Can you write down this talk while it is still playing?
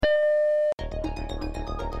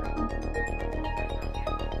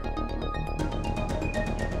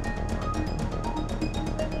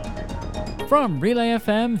From Relay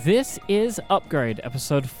FM, this is Upgrade,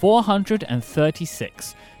 episode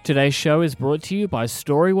 436. Today's show is brought to you by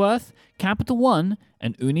Storyworth, Capital One,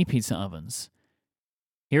 and Uni Pizza Ovens.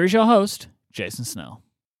 Here is your host, Jason Snell.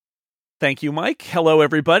 Thank you, Mike. Hello,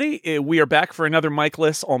 everybody. We are back for another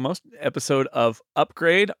Mike-less almost episode of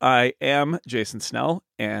Upgrade. I am Jason Snell,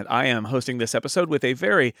 and I am hosting this episode with a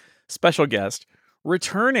very special guest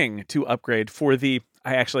returning to Upgrade for the,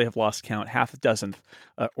 I actually have lost count, half a dozenth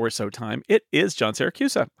or so time. It is John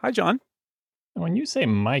Siracusa. Hi, John. When you say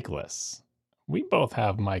Mike-less, we both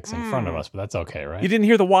have mics in front of us, but that's okay, right? You didn't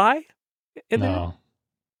hear the Y in there? No.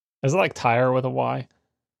 Is it like tire with a Y?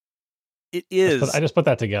 It is. I just put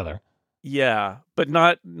that together. Yeah, but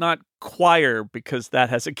not choir, because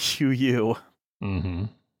that has a QU. Mm-hmm.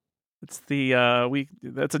 It's the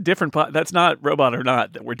that's a different that's not Robot or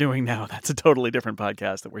Not that we're doing now. That's a totally different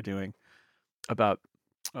podcast that we're doing about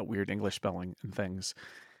weird English spelling and things.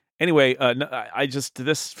 Anyway,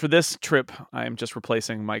 for this trip, I am just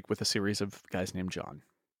replacing Mike with a series of guys named John.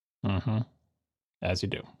 Mm-hmm. As you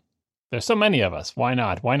do. There's so many of us. Why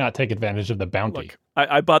not? Why not take advantage of the bounty? Look,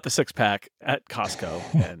 I bought the 6-pack at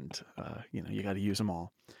Costco, and you got to use them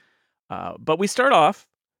all. But we start off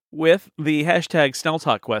with the hashtag Snell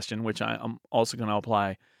Talk question, which I'm also going to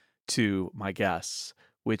apply to my guests,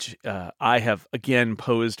 which I have again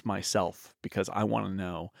posed myself because I want to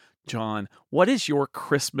know, John, what is your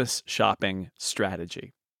Christmas shopping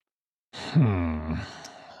strategy?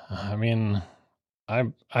 I mean, I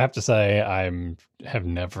have to say I have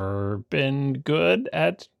never been good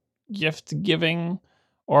at gift giving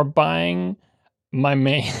or buying. My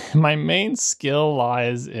main skill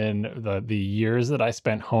lies in the years that I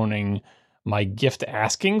spent honing my gift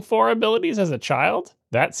asking for abilities as a child.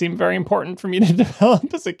 That seemed very important for me to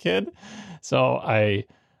develop as a kid. So I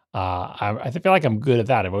feel like I'm good at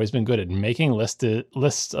that. I've always been good at making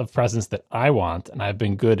lists of presents that I want, and I've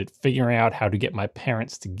been good at figuring out how to get my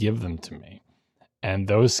parents to give them to me. And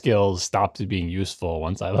those skills stopped being useful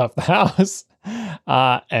once I left the house.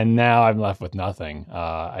 And now I'm left with nothing.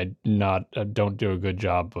 I don't do a good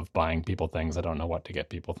job of buying people things. I don't know what to get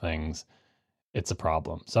people things. It's a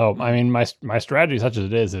problem. So, I mean, my strategy, such as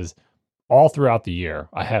it is all throughout the year,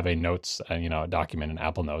 I have a document in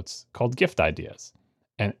Apple Notes called gift ideas.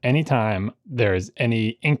 And anytime there's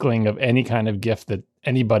any inkling of any kind of gift that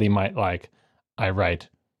anybody might like, I write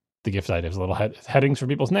the gift ideas, little headings for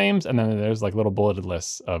people's names, and then there's like little bulleted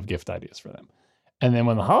lists of gift ideas for them. And then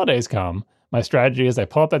when the holidays come, my strategy is I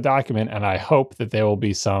pull up that document and I hope that there will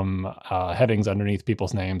be some headings underneath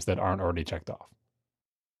people's names that aren't already checked off.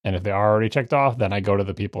 And if they are already checked off, then I go to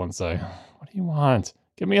the people and say, what do you want?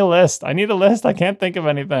 Give me a list. I need a list. I can't think of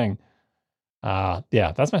anything.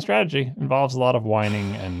 That's my strategy. Involves a lot of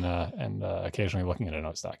whining and occasionally looking at a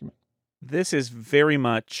notes document. This is very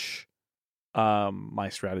much my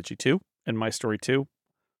strategy too, and my story too.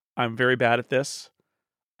 I'm very bad at this.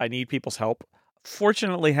 I need people's help.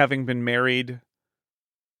 Fortunately, having been married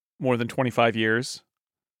more than 25 years,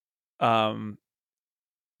 we've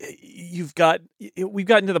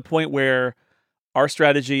gotten to the point where our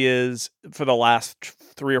strategy is, for the last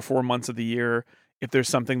 3 or 4 months of the year, if there's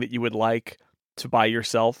something that you would like to buy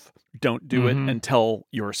yourself, don't do it and tell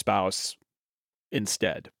your spouse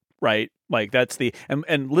instead. Right? Like that's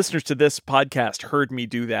and listeners to this podcast heard me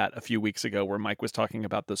do that a few weeks ago, where Mike was talking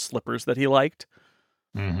about the slippers that he liked.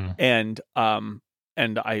 Mm-hmm.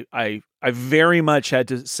 And I very much had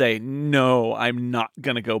to say, no, I'm not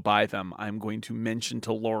going to go buy them. I'm going to mention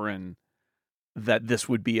to Lauren that this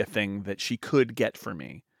would be a thing that she could get for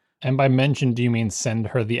me. And by mention, do you mean send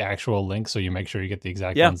her the actual link so you make sure you get the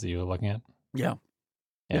exact ones that you were looking at? Yeah.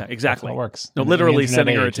 Yeah, exactly. That's how it works. No, literally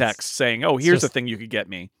sending her a text saying, oh, here's the thing you could get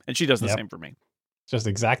me. And she does the same for me. Just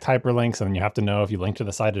exact hyperlinks, and then you have to know if you link to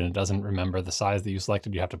the site and it doesn't remember the size that you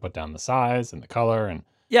selected, you have to put down the size and the color. And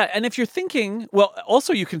yeah, and if you're thinking, well,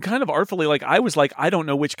 also you can kind of artfully, like I was like, I don't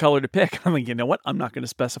know which color to pick. I'm like, you know what? I'm not going to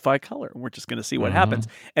specify color. We're just going to see what happens.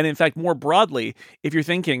 And in fact, more broadly, if you're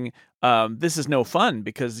thinking this is no fun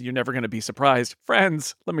because you're never going to be surprised,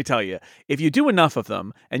 friends, let me tell you, if you do enough of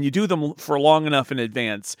them and you do them for long enough in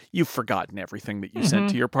advance, you've forgotten everything that you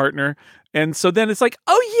sent to your partner. And so then it's like,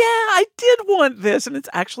 oh yeah, I did want this. And it's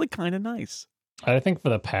actually kind of nice. I think for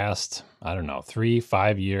the past,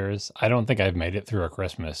 3-5 years, I don't think I've made it through a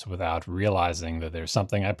Christmas without realizing that there's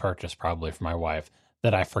something I purchased probably for my wife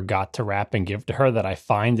that I forgot to wrap and give to her that I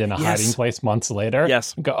find in a hiding place months later.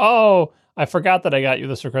 Yes. And go, oh, I forgot that I got you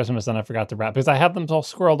this for Christmas and I forgot to wrap because I have them all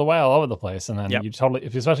squirreled away all over the place. And then especially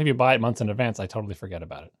if you buy it months in advance, I totally forget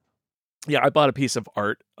about it. Yeah, I bought a piece of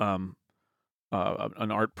art, an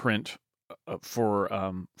art print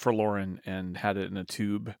for Lauren and had it in a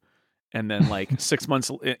tube. And then like 6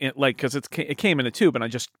 months, like, because it came in a tube, and I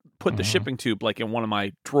just put the Mhm. shipping tube like in one of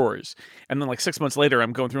my drawers. And then like 6 months later,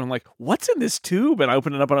 I'm going through and I'm like, what's in this tube? And I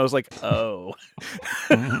opened it up and I was like, oh,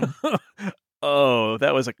 Mhm. oh,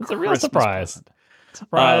 that was It's a real Christmas surprise. present.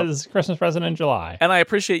 Surprise Christmas present in July. And I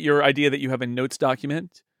appreciate your idea that you have a notes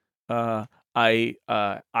document. I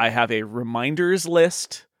have a reminders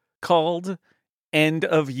list called End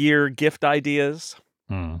of Year Gift Ideas.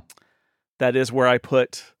 Hmm. That is where I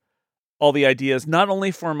put all the ideas, not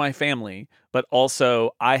only for my family, but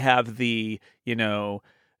also I have the, do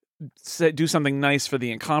something nice for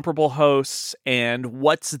the Incomparable hosts, and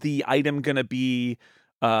what's the item going to be,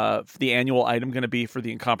 the annual item going to be for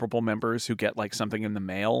the Incomparable members who get like something in the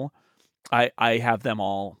mail. I have them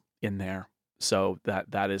all in there. So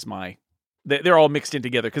that is they're all mixed in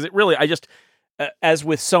together, because it really, I just, as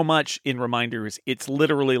with so much in reminders, it's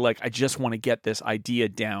literally like, I just want to get this idea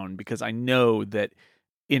down, because I know that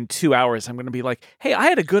in 2 hours, I'm going to be like, hey, I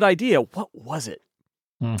had a good idea. What was it?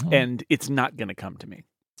 Mhm. And it's not going to come to me.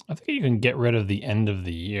 I think you can get rid of the end of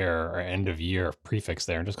the year or end of year prefix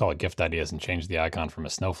there and just call it gift ideas and change the icon from a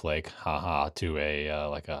snowflake, haha, to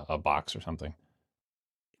a box or something.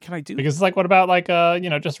 Can I do Because it's like, what about like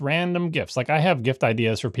just random gifts? Like I have gift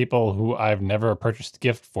ideas for people who I've never purchased a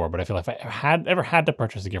gift for, but I feel like if I ever had to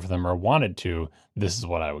purchase a gift for them or wanted to, this is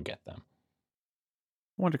what I would get them.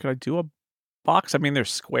 I wonder, could I do a box? I mean,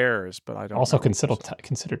 there's squares, but I don't Also know.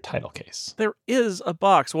 consider title case. There is a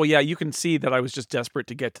box. Well, yeah, you can see that I was just desperate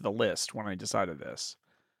to get to the list when I decided this.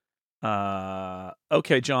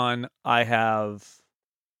 Okay, John, I have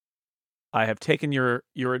taken your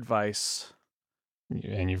advice.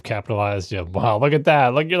 And you've capitalized. Yeah, wow, look at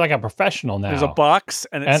that! Look, you're like a professional now. There's a box,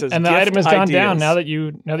 and it says and the gift item has gone down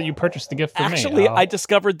ideas. now that you purchased the gift for me. Actually, I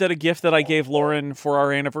discovered that a gift that I gave Lauren for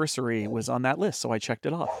our anniversary was on that list, so I checked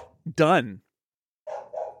it off. Done.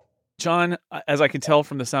 John, as I can tell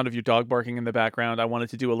from the sound of your dog barking in the background, I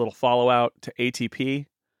wanted to do a little follow out to ATP.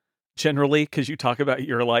 Generally, because you talk about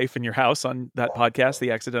your life and your house on that podcast,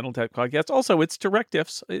 the Accidental Tech Podcast. Also, it's direct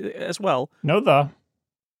ifs as well. No the.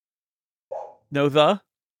 No the?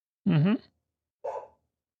 Mm-hmm.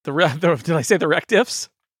 Did I say the rect ifs?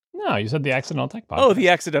 No, you said the Accidental Tech Podcast. Oh, the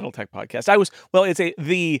Accidental Tech Podcast. It's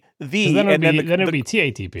the, then it would be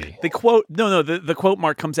TATP. The quote, no, the quote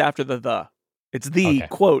mark comes after the. It's the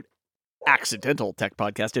quote Accidental Tech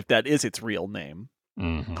Podcast, if that is its real name.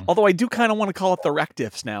 Mm-hmm. Although I do kind of want to call it the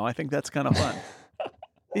Rectifs now. I think that's kind of fun.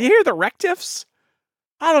 You hear the Rectifs?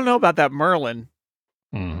 I don't know about that Merlin.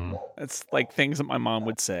 Mm-hmm. It's like things that my mom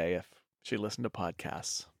would say if she listened to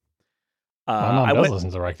podcasts. My mom does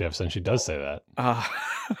listen to Rectifs, and she does say that.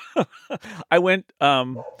 I went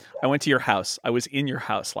to your house. I was in your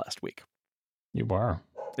house last week. You were.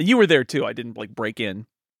 You were there too. I didn't like break in.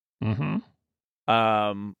 Mm-hmm.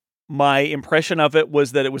 My impression of it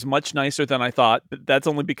was that it was much nicer than I thought, but that's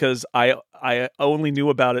only because I only knew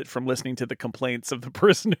about it from listening to the complaints of the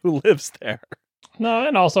person who lives there. No,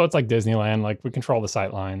 and also it's like Disneyland. Like, we control the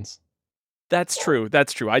sight lines. That's true.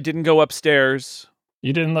 I didn't go upstairs.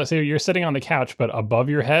 You didn't so you're sitting on the couch, but above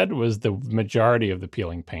your head was the majority of the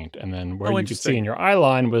peeling paint, and then where you could see in your eye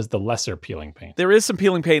line was the lesser peeling paint. There is some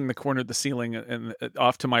peeling paint in the corner of the ceiling, and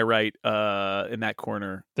off to my right, in that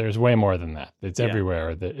corner. There's way more than that. It's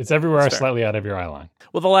everywhere. It's everywhere, That's slightly out of your eye line.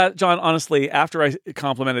 Well, John, honestly, after I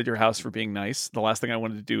complimented your house for being nice, the last thing I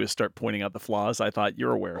wanted to do is start pointing out the flaws I thought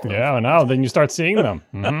you're aware of. Yeah, no, then you start seeing them.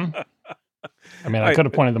 Mm-hmm. I mean, I could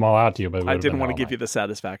have pointed them all out to you, but I didn't want to give you the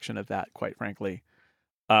satisfaction of that, quite frankly.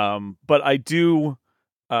 But I do,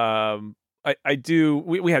 I do.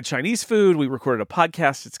 We had Chinese food. We recorded a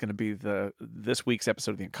podcast. It's going to be this week's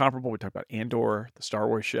episode of The Incomparable. We talked about Andor, the Star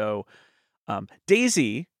Wars show.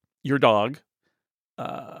 Daisy, your dog,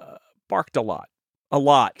 barked a lot.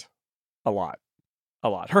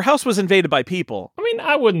 Her house was invaded by people. I mean,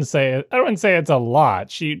 I wouldn't say it's a lot.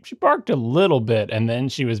 She barked a little bit, and then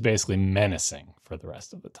she was basically menacing for the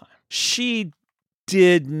rest of the time. She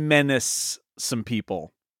did menace some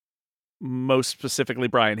people, most specifically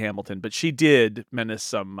Brian Hamilton, but she did menace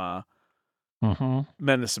some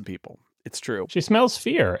people. It's true. She smells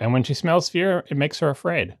fear, and when she smells fear, it makes her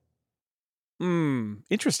afraid.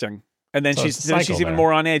 Interesting. And then So she's there. even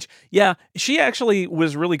more on edge. Yeah, she actually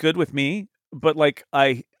was really good with me, but like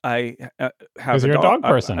I have you're a dog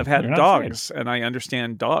person. I've had You're not dogs, and I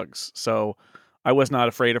understand dogs, so I was not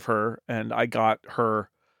afraid of her, and I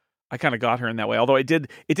kind of got her in that way. Although it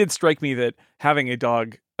did strike me that having a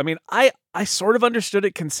dog, I mean, I sort of understood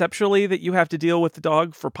it conceptually that you have to deal with the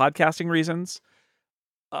dog for podcasting reasons.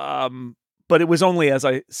 But it was only as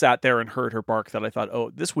I sat there and heard her bark that I thought, oh,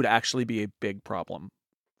 this would actually be a big problem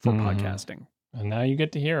for podcasting. And now you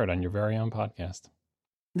get to hear it on your very own podcast.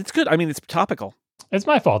 It's good. I mean, it's topical. It's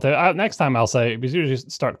my fault. Next time I'll say, we usually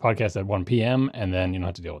start the podcast at 1 p.m. and then you don't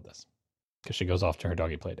have to deal with this because she goes off to her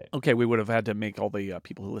doggy play date. Okay, we would have had to make all the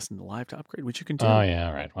people who listen to live to upgrade, which you can do. Oh, yeah,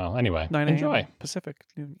 all right. Well, anyway, 9 a.m. enjoy. Pacific,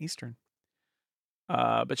 noon Eastern.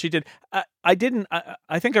 But she did. I didn't.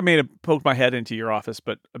 I think I may have poked my head into your office,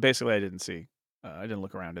 but basically I didn't see. I didn't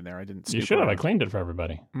look around in there. I didn't. You should have. Around. I cleaned it for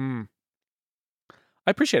everybody. I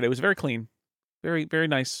appreciate it. It was very clean. Very, very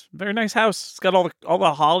nice. Very nice house. It's got all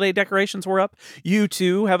the holiday decorations were up. You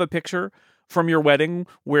too have a picture from your wedding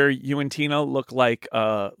where you and Tina look like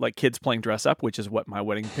kids playing dress up, which is what my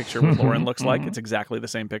wedding picture with Lauren looks like. It's exactly the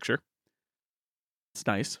same picture. It's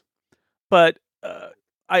nice. But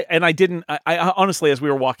I honestly, as we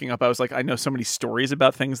were walking up, I was like, I know so many stories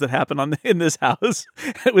about things that happen in this house.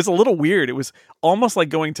 It was a little weird. It was almost like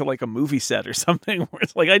going to like a movie set or something where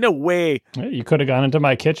it's like, I know way. You could have gone into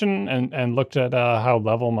my kitchen and looked at how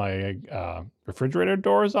level my refrigerator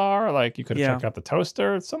doors are. Like you could have checked out the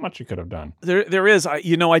toaster. So much you could have done. There is, I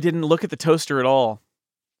didn't look at the toaster at all.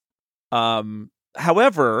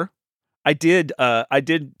 However, I did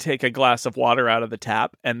take a glass of water out of the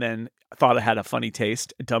tap and then thought it had a funny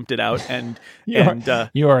taste, dumped it out, and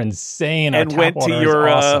you are insane. And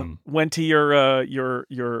awesome. Went to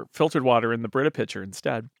your filtered water in the Brita pitcher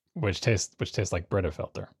instead, which tastes like Brita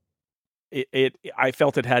filter. I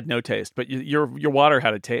felt it had no taste, but your water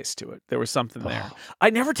had a taste to it. There was something there. I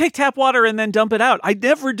never take tap water and then dump it out. I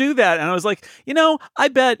never do that. And I was like, I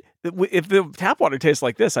bet if the tap water tastes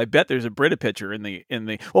like this, I bet there's a Brita pitcher in the.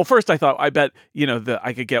 Well, first I thought, I bet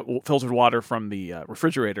I could get filtered water from the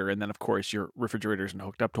refrigerator, and then of course your refrigerator isn't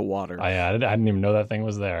hooked up to water. I didn't even know that thing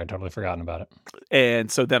was there. I'd totally forgotten about it.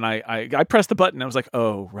 And so then I pressed the button. And I was like,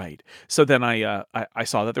 oh right. So then I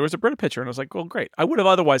saw that there was a Brita pitcher, and I was like, well, great. I would have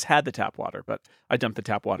otherwise had the tap water, but I dumped the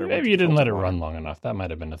tap water. Maybe you didn't let it run long enough. That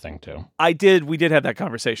might have been a thing too. I did. We did have that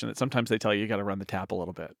conversation that sometimes they tell you got to run the tap a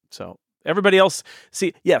little bit. So everybody else,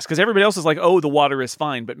 because everybody else is like, oh, the water is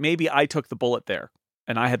fine, but maybe I took the bullet there,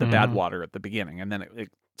 and I had the bad water at the beginning, and then it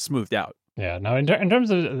smoothed out. Yeah. Now, in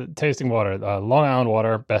terms of tasting water, Long Island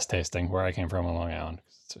water, best tasting. Where I came from in Long Island,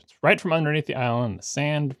 it's right from underneath the island. The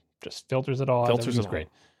sand just filters it all. Filters it great.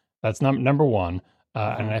 That's number one,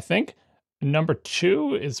 and I think number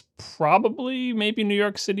two is probably maybe New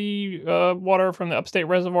York City water from the upstate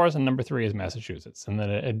reservoirs, and number three is Massachusetts, and then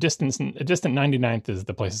a distant 99th is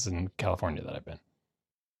the places in California that I've been.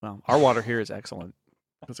 Well, our water here is excellent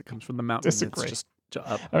because it comes from the mountain. Disagree. It's just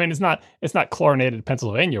up. I mean, it's not chlorinated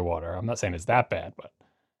Pennsylvania water. I'm not saying it's that bad, but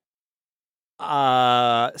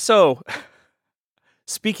so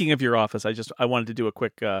speaking of your office, I wanted to do a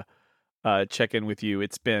quick check in with you.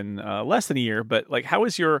 It's been less than a year, but like, how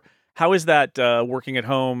is that working at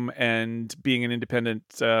home and being an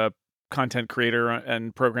independent content creator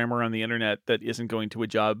and programmer on the internet that isn't going to a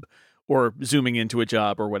job or zooming into a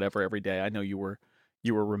job or whatever every day? I know you were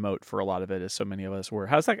remote for a lot of it, as so many of us were.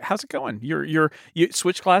 How's it going? You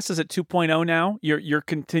Switch classes at 2.0 now. You're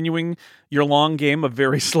continuing your long game of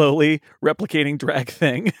very slowly replicating drag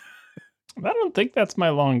thing. I don't think that's my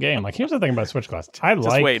long game. Like, here's the thing about Switch class.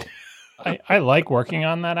 Wait. I like working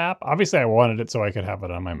on that app. Obviously, I wanted it so I could have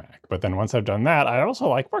it on my Mac. But then once I've done that, I also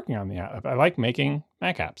like working on the app. I like making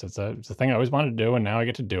Mac apps. It's a thing I always wanted to do, and now I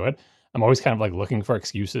get to do it. I'm always kind of like looking for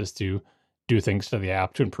excuses to do things to the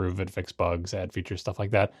app to improve it, fix bugs, add features, stuff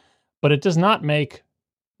like that. But it does not make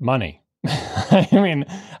money. I mean,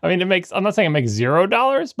 it makes. I'm not saying it makes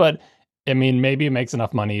 $0, but I mean, maybe it makes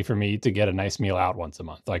enough money for me to get a nice meal out once a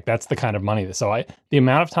month. Like, that's the kind of money. So the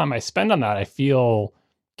amount of time I spend on that, I feel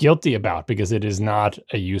guilty about, because it is not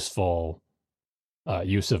a useful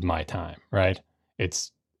use of my time, right?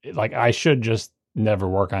 It's like, I should just never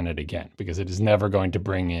work on it again, because it is never going to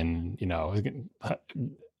bring in,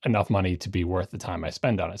 enough money to be worth the time I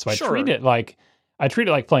spend on it. So I treat it like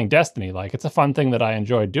playing Destiny. Like, it's a fun thing that I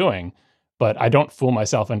enjoy doing, but I don't fool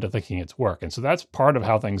myself into thinking it's work. And so that's part of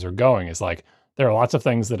how things are going, is like, there are lots of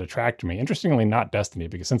things that attract me. Interestingly, not Destiny,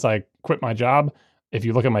 because since I quit my job, if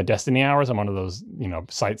you look at my Destiny hours, I'm one of those,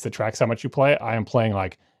 sites that tracks how much you play. I am playing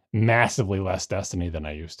like massively less Destiny than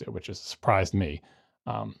I used to, which has surprised me.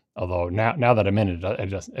 Although now that I'm in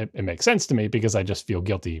it, it makes sense to me, because I just feel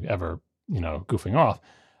guilty ever, goofing off.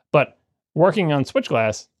 But working on Switch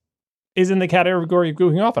Glass is in the category of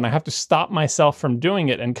goofing off, and I have to stop myself from doing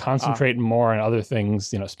it and concentrate more on other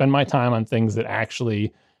things, spend my time on things that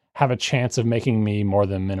actually have a chance of making me more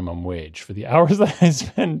than minimum wage for the hours that I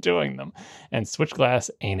spend doing them. And Switch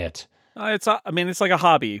Glass ain't it. It's like a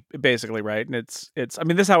hobby, basically, right? And it's. I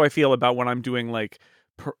mean, this is how I feel about when I'm doing like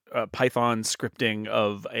Python scripting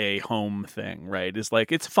of a home thing, right? Is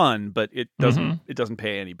like it's fun, but it doesn't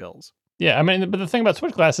pay any bills. Yeah, I mean, but the thing about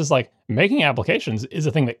Switchglass is like making applications is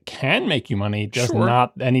a thing that can make you money, just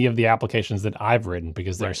not any of the applications that I've written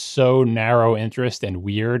because they're so narrow interest and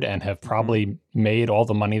weird and have probably made all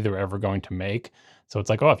the money they're ever going to make. So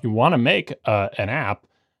it's like, oh, if you want to make an app,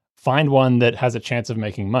 find one that has a chance of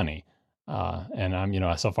making money. And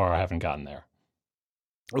I'm, so far I haven't gotten there.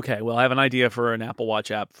 Okay, well, I have an idea for an Apple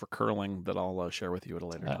Watch app for curling that I'll share with you at a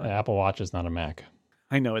later time. Apple Watch is not a Mac.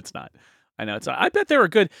 I know it's not. I bet they are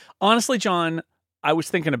good. Honestly, John, I was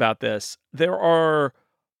thinking about this. There are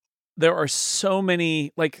so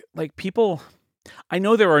many like people. I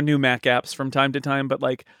know there are new Mac apps from time to time, but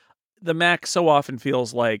like the Mac so often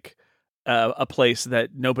feels like a place that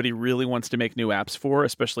nobody really wants to make new apps for,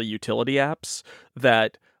 especially utility apps.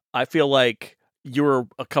 That I feel like you're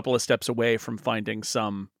a couple of steps away from finding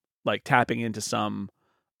some, like tapping into some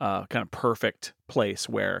kind of perfect place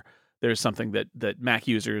where there's something that Mac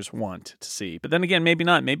users want to see. But then again, maybe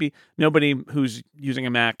not. Maybe nobody who's using a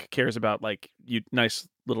Mac cares about like nice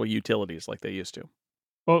little utilities like they used to.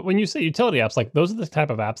 Well, when you say utility apps, like those are the type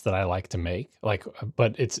of apps that I like to make. Like,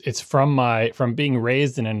 but it's from being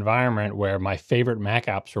raised in an environment where my favorite Mac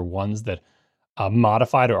apps are ones that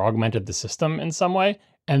modified or augmented the system in some way.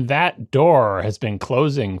 And that door has been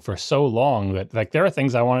closing for so long that like there are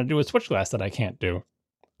things I want to do with Switchglass that I can't do.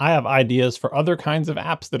 I have ideas for other kinds of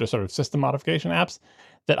apps that are sort of system modification apps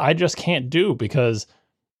that I just can't do because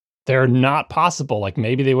they're not possible. Like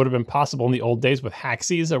maybe they would have been possible in the old days with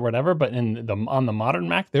Haxies or whatever, but on the modern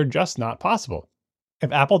Mac, they're just not possible.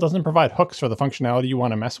 If Apple doesn't provide hooks for the functionality you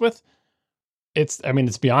want to mess with, it's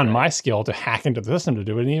beyond my skill to hack into the system to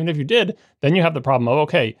do it. And even if you did, then you have the problem of,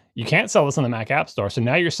 okay, you can't sell this on the Mac App Store. So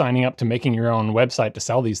now you're signing up to making your own website to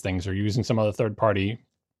sell these things or using some other third-party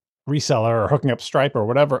reseller or hooking up Stripe or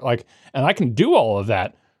whatever. Like, and I can do all of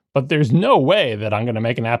that, but there's no way that I'm going to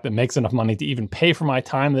make an app that makes enough money to even pay for my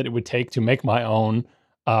time that it would take to make my own,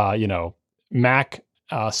 Mac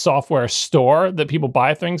software store that people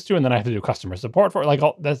buy things to, and then I have to do customer support for it. Like,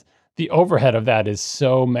 the overhead of that is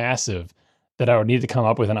so massive that I would need to come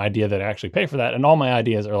up with an idea that I actually pay for that. And all my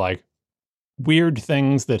ideas are like weird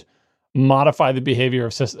things that modify the behavior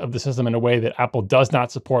of the system in a way that Apple does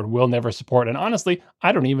not support, will never support. And honestly,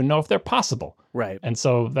 I don't even know if they're possible. Right. And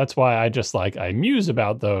so that's why I muse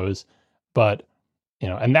about those, but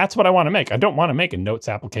and that's what I want to make. I don't want to make a notes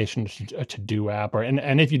application, a to-do app,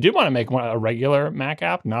 and if you do want to make a regular Mac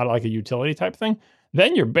app, not like a utility type thing,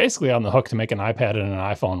 then you're basically on the hook to make an iPad and an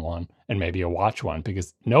iPhone one and maybe a watch one,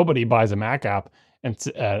 because nobody buys a Mac app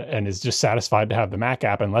and is just satisfied to have the Mac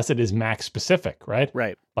app unless it is Mac specific, right?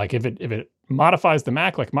 Right. Like if it modifies the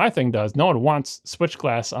Mac like my thing does, no one wants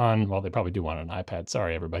Switchglass on, well, they probably do want an iPad,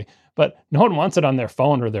 sorry everybody, but no one wants it on their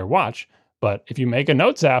phone or their watch. But if you make a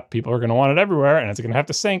notes app, people are going to want it everywhere and it's going to have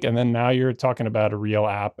to sync. And then now you're talking about a real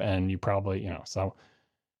app and you probably, so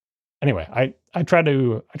anyway, I try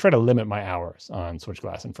to limit my hours on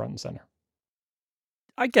Switchglass and front and center.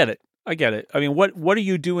 I get it. I mean, what are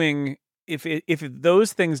you doing if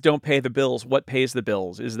those things don't pay the bills? What pays the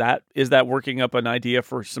bills? Is that working up an idea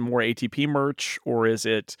for some more ATP merch, or is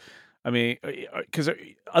it? I mean, because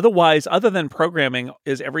otherwise, other than programming,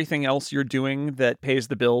 is everything else you're doing that pays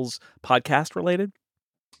the bills podcast related?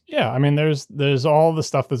 Yeah, I mean, there's all the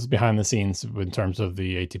stuff that's behind the scenes in terms of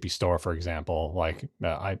the ATP store, for example. Like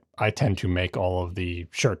I tend to make all of the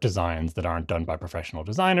shirt designs that aren't done by professional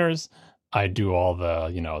designers. I do all the,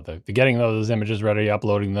 the getting those images ready,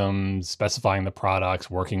 uploading them, specifying the products,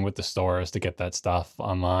 working with the stores to get that stuff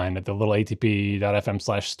online at the little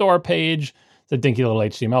atp.fm/store page. It's a dinky little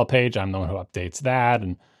HTML page. I'm the one who updates that.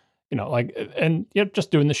 And,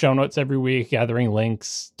 just doing the show notes every week, gathering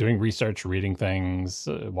links, doing research, reading things,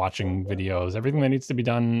 watching videos, everything that needs to be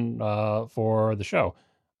done for the show.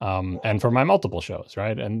 And for my multiple shows,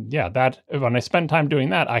 right? And yeah, that when I spend time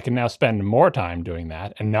doing that, I can now spend more time doing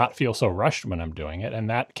that and not feel so rushed when I'm doing it. And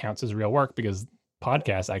that counts as real work because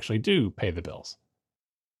podcasts actually do pay the bills.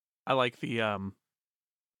 I like the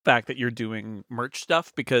fact that you're doing merch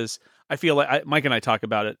stuff because I feel like Mike and I talk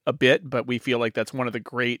about it a bit, but we feel like that's one of the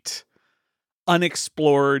great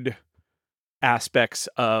unexplored aspects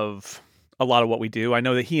of a lot of what we do. I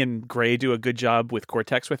know that he and Gray do a good job with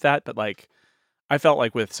Cortex with that, but like, I felt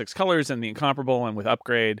like with Six Colors and the Incomparable and with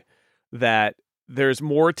Upgrade that there's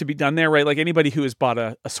more to be done there, right? Like anybody who has bought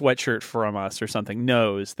a sweatshirt from us or something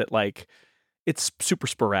knows that like it's super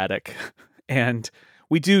sporadic. And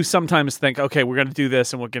we do sometimes think, okay, we're going to do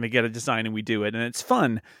this and we're going to get a design and we do it and it's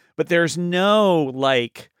fun. But there's no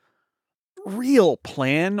like real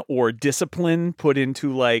plan or discipline put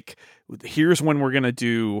into like here's when we're going to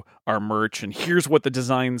do our merch, and here's what the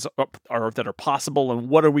designs are that are possible, and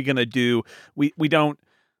what are we going to do. We don't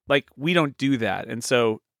do that. And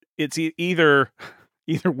so it's either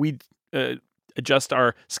we adjust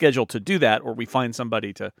our schedule to do that, or we find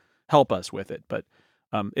somebody to help us with it. But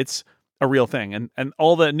it's a real thing. And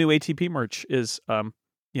all the new ATP merch is,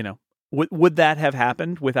 would that have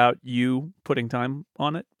happened without you putting time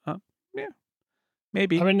on it? Yeah,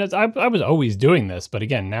 maybe. I mean, I was always doing this, but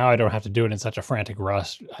again, now I don't have to do it in such a frantic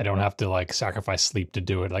rush. I don't have to like sacrifice sleep to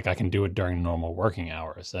do it. Like I can do it during normal working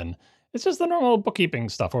hours. And it's just the normal bookkeeping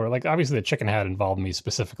stuff. Or like obviously the chicken hat involved me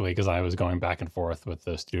specifically because I was going back and forth with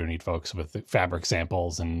the Studio Neat folks with the fabric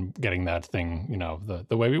samples and getting that thing,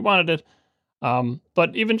 the way we wanted it.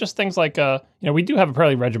 But even just things like, we do have a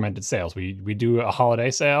fairly regimented sales. We do a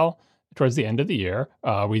holiday sale towards the end of the year.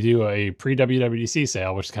 We do a pre-WWDC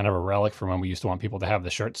sale, which is kind of a relic from when we used to want people to have the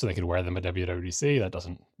shirts so they could wear them at WWDC. That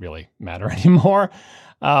doesn't really matter anymore.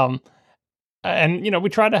 And we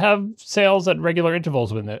try to have sales at regular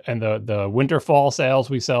intervals with it. And the winter fall sales,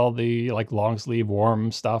 we sell the like long sleeve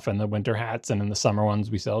warm stuff and the winter hats. And in the summer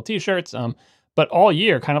ones, we sell t-shirts. But all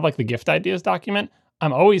year, kind of like the gift ideas document,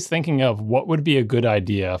 I'm always thinking of what would be a good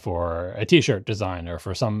idea for a t-shirt design or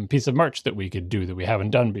for some piece of merch that we could do that we haven't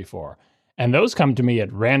done before. And those come to me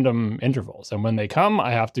at random intervals. And when they come, I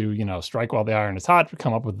have to, strike while the iron is hot,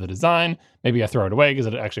 come up with the design. Maybe I throw it away because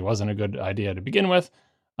it actually wasn't a good idea to begin with.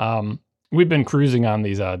 We've been cruising on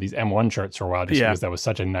these M1 shirts for a while just because that was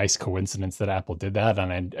such a nice coincidence that Apple did that.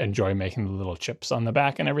 And I enjoy making the little chips on the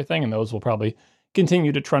back and everything. And those will probably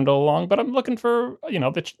continue to trundle along, but I'm looking for,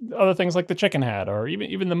 the other things like the chicken hat or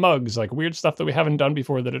even the mugs, like weird stuff that we haven't done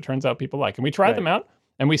before that it turns out people like. And we try them out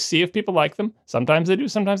and we see if people like them. Sometimes they do,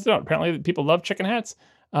 sometimes they don't. Apparently people love chicken hats.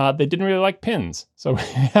 They didn't really like pins. So we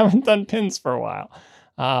haven't done pins for a while.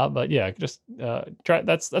 But yeah, just try.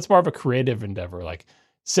 That's more of a creative endeavor, like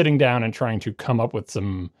sitting down and trying to come up with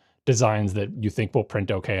some designs that you think will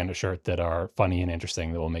print okay on a shirt that are funny and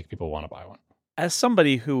interesting that will make people want to buy one. As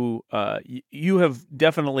somebody who you have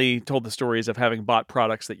definitely told the stories of having bought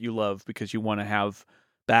products that you love because you want to have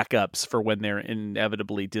backups for when they're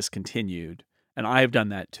inevitably discontinued. And I've done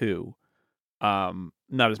that too.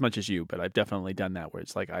 Not as much as you, but I've definitely done that where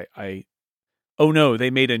it's like, oh no, they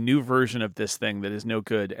made a new version of this thing that is no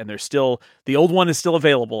good. And the old one is still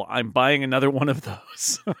available. I'm buying another one of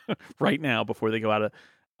those right now before they go out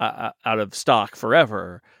of stock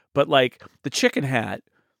forever. But like the chicken hat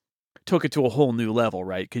took it to a whole new level,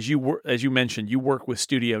 right? Because as you mentioned, you work with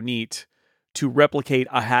Studio Neat to replicate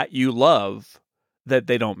a hat you love that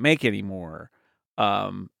they don't make anymore.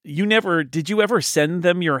 Did you ever send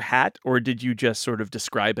them your hat, or did you just sort of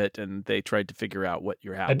describe it and they tried to figure out what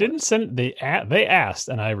your hat was? I didn't send it. They asked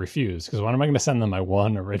and I refused because when am I going to send them my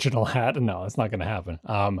one original hat? No, that's not going to happen.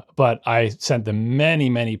 But I sent them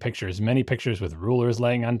many pictures with rulers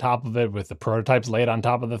laying on top of it, with the prototypes laid on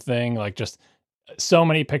top of the thing, like just so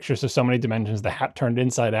many pictures of so many dimensions. The hat turned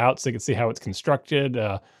inside out so you could see how it's constructed.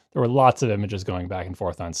 There were lots of images going back and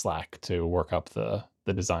forth on Slack to work up the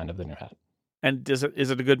design of the new hat. And is it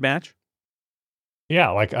a good match? Yeah,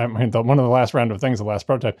 like one of the last round of things, the last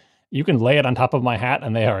prototype, you can lay it on top of my hat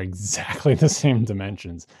and they are exactly the same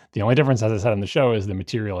dimensions. The only difference, as I said on the show, is the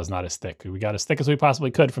material is not as thick. We got as thick as we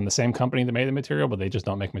possibly could from the same company that made the material, but they just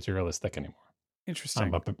don't make material as thick anymore.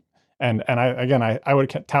 Interesting. And I would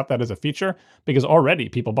tout that as a feature because already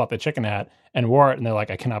people bought the chicken hat and wore it and they're like,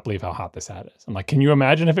 I cannot believe how hot this hat is. I'm like, can you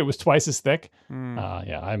imagine if it was twice as thick?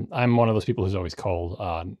 I'm one of those people who's always cold.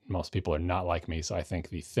 Most people are not like me, so I think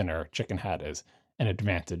the thinner chicken hat is an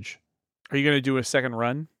advantage. Are you going to do a second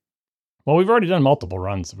run? Well, we've already done multiple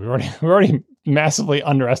runs. We already massively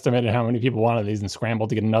underestimated how many people wanted these and scrambled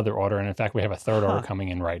to get another order. And in fact, we have a third order coming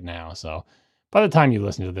in right now. So by the time you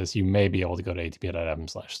listen to this, you may be able to go to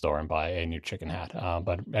atp.fm/store and buy a new chicken hat.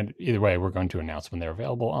 But either way, we're going to announce when they're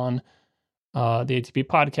available on the ATP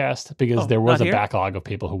podcast because there was a backlog of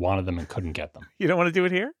people who wanted them and couldn't get them. You don't want to do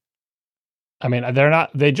it here? I mean,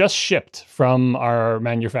 they just shipped from our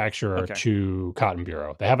manufacturer to Cotton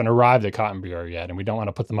Bureau. They haven't arrived at Cotton Bureau yet, and we don't want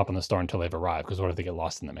to put them up in the store until they've arrived because what if they get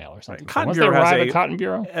lost in the mail or something? Right. Once they arrive at Cotton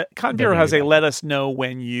Bureau? Cotton Bureau has a let us know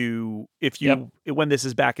when this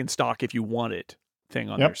is back in stock if you want it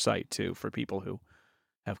thing on their site too for people who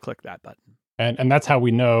have clicked that button. And that's how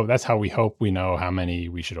we know, that's how we hope we know how many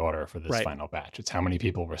we should order for this final batch. It's how many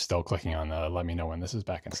people were still clicking on the let me know when this is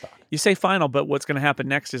back in stock. You say final, but what's going to happen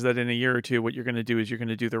next is that in a year or two, what you're going to do is you're going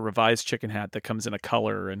to do the revised chicken hat that comes in a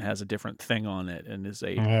color and has a different thing on it and is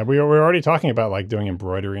a... Yeah, we're already talking about like doing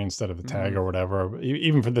embroidery instead of the tag or whatever,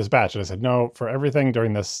 even for this batch. I said, no, for everything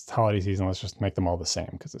during this holiday season, let's just make them all the same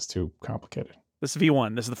because it's too complicated. This is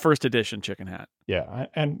V1. This is the first edition chicken hat. Yeah,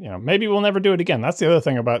 and maybe we'll never do it again. That's the other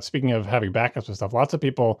thing about, speaking of having backups and stuff. Lots of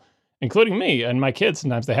people, including me and my kids,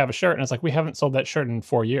 sometimes they have a shirt and it's like, we haven't sold that shirt in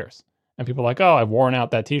 4 years. And people are like, oh, I've worn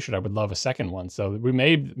out that T-shirt. I would love a second one. So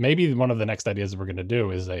maybe one of the next ideas that we're going to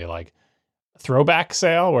do is a like throwback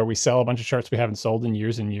sale where we sell a bunch of shirts we haven't sold in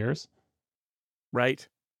years and years. Right.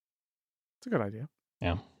 It's a good idea.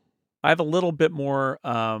 Yeah. I have a little bit more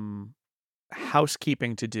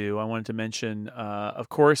housekeeping to do. I wanted to mention, of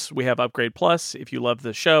course, we have Upgrade Plus. If you love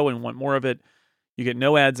the show and want more of it, you get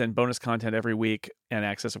no ads and bonus content every week and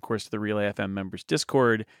access, of course, to the Relay FM members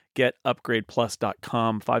Discord. Get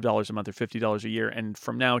upgradeplus.com, $5 a month or $50 a year. And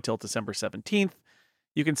from now till December 17th,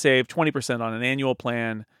 you can save 20% on an annual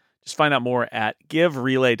plan. Just find out more at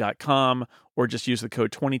giverelay.com or just use the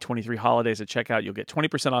code 2023holidays at checkout. You'll get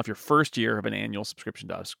 20% off your first year of an annual subscription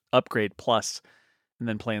to Upgrade Plus, and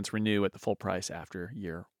then plans renew at the full price after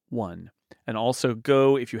year 1. And also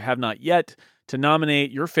go, if you have not yet, to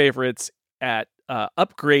nominate your favorites at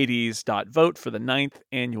upgradies.vote for the 9th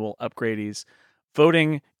annual Upgradies.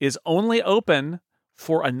 Voting is only open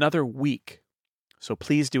for another week, so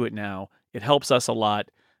please do it now. It helps us a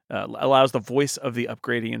lot. Allows the voice of the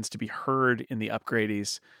Upgradians to be heard in the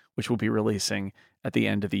Upgradies, which we'll be releasing at the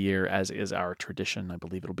end of the year, as is our tradition. I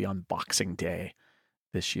believe it'll be on Boxing Day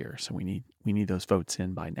this year, so we need those votes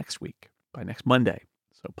in by next week, by next Monday.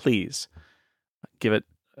 So please give it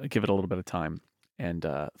a little bit of time and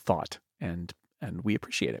thought, and we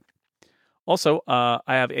appreciate it. Also, I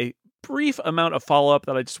have a brief amount of follow-up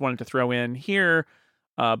that I just wanted to throw in here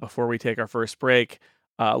before we take our first break.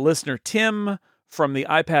 Listener Tim from the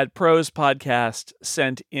iPad Pros podcast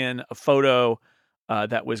sent in a photo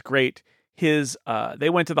that was great. They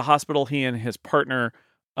went to the hospital, he and his partner,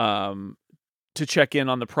 to check in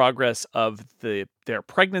on the progress of their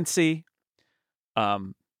pregnancy.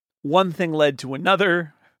 One thing led to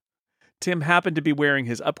another. Tim happened to be wearing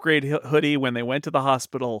his Upgrade hoodie when they went to the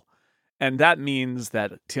hospital, and that means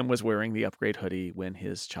that Tim was wearing the Upgrade hoodie when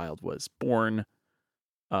his child was born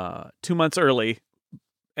 2 months early.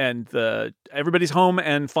 And everybody's home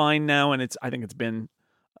and fine now, and I think it's been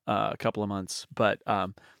a couple of months. But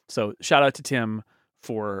so shout out to Tim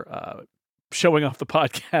for showing off the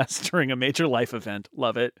podcast during a major life event.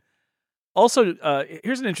 Love it. Also,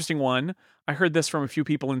 here's an interesting one. I heard this from a few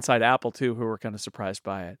people inside Apple too, who were kind of surprised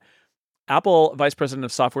by it. Apple Vice President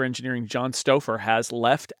of Software Engineering John Stouffer has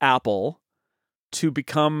left Apple to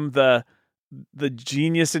become the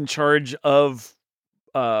genius in charge of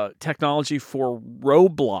technology for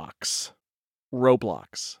Roblox.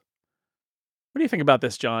 What do you think about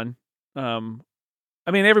this, John? I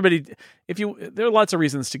mean, everybody, there are lots of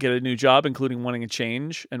reasons to get a new job, including wanting a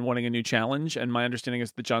change and wanting a new challenge. And my understanding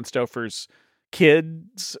is that John Stouffer's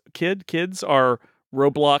kids are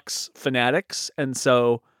Roblox fanatics. And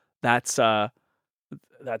so that's an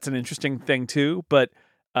interesting thing too. But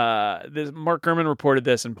Mark Gurman reported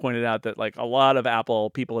this and pointed out that like a lot of Apple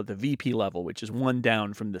people at the VP level, which is one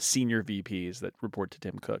down from the senior VPs that report to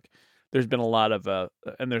Tim Cook, there's been a lot of,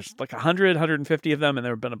 and there's like 150 of them, and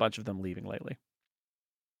there have been a bunch of them leaving lately.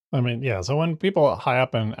 I mean, yeah. So when people high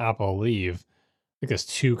up in Apple leave, I think there's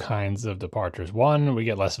two kinds of departures. One, we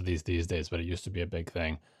get less of these days, but it used to be a big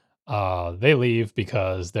thing. They leave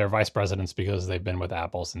because they're vice presidents because they've been with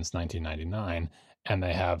Apple since 1999, and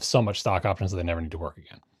they have so much stock options that they never need to work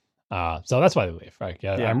again. So that's why they leave, right?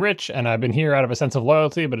 Yeah, I'm rich and I've been here out of a sense of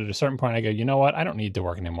loyalty, but at a certain point I go, you know what? I don't need to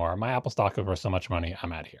work anymore. My Apple stock is worth so much money.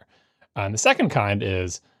 I'm out of here. And the second kind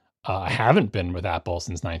is I haven't been with Apple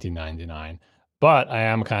since 1999, but I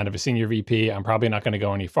am kind of a senior VP. I'm probably not going to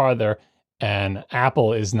go any farther. And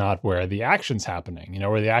Apple is not where the action's happening. You know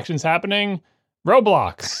where the action's happening?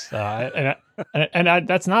 Roblox.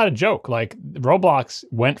 That's not a joke. Like Roblox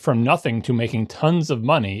went from nothing to making tons of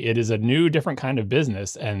money. It is a new, different kind of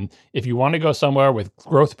business. And if you want to go somewhere with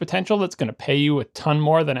growth potential that's going to pay you a ton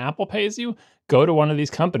more than Apple pays you, go to one of these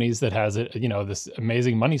companies that has this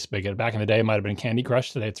amazing money spigot. Back in the day, it might have been Candy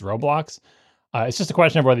Crush. Today, it's Roblox. It's just a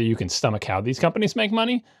question of whether you can stomach how these companies make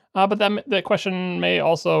money. But that question may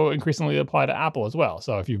also increasingly apply to Apple as well.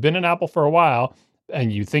 So if you've been in Apple for a while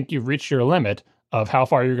and you think you've reached your limit of how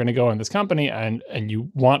far you're going to go in this company, and you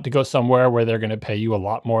want to go somewhere where they're going to pay you a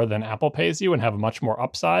lot more than Apple pays you and have much more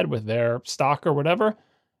upside with their stock or whatever,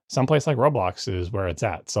 someplace like Roblox is where it's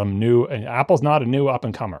at. And Apple's not a new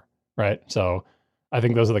up-and-comer, right? So I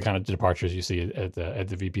think those are the kind of departures you see at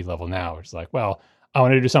the VP level now. It's like, well, I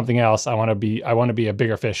want to do something else. I want to be a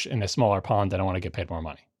bigger fish in a smaller pond, and I want to get paid more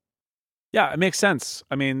money. Yeah, it makes sense.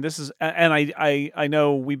 I mean, this is, and I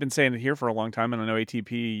know we've been saying it here for a long time, and I know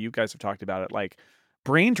ATP, you guys have talked about it. Like,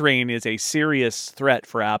 brain drain is a serious threat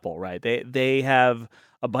for Apple, right? They have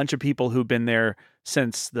a bunch of people who've been there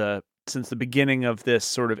since the beginning of this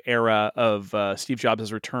sort of era of Steve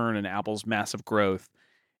Jobs' return and Apple's massive growth,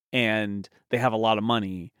 and they have a lot of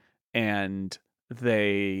money, and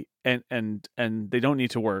they they don't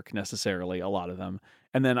need to work necessarily, a lot of them.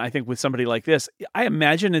 And then I think with somebody like this, I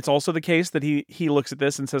imagine it's also the case that he looks at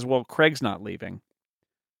this and says, well, Craig's not leaving,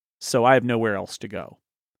 so I have nowhere else to go,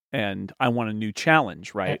 and I want a new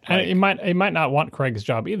challenge, right? And he might not want Craig's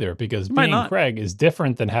job either, because being Craig is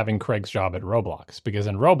different than having Craig's job at Roblox. Because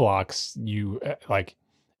in Roblox, you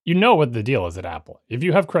know what the deal is at Apple. If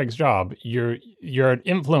you have Craig's job, your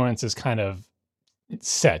influence is kind of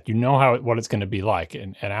set. You know what it's going to be like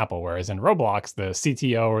at Apple. Whereas in Roblox, the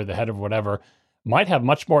CTO or the head of whatever might have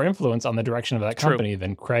much more influence on the direction of that company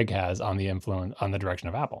than Craig has on the influence on the direction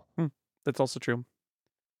of Apple. That's also true.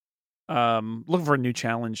 Looking for a new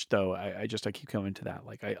challenge, though. I keep coming to that.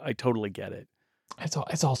 Like, I totally get it.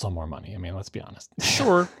 It's also more money. I mean, let's be honest.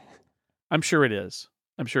 Sure. I'm sure it is.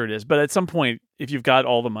 But at some point, if you've got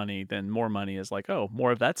all the money, then more money is like, oh,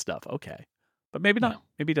 more of that stuff. Okay. But maybe not.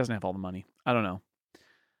 Maybe he doesn't have all the money. I don't know.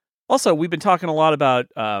 Also, we've been talking a lot about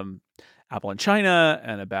Apple in China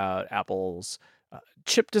and about Apple's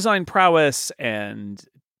chip design prowess and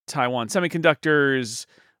Taiwan Semiconductors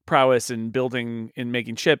prowess in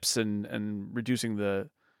making chips and reducing the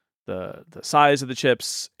size of the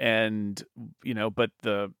chips, and but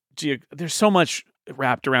there's so much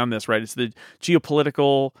wrapped around this, right? It's the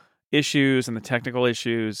geopolitical issues and the technical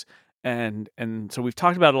issues, and so we've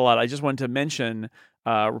talked about it a lot. I just wanted to mention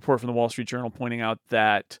a report from the Wall Street Journal pointing out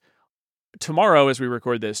that tomorrow, as we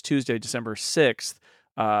record this, Tuesday, December 6th,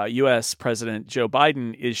 U.S. President Joe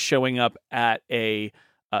Biden is showing up at a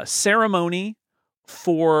ceremony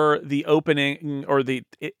for the opening, or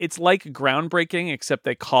it's like groundbreaking, except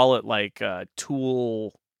they call it like a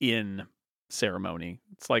tool in ceremony.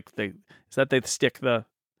 It's like they stick the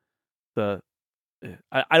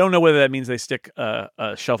I don't know whether that means they stick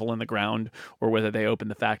a shovel in the ground, or whether they open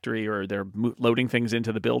the factory, or they're loading things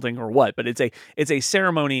into the building, or what. But it's a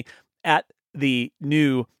ceremony at the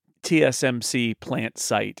new TSMC plant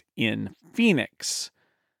site in Phoenix,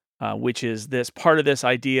 which is this part of this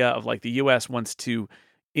idea of like the U.S. wants to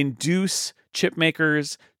induce chip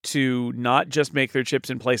makers to not just make their chips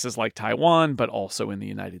in places like Taiwan, but also in the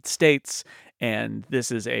United States. And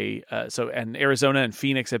this is and Arizona and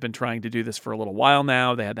Phoenix have been trying to do this for a little while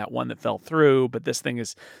now. They had that one that fell through, but this thing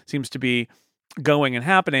seems to be going and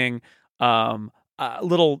happening. A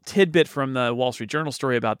little tidbit from the Wall Street Journal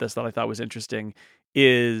story about this that I thought was interesting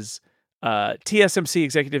is TSMC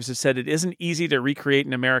executives have said it isn't easy to recreate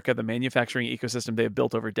in America the manufacturing ecosystem they have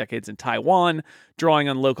built over decades in Taiwan, drawing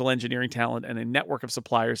on local engineering talent and a network of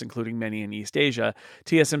suppliers, including many in East Asia.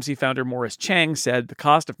 TSMC founder Morris Chang said the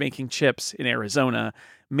cost of making chips in Arizona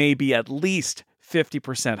may be at least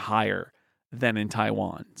 50% higher than in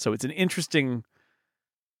Taiwan. So it's an interesting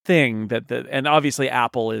thing and obviously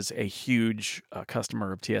Apple is a huge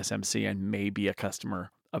customer of TSMC and may be a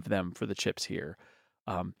customer of them for the chips here.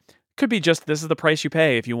 Could be just this is the price you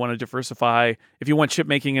pay if you want to diversify, if you want chip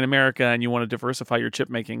making in America and you want to diversify your chip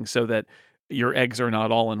making so that your eggs are not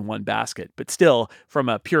all in one basket. But still, from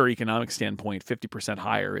a pure economic standpoint, 50%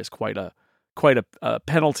 higher is quite a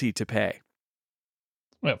penalty to pay.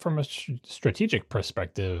 Well, from a strategic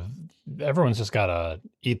perspective, everyone's just got to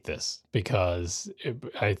eat this, because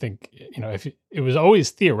I think, if it was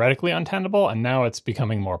always theoretically untenable, and now it's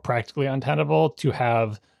becoming more practically untenable to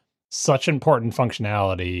have such important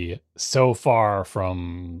functionality so far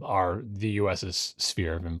from the U.S.'s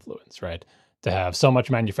sphere of influence, right? To have so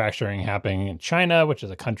much manufacturing happening in China, which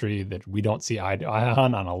is a country that we don't see eye to eye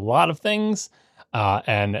on a lot of things,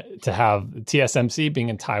 and to have TSMC being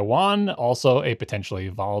in Taiwan, also a potentially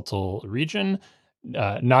volatile region,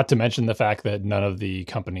 not to mention the fact that none of the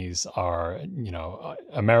companies are,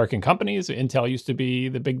 American companies. Intel used to be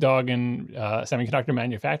the big dog in semiconductor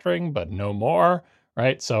manufacturing, but no more.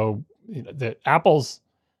 Right. So the Apple's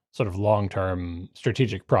sort of long-term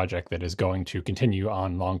strategic project that is going to continue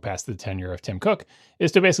on long past the tenure of Tim Cook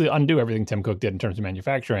is to basically undo everything Tim Cook did in terms of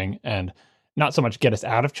manufacturing, and not so much get us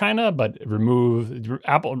out of China, but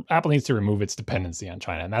Apple needs to remove its dependency on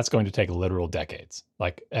China. And that's going to take literal decades.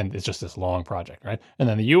 And it's just this long project. Right. And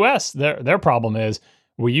then the US, their problem is,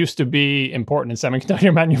 we used to be important in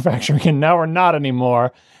semiconductor manufacturing, and now we're not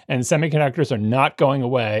anymore. And semiconductors are not going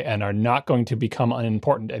away and are not going to become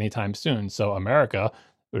unimportant anytime soon. So America,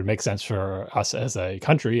 it would make sense for us as a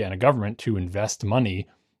country and a government to invest money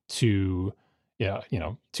to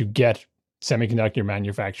get semiconductor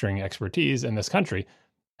manufacturing expertise in this country.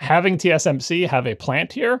 Having TSMC have a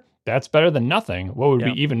plant here That's better than nothing. What would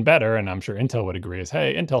Yeah. be even better, and I'm sure Intel would agree, is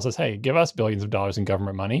hey, Intel says, hey, give us billions of dollars in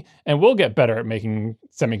government money, and we'll get better at making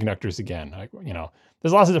semiconductors again. Like,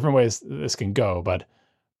 there's lots of different ways this can go, but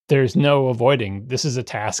there's no avoiding. This is a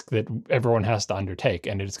task that everyone has to undertake,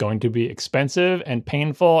 and it's going to be expensive and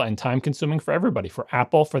painful and time consuming for everybody, for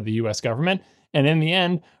Apple, for the US government. And in the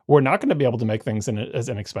end, we're not going to be able to make things as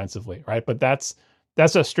inexpensively, right? But that's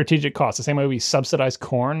a strategic cost. The same way we subsidize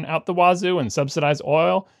corn out the wazoo and subsidize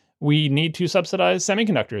oil, we need to subsidize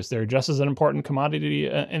semiconductors. They're just as an important commodity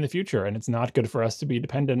in the future, and it's not good for us to be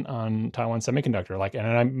dependent on Taiwan Semiconductor.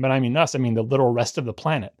 But I mean us. I mean the little rest of the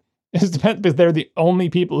planet. It's because they're the only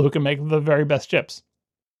people who can make the very best chips,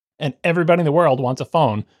 and everybody in the world wants a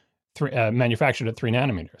phone manufactured at 3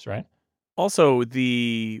 nanometers, right? Also,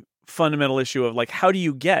 the fundamental issue of like, how do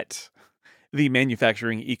you get the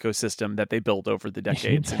manufacturing ecosystem that they built over the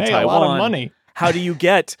decades in Taiwan? A lot of money. How do you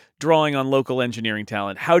get drawing on local engineering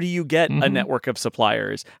talent? How do you get a network of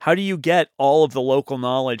suppliers? How do you get all of the local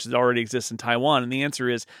knowledge that already exists in Taiwan? And the answer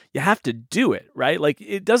is you have to do it, right? Like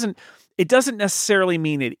it doesn't necessarily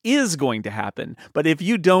mean it is going to happen, but if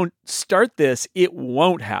you don't start this, it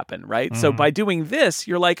won't happen, right? So by doing this,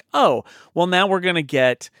 you're like, oh, well, now we're going to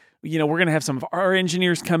get, we're going to have some of our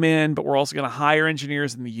engineers come in, but we're also going to hire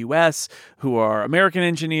engineers in the US who are American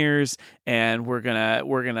engineers. And we're going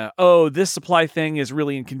to, oh, this supply thing is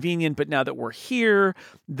really inconvenient. But now that we're here,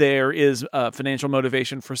 there is a financial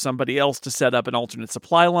motivation for somebody else to set up an alternate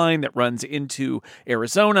supply line that runs into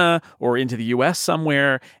Arizona or into the US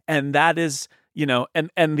somewhere. And that is,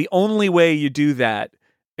 and the only way you do that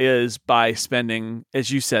is by spending, as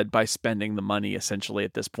you said, by spending the money essentially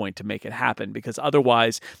at this point to make it happen. Because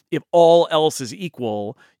otherwise, if all else is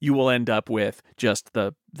equal, you will end up with just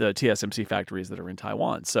the TSMC factories that are in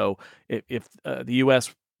Taiwan. So if the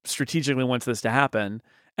U.S. strategically wants this to happen,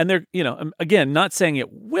 and they're, again, not saying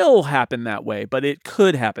it will happen that way, but it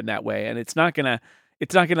could happen that way, and it's not gonna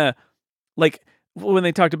like when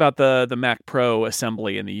they talked about the Mac Pro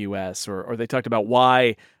assembly in the U.S. or they talked about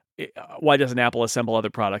why doesn't Apple assemble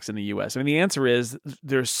other products in the U.S.? I mean, the answer is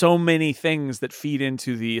there's so many things that feed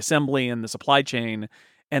into the assembly and the supply chain,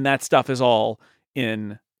 and that stuff is all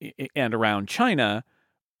in and around China.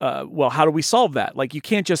 Well, how do we solve that? Like, you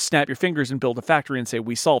can't just snap your fingers and build a factory and say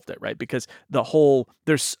we solved it, right? Because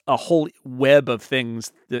there's a whole web of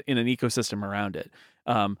things in an ecosystem around it.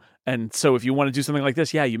 And so if you want to do something like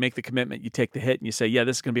this, you make the commitment, you take the hit, and you say,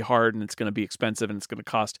 this is going to be hard, and it's going to be expensive, and it's going to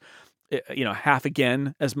cost half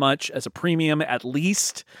again as much as a premium at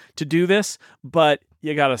least to do this, but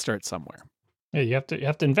you got to start somewhere. Yeah, you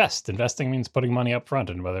have to invest. Investing means putting money up front,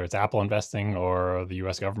 and whether it's Apple investing or the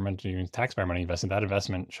U.S. government using taxpayer money investing, that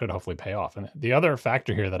investment should hopefully pay off. And the other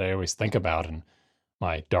factor here that I always think about in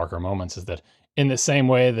my darker moments is that in the same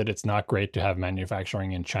way that it's not great to have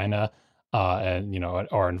manufacturing in China, and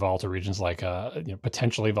or in volatile regions like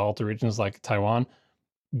potentially volatile regions like Taiwan,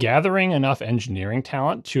 gathering enough engineering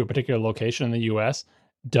talent to a particular location in the US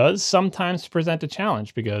does sometimes present a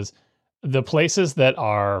challenge, because the places that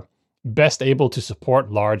are best able to support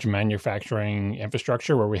large manufacturing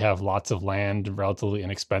infrastructure, where we have lots of land relatively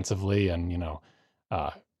inexpensively and,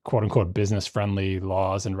 quote unquote business friendly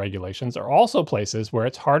laws and regulations, are also places where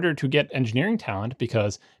it's harder to get engineering talent,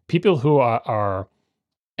 because people who are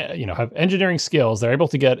have engineering skills, they're able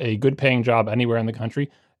to get a good paying job anywhere in the country,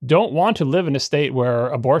 don't want to live in a state where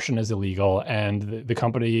abortion is illegal and the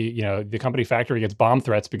company factory gets bomb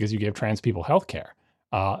threats because you gave trans people health care.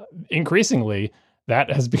 Increasingly, that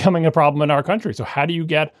is becoming a problem in our country. So how do you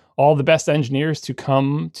get all the best engineers to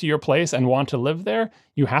come to your place and want to live there?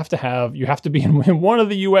 You have to be in one of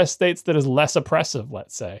the U.S. states that is less oppressive,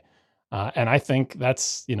 let's say. And I think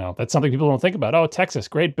that's something people don't think about. Oh, Texas,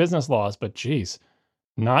 great business laws, but geez,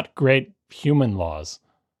 not great human laws.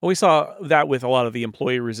 Well, we saw that with a lot of the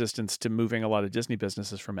employee resistance to moving a lot of Disney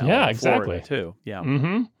businesses from LA to Florida too. Yeah.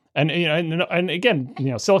 Mm-hmm. And again,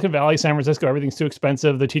 Silicon Valley, San Francisco, everything's too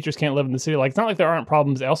expensive. The teachers can't live in the city. Like, it's not like there aren't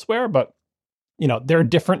problems elsewhere, but there are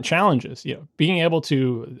different challenges. Being able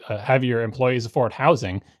to have your employees afford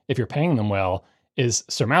housing, if you're paying them well, is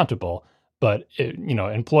surmountable. But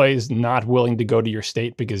employees not willing to go to your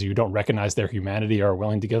state because you don't recognize their humanity or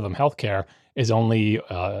willing to give them health care is only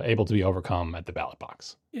able to be overcome at the ballot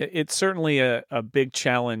box. It's certainly a big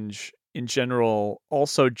challenge in general,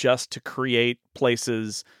 also just to create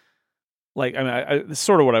places like, it's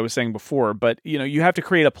sort of what I was saying before, but you have to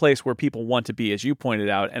create a place where people want to be, as you pointed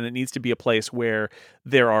out, and it needs to be a place where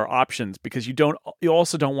there are options, because you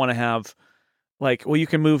also don't want to have like, well, you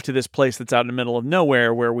can move to this place that's out in the middle of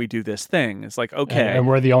nowhere where we do this thing. It's like, okay. And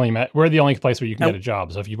we're the only place where you can get a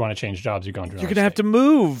job. So if you want to change jobs, you're going to you're going to have to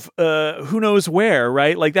move who knows where,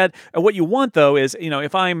 right? Like that. What you want, though, is,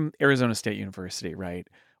 if I'm Arizona State University, right,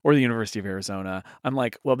 or the University of Arizona, I'm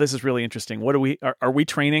like, well, this is really interesting. What are we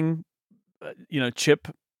training, chip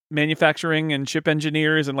manufacturing and chip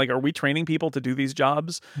engineers, and like, are we training people to do these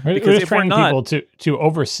jobs? Because if we're not, people to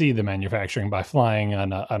oversee the manufacturing by flying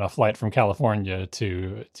on a flight from California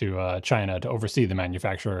to China to oversee the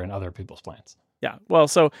manufacturer and other people's plants. Yeah. Well,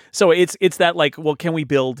 so it's that, like, well, can we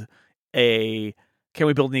build an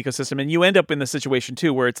ecosystem? And you end up in the situation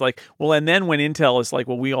too where it's like, well, and then when Intel is like,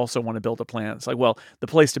 well, we also want to build a plant. It's like, well, the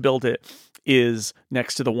place to build it is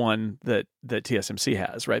next to the one that TSMC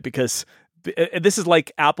has, right? Because this is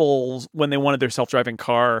like Apple's when they wanted their self-driving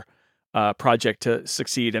car project to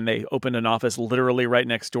succeed, and they opened an office literally right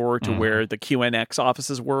next door to where the QNX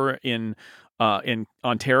offices were in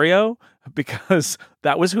Ontario, because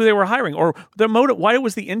that was who they were hiring. Or the modem. Why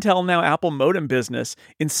was the Intel now Apple modem business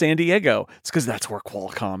in San Diego? It's because that's where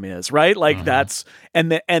Qualcomm is, right? Like that's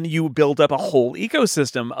and you build up a whole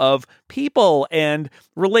ecosystem of people and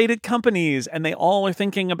related companies, and they all are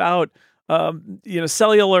thinking about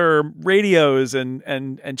cellular radios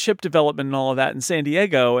and chip development and all of that in San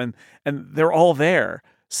Diego, and they're all there.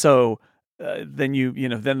 So then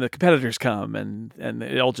then the competitors come, and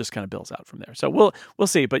it all just kind of builds out from there. So we'll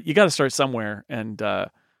see, but you got to start somewhere, and so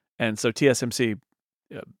TSMC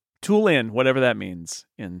tool in whatever that means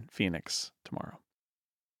in Phoenix tomorrow.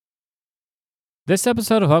 This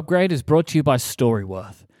episode of Upgrade is brought to you by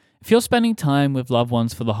Storyworth. If you're spending time with loved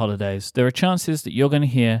ones for the holidays, there are chances that you're going to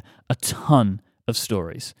hear a ton of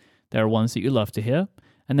stories. There are ones that you love to hear,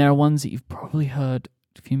 and there are ones that you've probably heard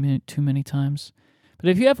too many times. But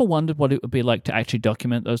have you ever wondered what it would be like to actually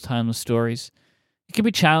document those timeless stories? It can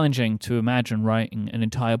be challenging to imagine writing an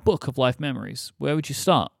entire book of life memories. Where would you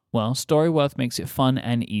start? Well, Storyworth makes it fun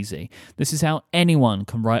and easy. This is how anyone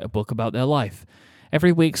can write a book about their life.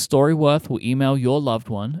 Every week, Storyworth will email your loved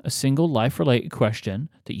one a single life-related question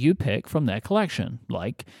that you pick from their collection,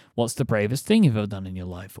 like, what's the bravest thing you've ever done in your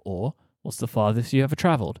life? Or, what's the farthest you ever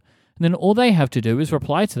traveled? And then all they have to do is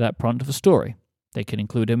reply to that prompt of a story. They can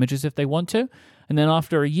include images if they want to, and then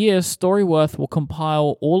after a year, Storyworth will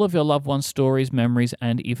compile all of your loved one's stories, memories,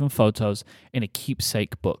 and even photos in a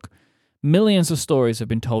keepsake book. Millions of stories have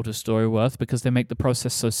been told to Storyworth because they make the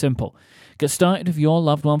process so simple. Get started with your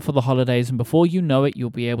loved one for the holidays, and before you know it,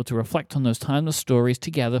 you'll be able to reflect on those timeless stories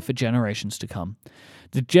together for generations to come.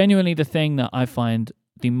 Genuinely, the thing that I find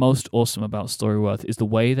the most awesome about Storyworth is the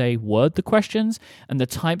way they word the questions and the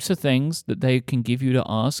types of things that they can give you to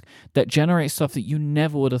ask that generate stuff that you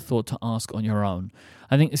never would have thought to ask on your own.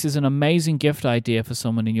 I think this is an amazing gift idea for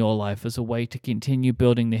someone in your life as a way to continue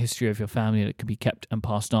building the history of your family that can be kept and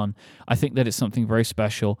passed on. I think that it's something very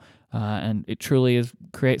special, and it truly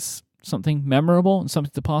creates something memorable and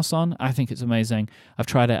something to pass on. I think it's amazing. I've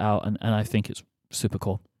tried it out, and I think it's super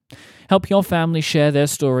cool. Help your family share their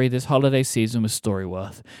story this holiday season with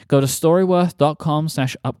Storyworth. Go to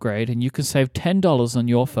storyworth.com/upgrade and you can save $10 on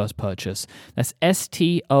your first purchase. That's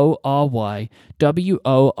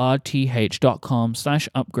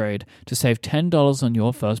STORYWORTH.com/upgrade to save $10 on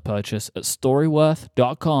your first purchase at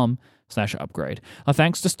storyworth.com/upgrade. Our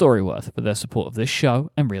thanks to Storyworth for their support of this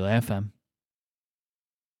show and Relay FM.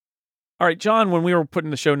 All right, John, when we were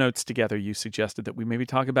putting the show notes together, you suggested that we maybe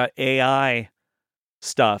talk about AI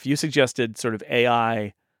stuff. You suggested sort of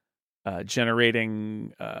AI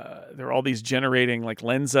generating. There are all these generating, like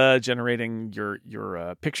Lensa, generating your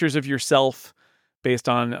pictures of yourself based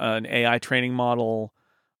on an AI training model.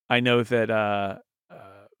 I know that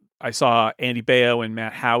I saw Andy Baio and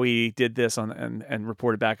Matt Howie did this and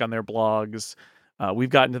reported back on their blogs. We've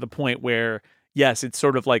gotten to the point where, yes, it's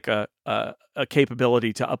sort of like a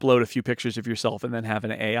capability to upload a few pictures of yourself and then have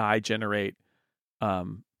an AI generate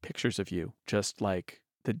pictures of you, just like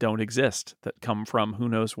that don't exist, that come from who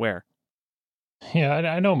knows where. Yeah,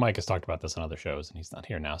 I know Mike has talked about this on other shows, and he's not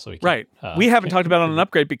here now, so he can't, right. We haven't talked about it on an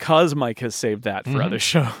upgrade because Mike has saved that for other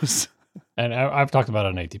shows. And I've talked about it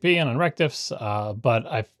on ATP and on Rectifs, but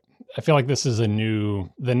I feel like this is the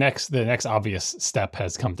next obvious step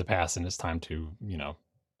has come to pass, and it's time to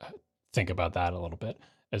think about that a little bit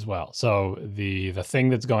as well. So the thing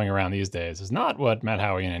that's going around these days is not what Matt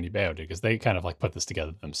Howie and Andy Baio did, because they kind of like put this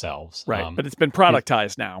together themselves. Right. But it's been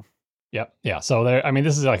productized now. Yep. Yeah. So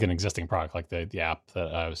this is like an existing product, like the app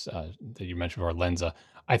that that you mentioned before, Lensa.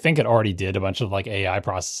 I think it already did a bunch of like AI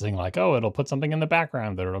processing, like, oh, it'll put something in the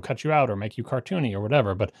background that it'll cut you out or make you cartoony or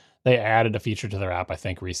whatever. But they added a feature to their app, I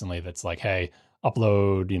think recently, that's like, hey,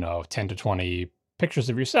 upload, 10 to 20 pictures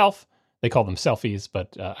of yourself They call them selfies,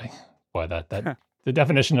 but boy, that the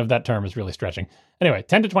definition of that term is really stretching. Anyway,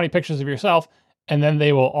 10 to 20 pictures of yourself, and then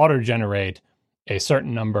they will auto-generate a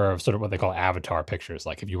certain number of sort of what they call avatar pictures.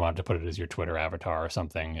 Like if you wanted to put it as your Twitter avatar or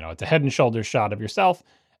something, it's a head and shoulders shot of yourself,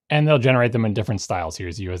 and they'll generate them in different styles.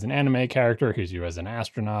 Here's you as an anime character. Here's you as an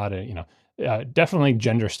astronaut. Definitely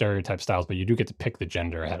gender stereotype styles, but you do get to pick the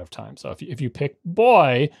gender ahead of time. So if you pick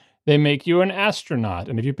boy, they make you an astronaut,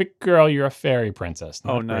 and if you pick girl, you're a fairy princess.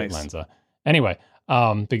 Oh, nice. Lenza. Anyway,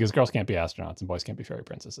 because girls can't be astronauts and boys can't be fairy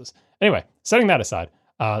princesses. Anyway, setting that aside,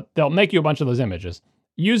 they'll make you a bunch of those images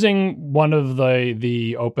using one of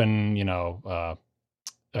the open,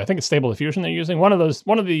 I think it's Stable Diffusion they're using, one of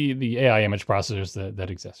the AI image processors that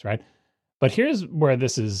exists, right? But here's where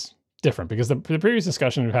this is different, because the previous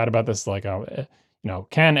discussion we've had about this, like,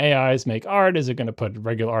 can AIs make art? Is it going to put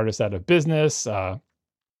regular artists out of business?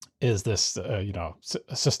 Is this,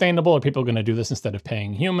 sustainable? Are people going to do this instead of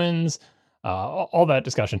paying humans? All that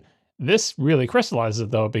discussion. This really crystallizes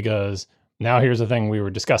it, though, because now here's the thing we were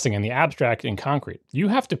discussing in the abstract in concrete. You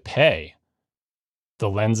have to pay the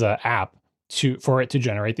Lenza app for it to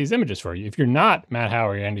generate these images for you. If you're not Matt Howe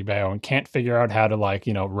or Andy Baio and can't figure out how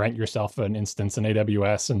to rent yourself an instance in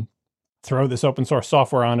AWS and throw this open source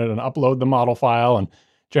software on it and upload the model file and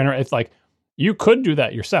generate, it's like you could do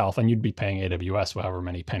that yourself and you'd be paying AWS however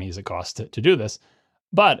many pennies it costs to do this.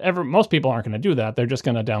 But most people aren't going to do that. They're just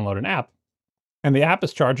going to download an app, and the app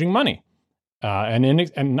is charging money.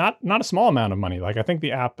 And not a small amount of money. Like, I think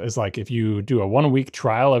the app is like, if you do a 1 week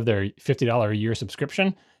trial of their $50 a year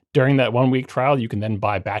subscription, during that 1 week trial, you can then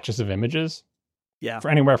buy batches of images. Yeah. For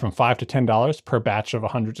anywhere from $5 to $10 per batch of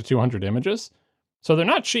 100 to 200 images. So they're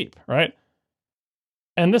not cheap, right?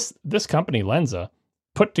 And this company, Lenza,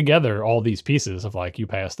 put together all these pieces of like, you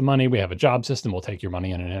pay us the money, we have a job system, we'll take your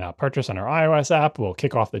money in an in-app purchase on our iOS app, we'll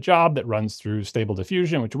kick off the job that runs through Stable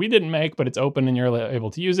Diffusion, which we didn't make, but it's open and you're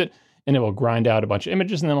able to use it. And it will grind out a bunch of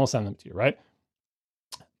images and then we'll send them to you, right?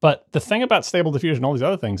 But the thing about Stable Diffusion, all these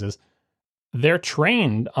other things, is they're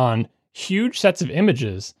trained on huge sets of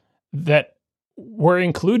images that were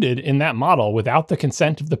included in that model without the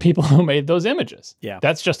consent of the people who made those images. Yeah.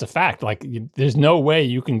 That's just a fact. Like, there's no way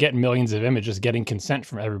you can get millions of images getting consent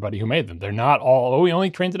from everybody who made them. They're not all, we only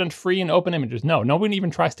trained it on free and open images. No, nobody even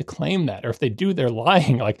tries to claim that. Or if they do, they're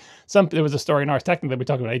lying. Like, there was a story in Ars Technica that we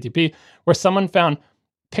talked about ATP where someone found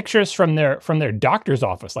pictures from their doctor's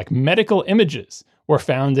office, like medical images, were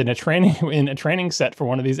found in a training set for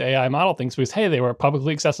one of these AI model things, because hey, they were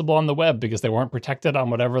publicly accessible on the web because they weren't protected on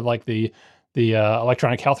whatever like the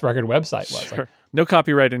electronic health record website was. Sure. Like, no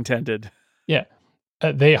copyright intended. Yeah.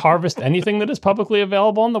 They harvest anything that is publicly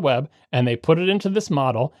available on the web and they put it into this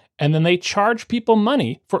model, and then they charge people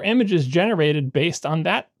money for images generated based on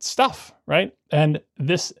that stuff, right? And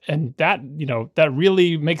that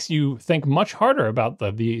really makes you think much harder about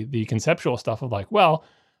the conceptual stuff of like, well,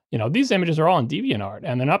 these images are all in DeviantArt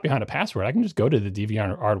and they're not behind a password. I can just go to the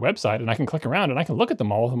DeviantArt website and I can click around and I can look at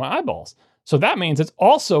them all with my eyeballs. So that means it's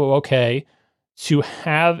also okay to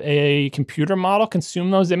have a computer model consume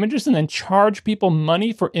those images and then charge people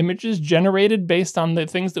money for images generated based on the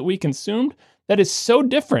things that we consumed. That is so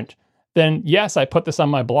different than, yes, I put this on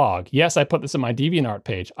my blog. Yes, I put this on my DeviantArt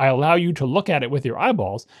page. I allow you to look at it with your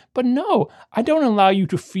eyeballs. But no, I don't allow you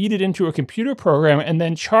to feed it into a computer program and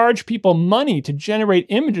then charge people money to generate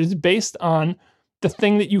images based on the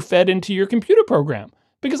thing that you fed into your computer program.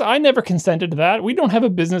 Because I never consented to that. We don't have a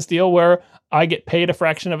business deal where I get paid a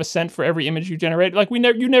fraction of a cent for every image you generate. Like,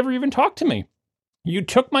 you never even talked to me. You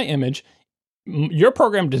took my image. Your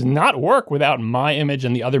program does not work without my image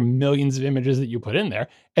and the other millions of images that you put in there.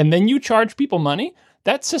 And then you charge people money.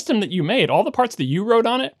 That system that you made, all the parts that you wrote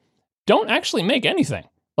on it, don't actually make anything.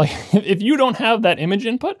 Like, if you don't have that image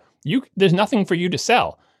input, there's nothing for you to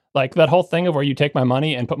sell. Like that whole thing of where you take my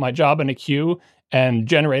money and put my job in a queue and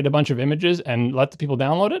generate a bunch of images and let the people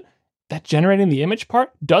download it, that generating the image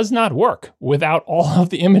part does not work without all of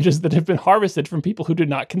the images that have been harvested from people who did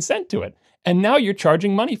not consent to it. And now you're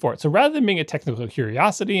charging money for it. So rather than being a technical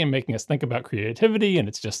curiosity and making us think about creativity, and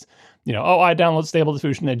it's just, I download Stable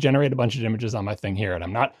Diffusion and generate a bunch of images on my thing here, and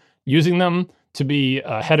I'm not using them to be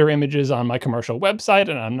header images on my commercial website,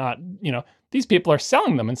 and I'm not, these people are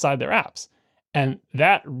selling them inside their apps. And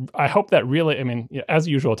that, I hope that really, as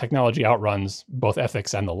usual, technology outruns both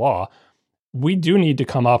ethics and the law. We do need to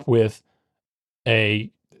come up with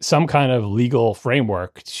some kind of legal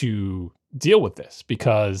framework to deal with this,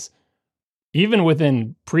 because even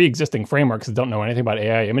within pre-existing frameworks that don't know anything about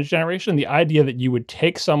AI image generation, the idea that you would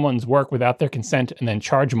take someone's work without their consent and then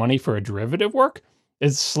charge money for a derivative work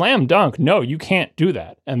is slam dunk. No, you can't do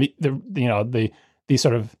that. And the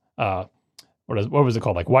sort of what was it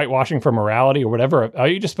called? Like whitewashing for morality or whatever. Oh,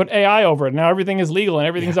 you just put AI over it. Now everything is legal and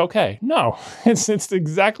everything's okay. No, it's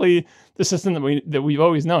exactly the system that we've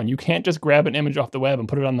always known. You can't just grab an image off the web and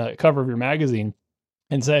put it on the cover of your magazine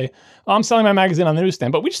and say, oh, I'm selling my magazine on the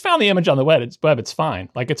newsstand, but we just found the image on the web. It's fine.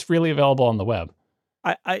 Like, it's freely available on the web.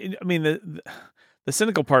 I mean, the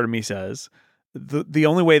cynical part of me says the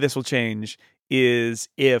only way this will change is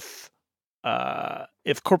if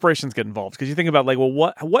corporations get involved. Because you think about, like, well,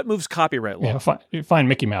 what moves copyright law? Yeah, you find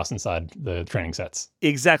Mickey Mouse inside the training sets.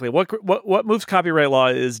 Exactly. What moves copyright law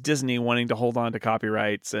is Disney wanting to hold on to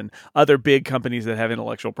copyrights, and other big companies that have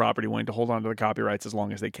intellectual property wanting to hold on to the copyrights as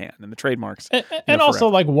long as they can, and the trademarks. And also,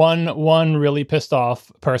 like, one really pissed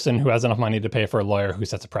off person who has enough money to pay for a lawyer who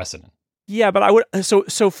sets a precedent. Yeah, but I would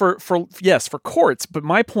so for courts. But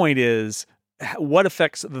my point is, what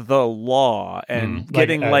affects the law and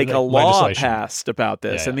getting a law passed about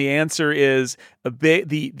this? And the answer is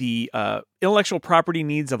the intellectual property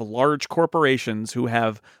needs of large corporations who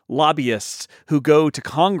have lobbyists who go to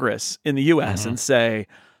Congress in the U.S. and say,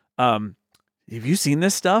 have you seen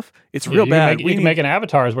this stuff? It's real bad. You can make an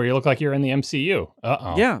avatars where you look like you're in the MCU.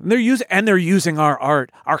 Yeah, and they're using our art,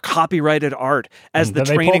 our copyrighted art, as the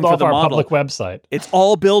training for the our model. Public website. It's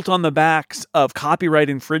all built on the backs of copyright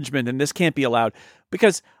infringement, and this can't be allowed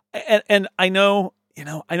because. And I know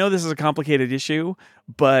this is a complicated issue,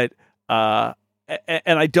 but and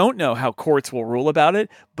I don't know how courts will rule about it.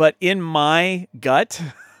 But in my gut.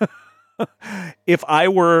 If I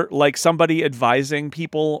were like somebody advising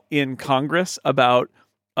people in Congress about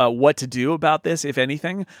what to do about this, if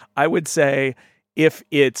anything, I would say if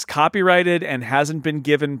it's copyrighted and hasn't been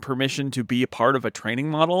given permission to be a part of a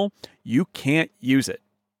training model, you can't use it.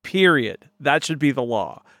 Period. That should be the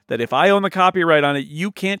law. That if I own the copyright on it,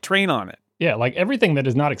 you can't train on it. Yeah, like everything that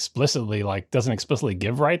is not explicitly, doesn't explicitly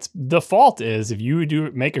give rights, default is if you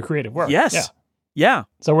do make a creative work. Yes. Yeah.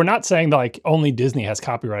 So we're not saying that like only Disney has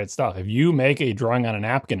copyrighted stuff. If you make a drawing on a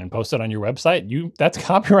napkin and post it on your website, that's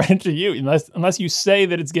copyrighted to you unless you say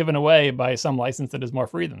that it's given away by some license that is more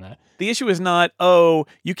free than that. The issue is not,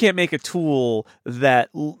 you can't make a tool that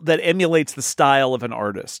emulates the style of an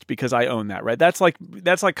artist because I own that, right? That's like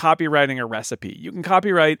copywriting a recipe. You can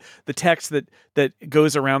copyright the text that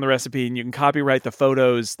goes around the recipe, and you can copyright the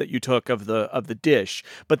photos that you took of the dish.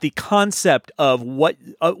 But the concept of what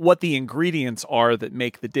the ingredients are that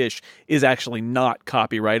make the dish is actually not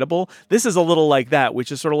copyrightable. This is a little like that,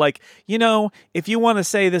 which is sort of like, if you want to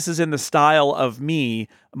say this is in the style of me,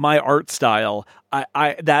 my art style,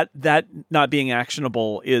 that not being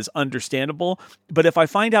actionable is understandable. But if I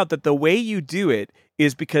find out that the way you do it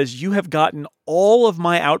is because you have gotten all of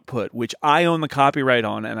my output, which I own the copyright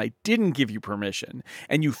on, and I didn't give you permission,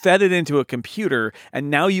 and you fed it into a computer, and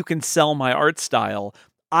now you can sell my art style,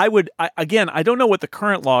 I don't know what the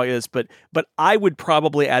current law is, but I would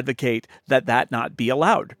probably advocate that not be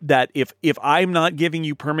allowed. That if I'm not giving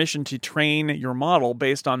you permission to train your model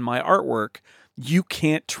based on my artwork, you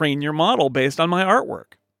can't train your model based on my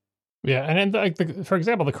artwork. Yeah, and for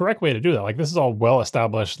example, the correct way to do that, like this is all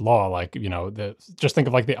well-established law. Like just think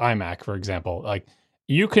of like the iMac, for example. Like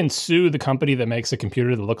you can sue the company that makes a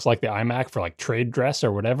computer that looks like the iMac for like trade dress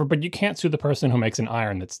or whatever, but you can't sue the person who makes an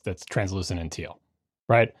iron that's translucent and teal.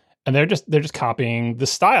 Right. And they're just copying the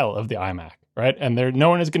style of the iMac. Right. And no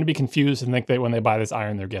one is going to be confused and think that when they buy this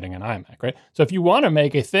iron, they're getting an iMac. Right. So if you want to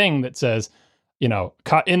make a thing that says,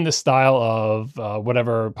 cut in the style of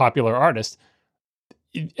whatever popular artist,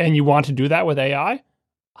 and you want to do that with AI,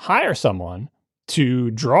 hire someone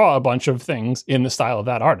to draw a bunch of things in the style of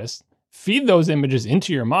that artist, feed those images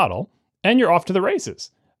into your model, and you're off to the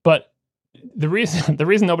races. But the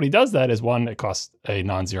reason nobody does that is, one, it costs a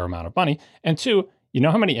non-zero amount of money, and two, you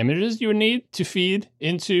know how many images you would need to feed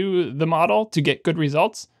into the model to get good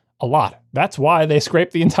results? A lot. That's why they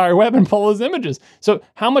scrape the entire web and pull those images. So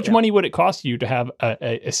how much money would it cost you to have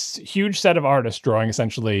a huge set of artists drawing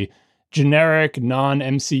essentially generic,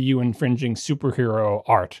 non-MCU infringing superhero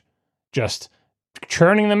art, just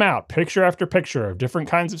churning them out, picture after picture of different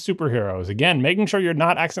kinds of superheroes? Again, making sure you're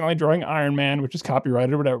not accidentally drawing Iron Man, which is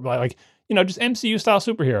copyrighted or whatever, just MCU style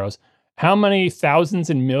superheroes. How many thousands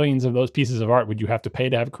and millions of those pieces of art would you have to pay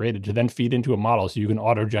to have created to then feed into a model so you can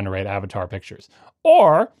auto-generate avatar pictures?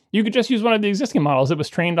 Or you could just use one of the existing models that was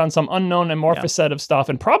trained on some unknown amorphous set of stuff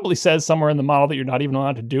and probably says somewhere in the model that you're not even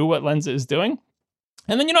allowed to do what Lensa is doing.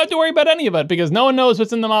 And then you don't have to worry about any of it because no one knows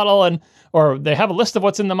what's in the model, or they have a list of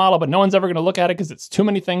what's in the model, but no one's ever going to look at it because it's too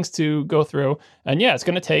many things to go through. And yeah, it's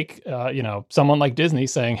going to take, someone like Disney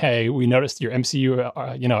saying, hey, we noticed your MCU,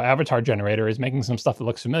 avatar generator is making some stuff that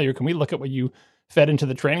looks familiar. Can we look at what you fed into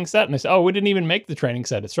the training set? And they say, oh, we didn't even make the training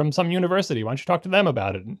set. It's from some university. Why don't you talk to them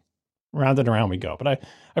about it? round and around we go. But I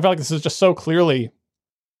feel like this is just so clearly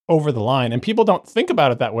over the line, and people don't think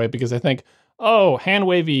about it that way because they think, oh, hand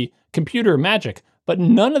wavy computer magic. But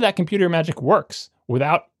none of that computer magic works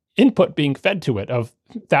without input being fed to it of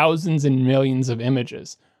thousands and millions of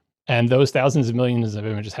images. And those thousands of millions of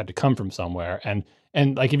images had to come from somewhere. And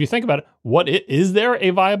like, if you think about it, is there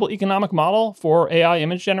a viable economic model for AI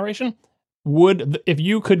image generation? If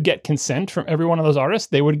you could get consent from every one of those artists,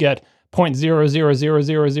 they would get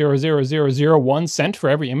 0.000000001 cent for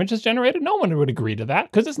every image that's generated? No one would agree to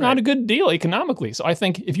that because it's not a good deal economically. So I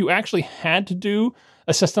think if you actually had to do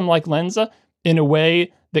a system like Lensa in a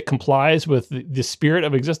way that complies with the spirit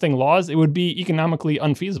of existing laws, it would be economically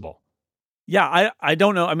unfeasible. Yeah, I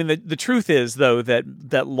don't know. I mean, the truth is, though,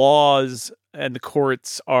 that laws and the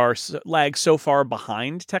courts lag so far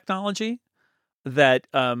behind technology that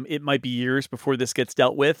it might be years before this gets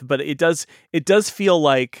dealt with. But it does feel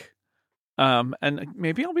like, and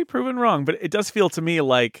maybe I'll be proven wrong, but it does feel to me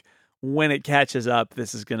like when it catches up,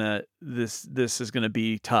 this is gonna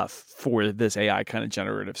be tough for this AI kind of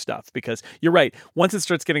generative stuff, because you're right. Once it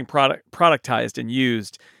starts getting productized and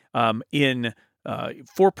used in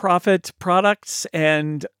for-profit products,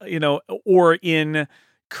 and or in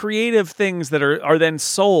creative things that are then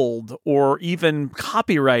sold or even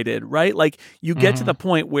copyrighted, right? Like you get to the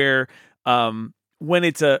point where when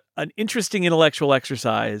it's an interesting intellectual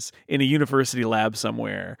exercise in a university lab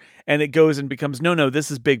somewhere, and it goes and becomes, no, this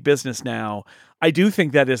is big business now. I do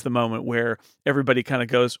think that is the moment where everybody kind of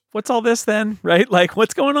goes, what's all this then? Right? Like,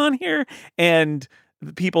 what's going on here? And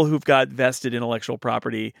the people who've got vested intellectual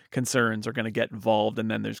property concerns are going to get involved, and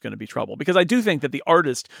then there's going to be trouble. Because I do think that the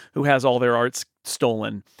artist who has all their arts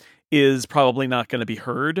stolen is probably not going to be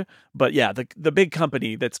heard. But yeah, the big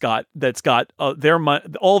company that's got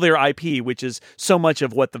all their IP, which is so much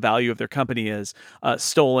of what the value of their company is,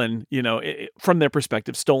 stolen, from their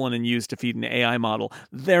perspective, stolen and used to feed an AI model,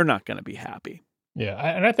 they're not going to be happy. Yeah,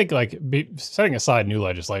 and I think setting aside new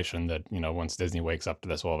legislation that, once Disney wakes up to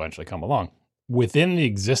this will eventually come along, within the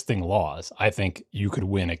existing laws, I think you could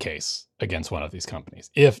win a case against one of these companies.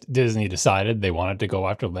 If Disney decided they wanted to go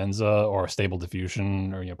after Lensa or Stable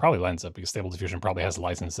Diffusion, or probably Lensa, because Stable Diffusion probably has a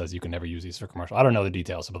license that says you can never use these for commercial. I don't know the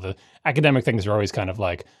details, but the academic things are always kind of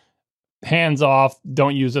like hands off,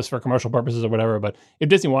 don't use this for commercial purposes or whatever. But if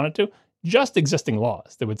Disney wanted to, just existing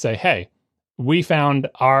laws that would say, hey, we found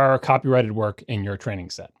our copyrighted work in your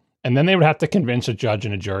training set. And then they would have to convince a judge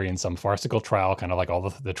and a jury in some farcical trial, kind of like all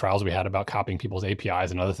the trials we had about copying people's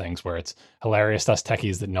APIs and other things, where it's hilarious to us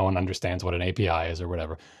techies that no one understands what an API is or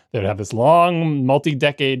whatever. They would have this long,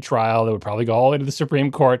 multi-decade trial that would probably go all the way to the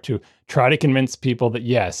Supreme Court to try to convince people that,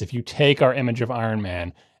 yes, if you take our image of Iron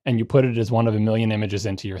Man and you put it as one of a million images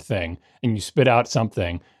into your thing, and you spit out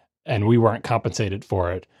something and we weren't compensated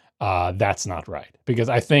for it, that's not right. Because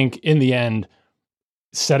I think in the end,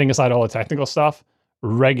 setting aside all the technical stuff,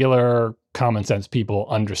 regular common sense people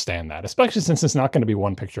understand that, especially since it's not going to be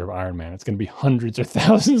one picture of Iron Man. It's going to be hundreds or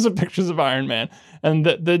thousands of pictures of Iron Man. And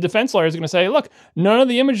the defense lawyer is going to say, look, none of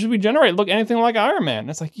the images we generate look anything like Iron Man. And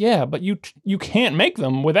it's like, yeah, but you can't make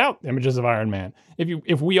them without images of Iron Man.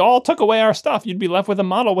 If we all took away our stuff, you'd be left with a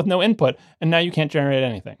model with no input, and now you can't generate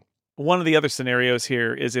anything. One of the other scenarios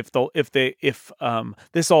here is if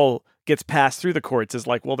this all gets passed through the courts, is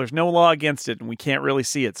like, well, there's no law against it and we can't really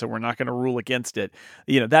see it, so we're not going to rule against it.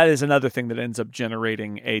 That is another thing that ends up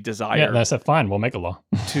generating a desire. Yeah, that's fine. We'll make a law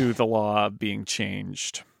to the law being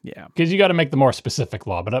changed. Yeah, because you got to make the more specific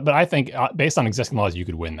law. But I think based on existing laws, you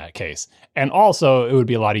could win that case. And also, it would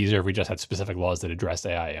be a lot easier if we just had specific laws that addressed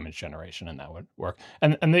AI image generation, and that would work.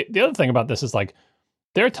 And the other thing about this is, like,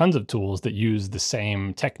 there are tons of tools that use the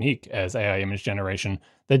same technique as AI image generation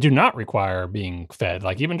that do not require being fed.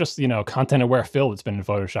 Like even just, content-aware fill that's been in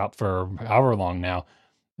Photoshop for however long now.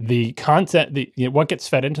 The content, what gets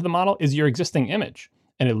fed into the model is your existing image.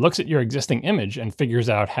 And it looks at your existing image and figures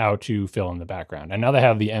out how to fill in the background. And now they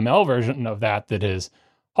have the ML version of that is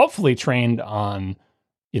hopefully trained on,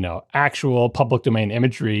 actual public domain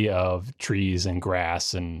imagery of trees and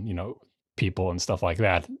grass and, people and stuff like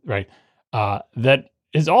that, right? That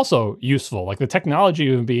is also useful. Like the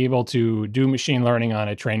technology of being able to do machine learning on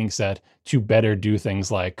a training set to better do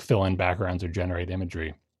things like fill in backgrounds or generate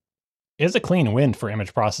imagery is a clean win for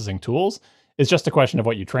image processing tools. It's just a question of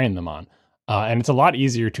what you train them on. And it's a lot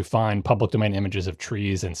easier to find public domain images of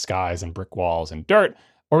trees and skies and brick walls and dirt,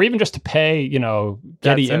 or even just to pay,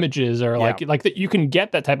 Getty Images or like that. You can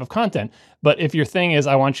get that type of content. But if your thing is,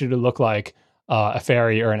 I want you to look like a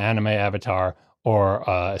fairy or an anime avatar or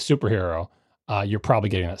a superhero, you're probably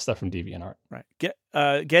getting that stuff from DeviantArt. Right.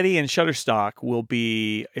 Getty and Shutterstock will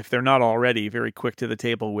be, if they're not already, very quick to the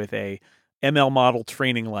table with a ML model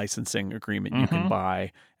training licensing agreement you can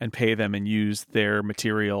buy and pay them and use their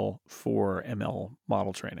material for ML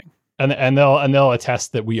model training. And they'll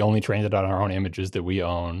attest that we only trained it on our own images that we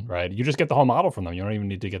own, right? You just get the whole model from them. You don't even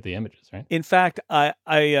need to get the images, right? In fact, I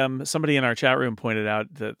somebody in our chat room pointed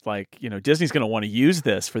out that, like, you know, Disney's going to want to use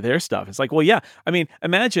this for their stuff. It's like, well, yeah. I mean,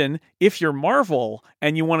 imagine if you're Marvel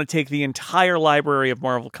and you want to take the entire library of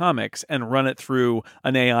Marvel comics and run it through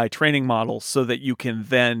an AI training model so that you can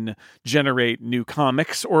then generate new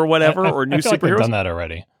comics or whatever, or new I feel superheroes. like they've done that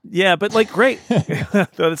already. Yeah, but like, great.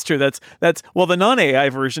 That's true. That's well, the non-AI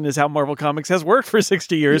version is how Marvel Comics has worked for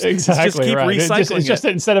 60 years. Exactly. Just keep right. recycling It's just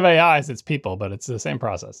instead of AIs, it's people, but it's the same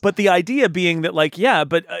process. But the idea being that, like, yeah,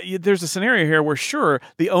 but there's a scenario here where, sure,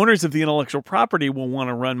 the owners of the intellectual property will want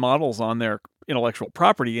to run models on their intellectual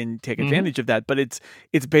property and take advantage of that, but it's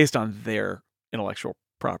based on their intellectual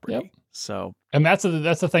property. Yep. So, and that's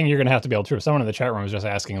the thing you're going to have to be able to. Someone in the chat room was just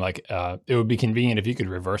asking, like, it would be convenient if you could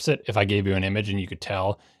reverse it. If I gave you an image and you could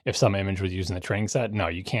tell if some image was used in the training set. No,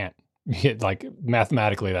 you can't. Like,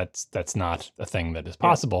 mathematically, that's not a thing that is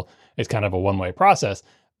possible. Yeah. It's kind of a one-way process.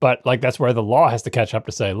 But like, that's where the law has to catch up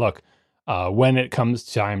to say, look, when it comes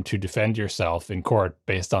time to defend yourself in court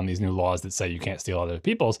based on these new laws that say you can't steal other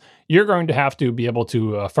people's, you're going to have to be able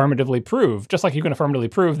to affirmatively prove, just like you can affirmatively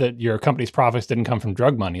prove that your company's profits didn't come from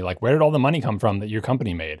drug money. Like, where did all the money come from that your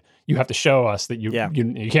company made? You have to show us that you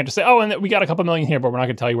can't just say, oh, and we got a couple million here, but we're not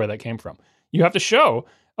going to tell you where that came from. You have to show,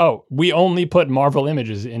 oh, we only put Marvel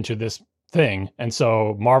images into this thing, and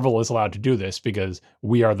so Marvel is allowed to do this because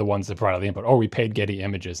we are the ones that provided the input, or we paid Getty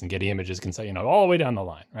Images, and Getty Images can say, you know, all the way down the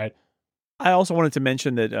line, right? I also wanted to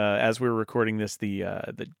mention that as we were recording this, the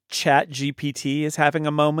Chat GPT is having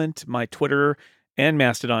a moment. My Twitter and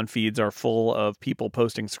Mastodon feeds are full of people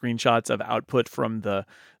posting screenshots of output from the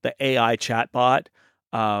AI chatbot.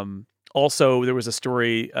 Also, there was a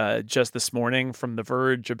story just this morning from The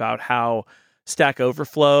Verge about how Stack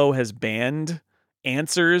Overflow has banned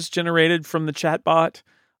answers generated from the chatbot.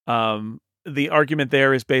 The argument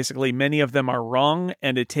there is basically many of them are wrong,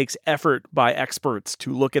 and it takes effort by experts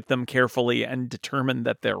to look at them carefully and determine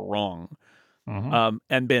that they're wrong.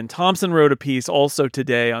 And Ben Thompson wrote a piece also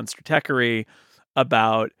today on Stratechery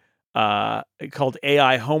about called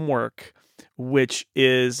AI Homework, which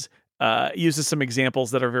is uses some examples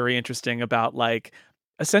that are very interesting about, like,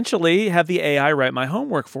 essentially have the AI write my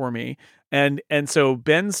homework for me. And so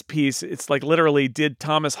Ben's piece, it's like, literally, did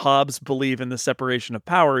Thomas Hobbes believe in the separation of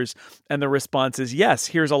powers? And the response is yes,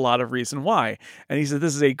 here's a lot of reason why. And he said,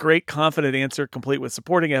 this is a great, confident answer, complete with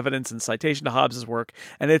supporting evidence and citation to Hobbes's work.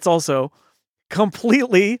 And it's also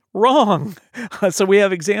completely wrong. So we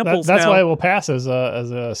have examples That's now. why it will pass as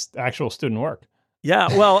a actual student work.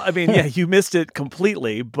 Yeah, well, I mean, yeah, you missed it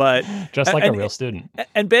completely, but just like a real student.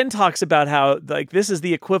 And Ben talks about how, like, this is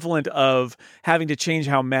the equivalent of having to change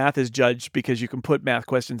how math is judged because you can put math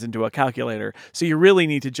questions into a calculator. So you really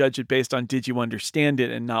need to judge it based on did you understand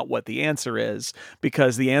it and not what the answer is,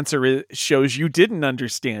 because the answer shows you didn't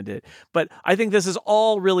understand it. But I think this is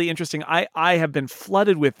all really interesting. I have been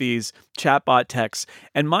flooded with these chatbot texts,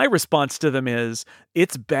 and my response to them is,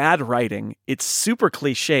 it's bad writing. It's super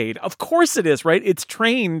cliched. Of course it is, right? It's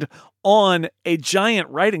trained on a giant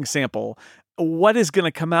writing sample. What is going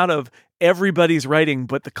to come out of everybody's writing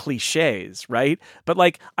but the cliches, right? But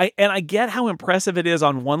like, I get how impressive it is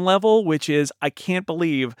on one level, which is, I can't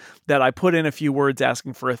believe that I put in a few words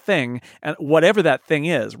asking for a thing, and whatever that thing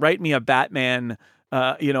is, write me a Batman,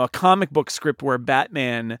 a comic book script where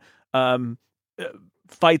Batman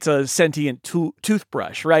fights a sentient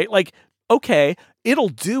toothbrush, right? Like, okay, it'll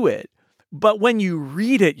do it. But when you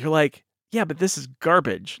read it, you're like, yeah, but this is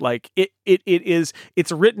garbage. Like,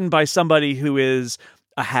 it's written by somebody who is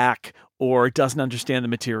a hack or doesn't understand the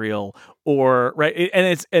material, or right.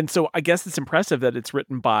 And so I guess it's impressive that it's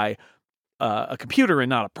written by a computer and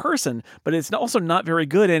not a person, but it's also not very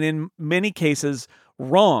good, and in many cases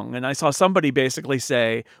wrong. And I saw somebody basically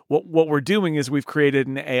say, what we're doing is we've created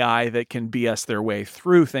an AI that can BS their way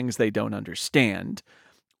through things they don't understand.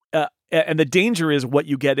 And the danger is what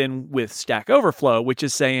you get in with Stack Overflow, which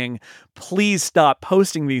is saying, please stop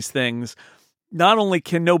posting these things. Not only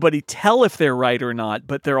can nobody tell if they're right or not,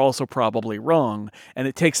 but they're also probably wrong. And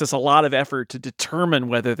it takes us a lot of effort to determine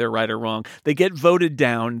whether they're right or wrong. They get voted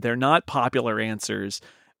down. They're not popular answers.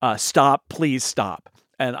 Stop, please stop.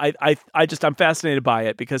 And I'm fascinated by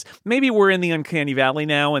it, because maybe we're in the uncanny valley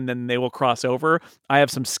now and then they will cross over. I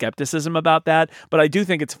have some skepticism about that, but I do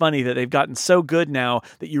think it's funny that they've gotten so good now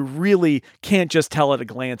that you really can't just tell at a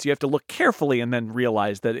glance. You have to look carefully and then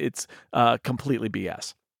realize that it's completely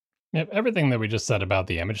BS. Yep, everything that we just said about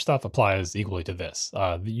the image stuff applies equally to this.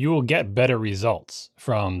 You will get better results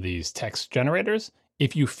from these text generators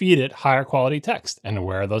if you feed it higher quality text. And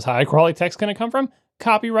where are those high quality texts going to come from?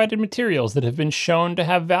 Copyrighted materials that have been shown to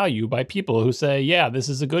have value by people who say, yeah, this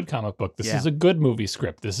is a good comic book. This is a good movie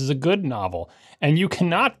script. This is a good novel. And you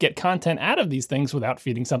cannot get content out of these things without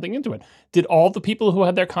feeding something into it. Did all the people who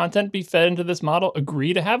had their content be fed into this model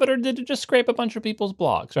agree to have it, or did it just scrape a bunch of people's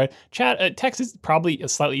blogs, right? Text is probably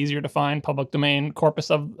slightly easier to find, public domain corpus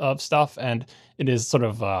of stuff, and it is sort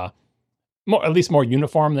of at least more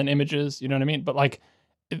uniform than images, you know what I mean? But like,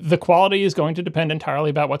 the quality is going to depend entirely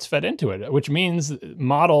about what's fed into it, which means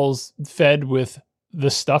models fed with the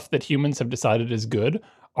stuff that humans have decided is good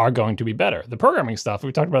are going to be better. The programming stuff,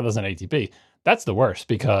 we talked about this in ATP, that's the worst,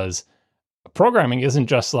 because programming isn't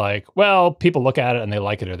just like, well, people look at it and they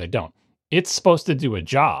like it or they don't. It's supposed to do a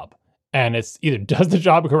job, and it's either does the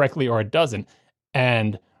job correctly or it doesn't.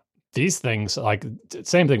 And these things, like,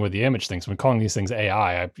 same thing with the image things, when calling these things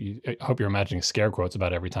AI, I hope you're imagining scare quotes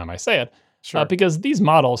about every time I say it. Sure. Because these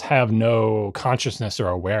models have no consciousness or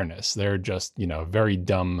awareness. They're just, very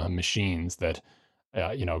dumb machines that,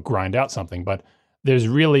 grind out something. But there's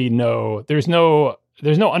really there's no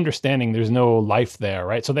understanding. There's no life there,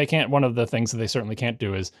 right? So they can't. One of the things that they certainly can't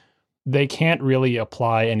do is they can't really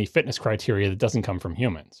apply any fitness criteria that doesn't come from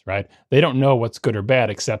humans, right? They don't know what's good or bad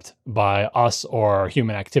except by us or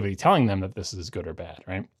human activity telling them that this is good or bad,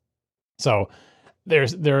 right? So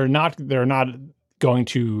they're not going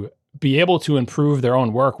to be able to improve their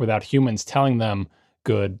own work without humans telling them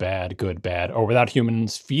good, bad, or without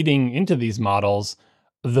humans feeding into these models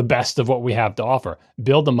the best of what we have to offer.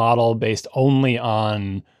 Build a model based only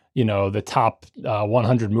on, the top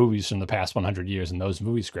 100 movies from the past 100 years and those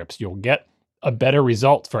movie scripts. You'll get a better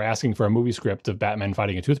result for asking for a movie script of Batman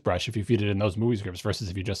fighting a toothbrush if you feed it in those movie scripts versus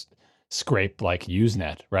if you just scrape like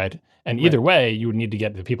Usenet, right? And either way, you would need to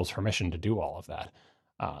get the people's permission to do all of that.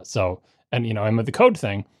 And with the code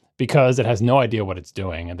thing, because it has no idea what it's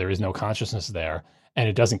doing and there is no consciousness there and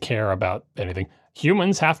it doesn't care about anything,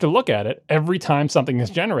 humans have to look at it every time something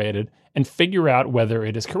is generated and figure out whether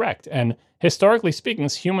it is correct. And historically speaking,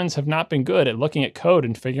 humans have not been good at looking at code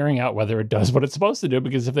and figuring out whether it does what it's supposed to do,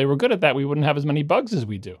 because if they were good at that, we wouldn't have as many bugs as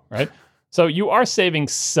we do, right? So you are saving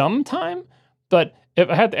some time, but if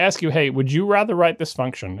I had to ask you, hey, would you rather write this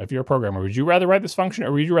function, if you're a programmer, would you rather write this function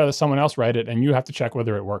or would you rather someone else write it and you have to check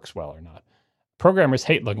whether it works well or not? Programmers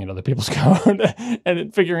hate looking at other people's code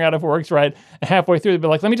and figuring out if it works right. And halfway through, they'll be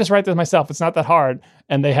like, let me just write this myself. It's not that hard.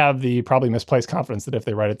 And they have the probably misplaced confidence that if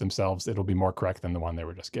they write it themselves, it'll be more correct than the one they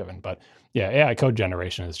were just given. But yeah, AI code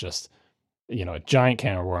generation is just, a giant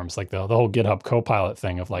can of worms, like the whole GitHub Copilot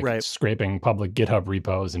thing of like scraping public GitHub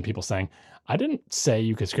repos and people saying, I didn't say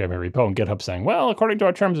you could scrape a repo, and GitHub saying, well, according to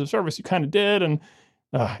our terms of service, you kind of did. And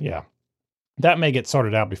yeah. That may get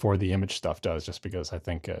sorted out before the image stuff does, just because I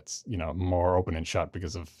think it's, more open and shut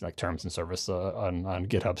because of like terms and service on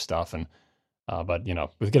GitHub stuff. And but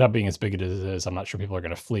with GitHub being as big as it is, I'm not sure people are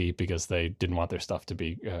going to flee because they didn't want their stuff to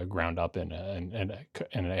be ground up in an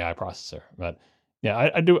AI processor. But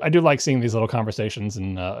yeah, I do like seeing these little conversations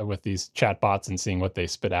and with these chat bots and seeing what they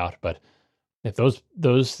spit out. But if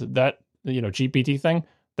that GPT thing,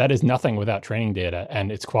 that is nothing without training data,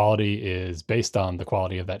 and its quality is based on the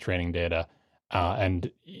quality of that training data. And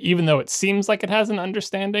even though it seems like it has an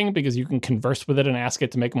understanding because you can converse with it and ask it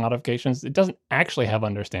to make modifications, it doesn't actually have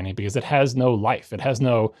understanding because it has no life. It has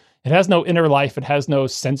no inner life. It has no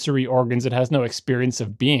sensory organs. It has no experience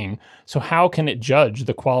of being. So how can it judge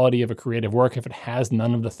the quality of a creative work if it has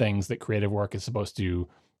none of the things that creative work is supposed to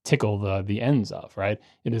tickle the ends of, right?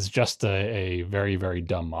 It is just a very, very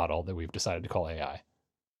dumb model that we've decided to call AI.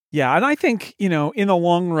 Yeah, and I think, in the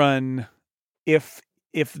long run, if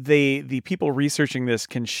the people researching this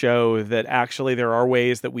can show that actually there are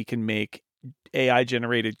ways that we can make AI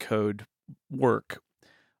generated code work,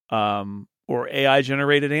 or AI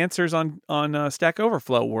generated answers on Stack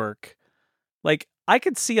Overflow work, like I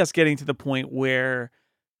could see us getting to the point where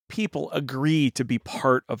people agree to be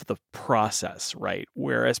part of the process, right?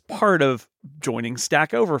 Whereas part of joining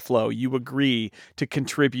Stack Overflow, you agree to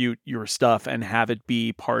contribute your stuff and have it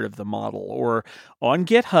be part of the model, or on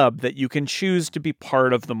GitHub that you can choose to be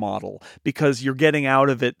part of the model because you're getting out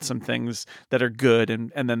of it some things that are good.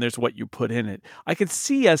 And then there's what you put in it. I could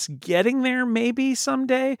see us getting there maybe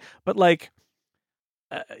someday, but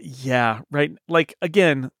yeah, right. Like,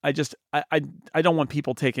 again, I don't want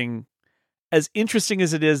people taking, as interesting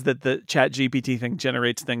as it is that the Chat GPT thing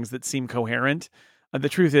generates things that seem coherent, the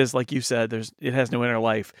truth is, like you said, it has no inner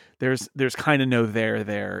life. There's kind of no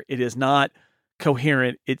there. It is not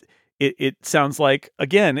coherent. it sounds like,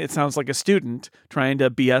 again, it sounds like a student trying to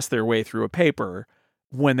BS their way through a paper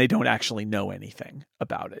when they don't actually know anything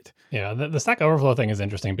about it. Yeah, the Stack Overflow thing is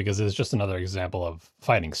interesting because it's just another example of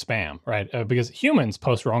fighting spam, right? Because humans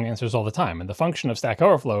post wrong answers all the time. And the function of Stack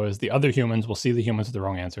Overflow is the other humans will see the humans with the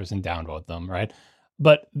wrong answers and downvote them, right?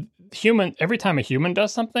 But every time a human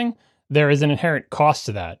does something, there is an inherent cost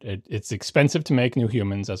to that. It's expensive to make new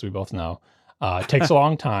humans, as we both know. It takes a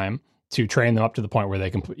long time to train them up to the point where they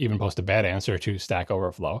can even post a bad answer to Stack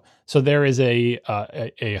Overflow. So there is a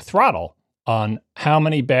throttle on how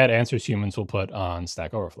many bad answers humans will put on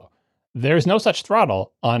Stack Overflow. There's no such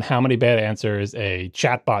throttle on how many bad answers a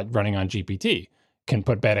chatbot running on GPT can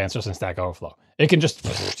put bad answers on Stack Overflow. It can just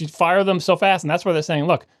fire them so fast, and that's where they're saying,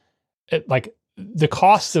 look, the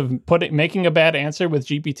cost of making a bad answer with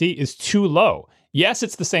GPT is too low. Yes,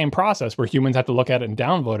 it's the same process where humans have to look at it and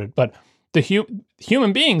downvote it, but the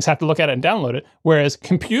human beings have to look at it and download it, whereas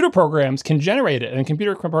computer programs can generate it, and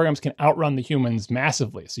computer programs can outrun the humans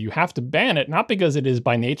massively. So you have to ban it, not because it is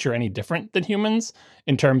by nature any different than humans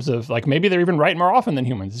in terms of, like, maybe they're even right more often than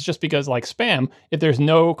humans. It's just because, like spam, if there's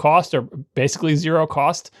no cost or basically zero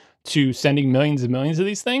cost to sending millions and millions of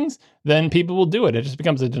these things, then people will do it. It just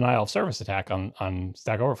becomes a denial of service attack on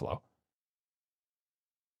Stack Overflow.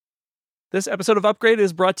 This episode of Upgrade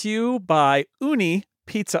is brought to you by Ooni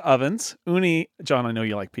Pizza Ovens. Ooni, John, I know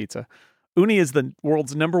you like pizza. Ooni is the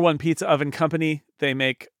world's #1 pizza oven company. They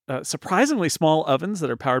make surprisingly small ovens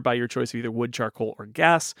that are powered by your choice of either wood, charcoal, or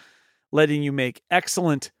gas, letting you make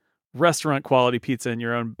excellent restaurant quality pizza in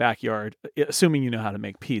your own backyard, assuming you know how to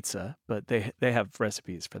make pizza, but they have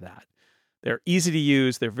recipes for that. They're easy to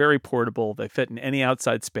use. They're very portable. They fit in any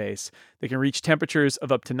outside space. They can reach temperatures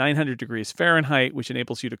of up to 900 degrees Fahrenheit, which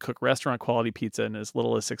enables you to cook restaurant quality pizza in as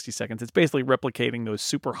little as 60 seconds. It's basically replicating those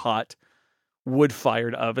super hot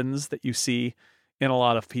wood-fired ovens that you see in a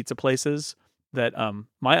lot of pizza places that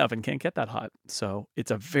my oven can't get that hot. So it's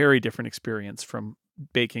a very different experience from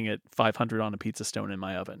baking at 500 on a pizza stone in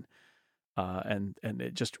my oven. And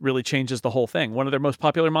it just really changes the whole thing. One of their most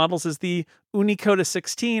popular models is the Ooni Koda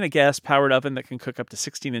 16, a gas-powered oven that can cook up to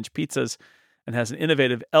 16-inch pizzas and has an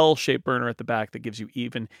innovative L-shaped burner at the back that gives you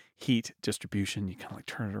even heat distribution. You kind of like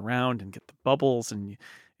turn it around and get the bubbles, and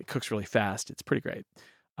it cooks really fast. It's pretty great.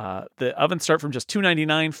 The ovens start from just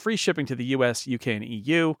 $2.99, free shipping to the US, UK, and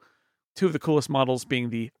EU. Two of the coolest models being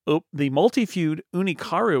the multi-fued Ooni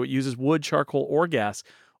Karu. It uses wood, charcoal, or gas,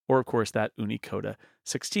 or of course that Ooni Koda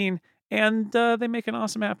 16. And they make an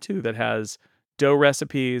awesome app, too, that has dough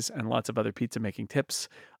recipes and lots of other pizza making tips.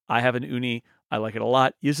 I have an Ooni. I like it a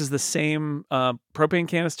lot. Uses the same propane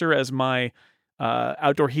canister as my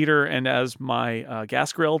outdoor heater and as my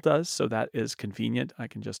gas grill does. So that is convenient. I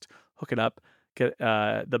can just hook it up. Get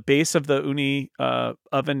the base of the Ooni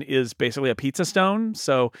oven is basically a pizza stone.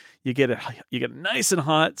 So you get it nice and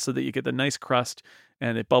hot so that you get the nice crust,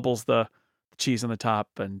 and it bubbles the cheese on the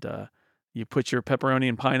top, and you put your pepperoni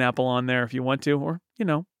and pineapple on there if you want to, or,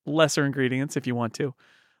 lesser ingredients if you want to.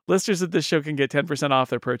 Listeners of this show can get 10% off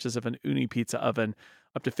their purchase of an Ooni pizza oven,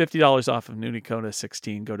 up to $50 off of Ooni Koda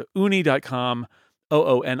 16. Go to ooni.com,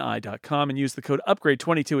 OONI.com, and use the code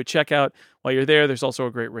UPGRADE22 at checkout. While you're there, there's also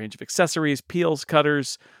a great range of accessories, peels,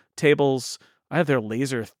 cutters, tables. I have their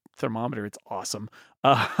laser thermometer. It's awesome.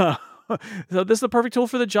 So this is the perfect tool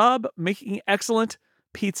for the job, making excellent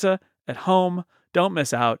pizza at home. Don't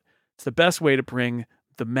miss out. It's the best way to bring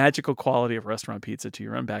the magical quality of restaurant pizza to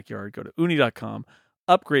your own backyard. Go to ooni.com,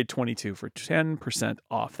 UPGRADE22 for 10%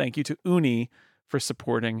 off. Thank you to Ooni for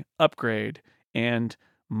supporting Upgrade and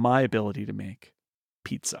my ability to make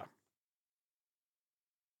pizza.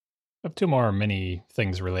 I have two more mini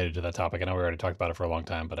things related to that topic. I know we already talked about it for a long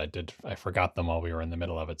time, but I forgot them while we were in the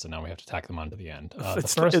middle of it, so now we have to tack them onto the end.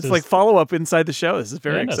 It's like follow-up inside the show. This is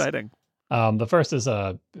very exciting. The first is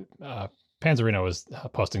Panzerino was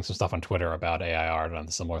posting some stuff on Twitter about AI art and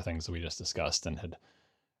the similar things that we just discussed, and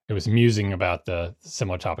it was musing about the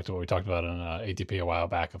similar topic to what we talked about in ATP a while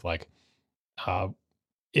back of like,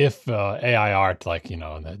 if AI art, like, in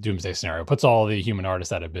the doomsday scenario, puts all the human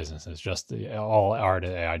artists out of business, it's just all art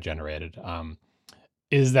AI generated,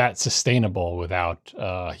 is that sustainable without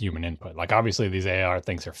human input? Like, obviously these AI art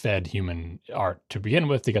things are fed human art to begin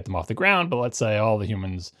with to get them off the ground, but let's say all the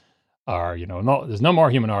humans are, there's no more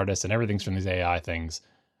human artists and everything's from these AI things.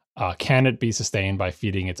 Can it be sustained by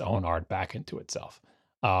feeding its own art back into itself?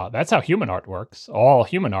 That's how human art works. All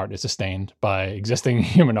human art is sustained by existing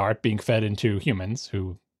human art being fed into humans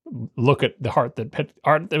who look at the art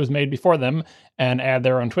that was made before them and add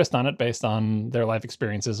their own twist on it based on their life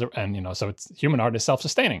experiences. And, so it's human art is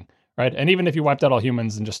self-sustaining, right? And even if you wiped out all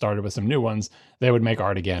humans and just started with some new ones, they would make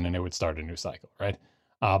art again and it would start a new cycle, right?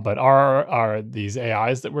 But are these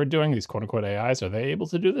AIs that we're doing, these quote unquote AIs, are they able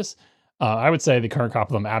to do this? I would say the current crop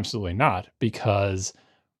of them, absolutely not, because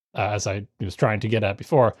as I was trying to get at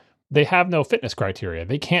before, they have no fitness criteria.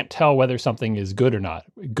 They can't tell whether something is good or not.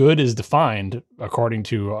 Good is defined according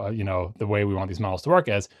to the way we want these models to work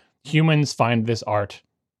as humans find this art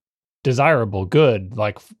desirable, good,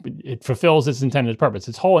 like it fulfills its intended purpose.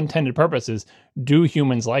 Its whole intended purpose is, do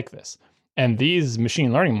humans like this? And these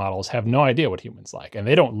machine learning models have no idea what humans like, and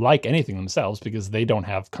they don't like anything themselves because they don't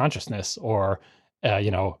have consciousness or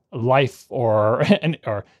life or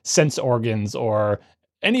or sense organs or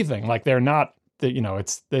anything. Like they're not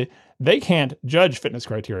they can't judge fitness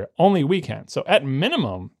criteria. Only we can. So at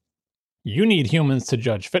minimum, you need humans to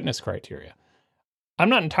judge fitness criteria. I'm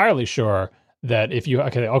not entirely sure that if you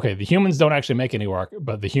okay, the humans don't actually make any work,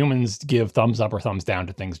 but the humans give thumbs up or thumbs down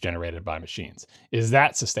to things generated by machines. Is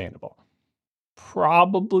that sustainable?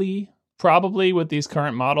 Probably with these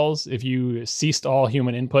current models, if you ceased all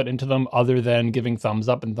human input into them other than giving thumbs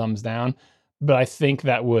up and thumbs down. But I think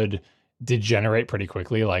that would degenerate pretty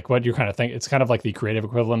quickly. Like what you kind of think, it's kind of like the creative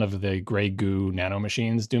equivalent of the gray goo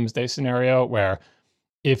nanomachines doomsday scenario, where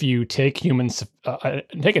if you take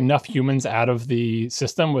take enough humans out of the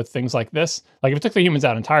system with things like this, like if it took the humans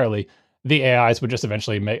out entirely, the AIs would just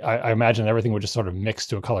eventually make, I imagine everything would just sort of mix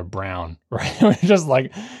to a color brown, right? Just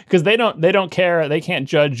like, because they don't care, they can't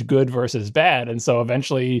judge good versus bad. And so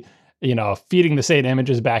eventually, feeding the same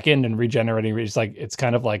images back in and regenerating, it's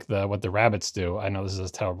kind of like what the rabbits do. I know this is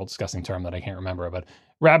a terrible, disgusting term that I can't remember, but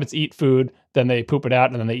rabbits eat food, then they poop it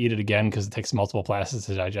out, and then they eat it again because it takes multiple passes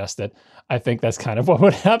to digest it. I think that's kind of what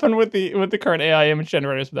would happen with the current AI image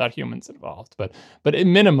generators without humans involved. But at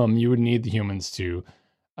minimum, you would need the humans to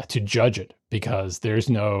judge it, because there's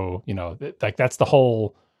no, that's the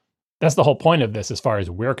whole point of this, as far as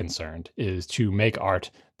we're concerned, is to make art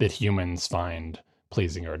that humans find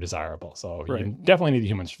pleasing or desirable. So Right. You definitely need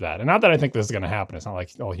humans for that. And not that I think this is going to happen. It's not like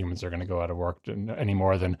all humans are going to go out of work any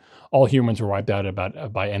more than all humans were wiped out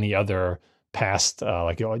by any other past,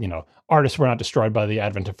 artists were not destroyed by the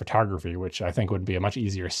advent of photography, which I think would be a much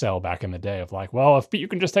easier sell back in the day of like, well, if you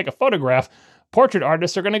can just take a photograph, portrait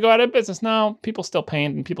artists are going to go out of business. No, people still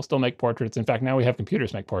paint and people still make portraits. In fact, now we have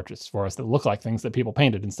computers make portraits for us that look like things that people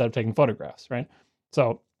painted instead of taking photographs, right?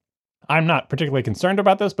 So I'm not particularly concerned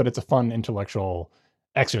about this, but it's a fun intellectual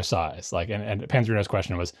exercise. Like, and Panzerino's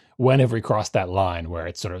question was, when have we crossed that line where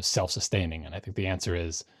it's sort of self-sustaining? And I think the answer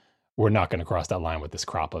is, we're not going to cross that line with this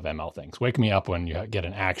crop of ML things. Wake me up when you get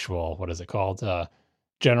an actual, what is it called?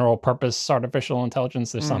 General purpose artificial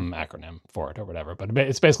intelligence. There's some acronym for it or whatever, but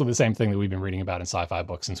it's basically the same thing that we've been reading about in sci-fi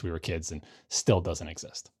books since we were kids and still doesn't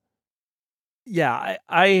exist. Yeah,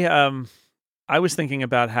 I was thinking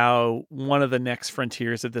about how one of the next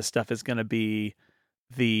frontiers of this stuff is going to be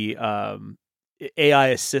the AI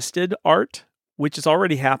assisted art, which has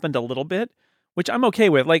already happened a little bit, which I'm okay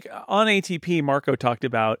with. Like on ATP, Marco talked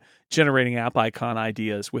about generating app icon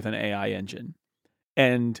ideas with an AI engine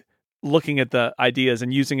and looking at the ideas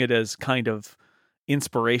and using it as kind of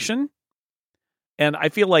inspiration. And I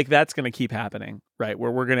feel like that's going to keep happening, right? Where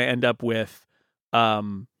we're going to end up with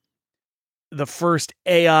the first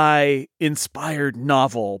AI inspired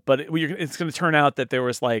novel, but it's going to turn out that there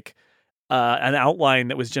was like an outline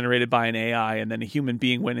that was generated by an AI, and then a human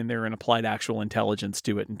being went in there and applied actual intelligence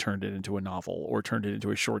to it and turned it into a novel or turned it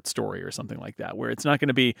into a short story or something like that, where it's not going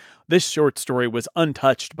to be, this short story was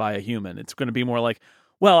untouched by a human. It's going to be more like,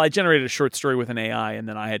 well, I generated a short story with an AI and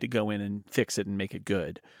then I had to go in and fix it and make it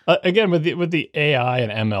good. Again, with the AI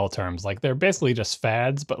and ML terms, like they're basically just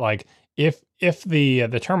fads, but like if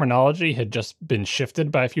the terminology had just been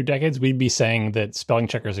shifted by a few decades, we'd be saying that spelling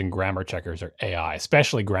checkers and grammar checkers are AI,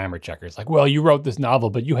 especially grammar checkers. Like, well, you wrote this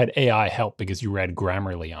novel, but you had AI help because you read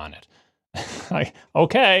Grammarly on it. Like,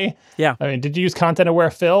 okay. Yeah. I mean, did you use content aware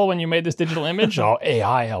fill when you made this digital image? Oh,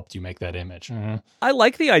 AI helped you make that image. I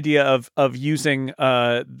like the idea of using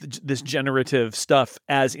this generative stuff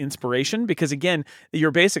as inspiration, because again,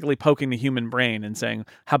 you're basically poking the human brain and saying,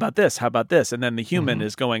 how about this? How about this? And then the human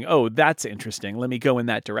is going, oh, that's interesting. Let me go in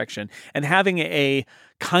that direction. And having a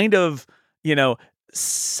kind of,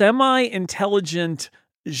 semi-intelligent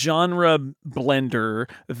genre blender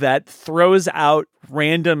that throws out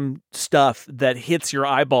random stuff that hits your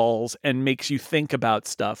eyeballs and makes you think about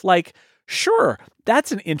stuff. Like, sure,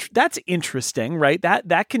 that's interesting, right?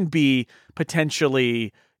 That can be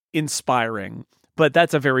potentially inspiring, but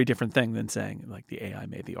that's a very different thing than saying like the AI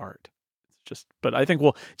made the art. But I think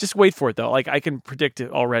we'll just wait for it though. Like I can predict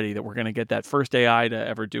it already that we're going to get that first AI to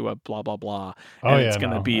ever do a blah blah blah, and it's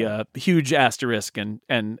going to be a huge asterisk, and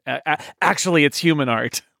actually it's human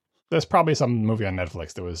art. there's probably some movie on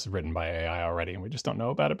Netflix that was written by AI already, and we just don't know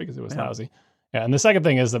about it because it was lousy. Yeah, and the second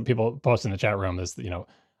thing is that people post in the chat room is,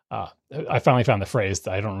 I finally found the phrase.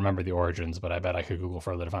 I don't remember the origins, but I bet I could Google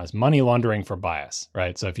further to find this. Money laundering for bias,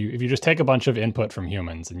 right? So if you just take a bunch of input from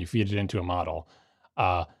humans and you feed it into a model,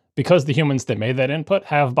 because the humans that made that input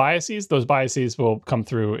have biases, those biases will come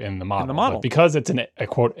through in the model. But because it's a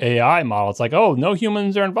quote AI model, it's like, oh, no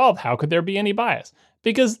humans are involved. How could there be any bias?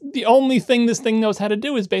 Because the only thing this thing knows how to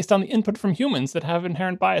do is based on the input from humans that have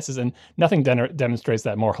inherent biases, and nothing demonstrates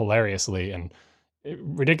that more hilariously and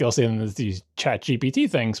ridiculously than these chat GPT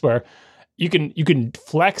things where you can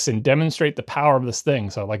flex and demonstrate the power of this thing.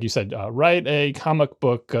 So like you said, write a comic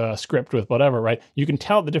book script with whatever, right? You can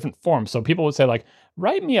tell the different forms. So people would say like,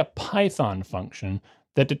 write me a Python function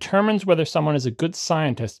that determines whether someone is a good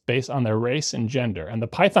scientist based on their race and gender. And the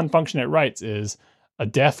Python function it writes is a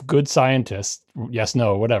deaf good scientist, yes,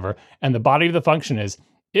 no, whatever. And the body of the function is,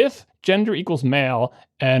 if gender equals male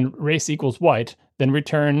and race equals white, then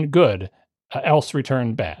return good, else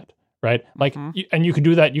return bad. Right? Like, and you can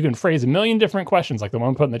do that. You can phrase a million different questions, like the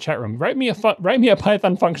one put in the chat room. Write me a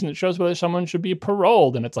Python function that shows whether someone should be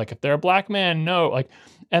paroled. And it's like, if they're a black man, no. Like,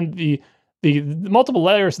 and the multiple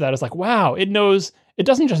layers of that is like, wow, it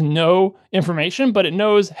doesn't just know information, but it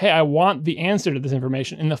knows, hey, I want the answer to this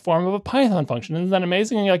information in the form of a Python function. Isn't that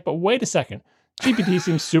amazing? And you're like, but wait a second, GPT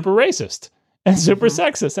seems super racist and super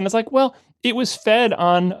sexist. And it's like, well, it was fed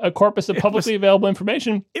on a corpus of publicly available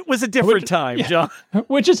information. It was a different time, John.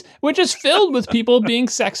 Which is filled with people being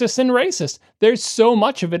sexist and racist. There's so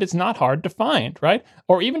much of it, it's not hard to find, right?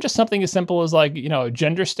 Or even just something as simple as like,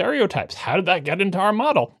 gender stereotypes. How did that get into our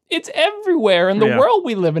model? It's everywhere in the world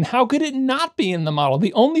we live in. How could it not be in the model?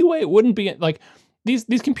 The only way it wouldn't be, like, these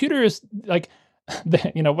computers, like,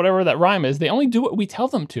 whatever that rhyme is, they only do what we tell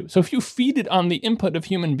them to. So if you feed it on the input of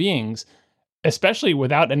human beings, especially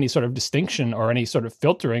without any sort of distinction or any sort of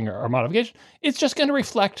filtering or modification, it's just going to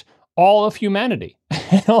reflect all of humanity.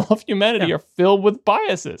 And all of humanity are filled with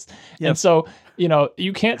biases. Yep. And so,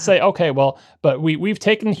 you can't say, okay, well, but we've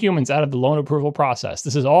taken humans out of the loan approval process.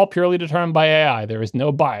 This is all purely determined by AI. There is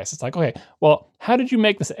no bias. It's like, okay, well, how did you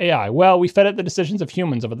make this AI? Well, we fed it the decisions of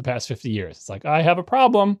humans over the past 50 years. It's like, I have a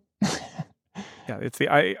problem. Yeah, it's the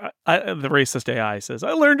racist AI says,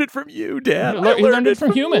 I learned it from you, Dad. You learned it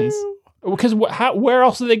from humans. Because where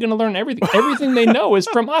else are they going to learn everything? Everything they know is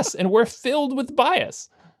from us, and we're filled with bias.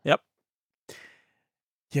 Yep.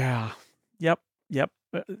 Yeah. Yep.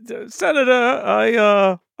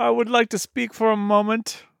 Senator, I would like to speak for a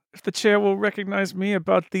moment, if the chair will recognize me,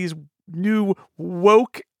 about these new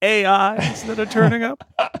woke AIs that are turning up.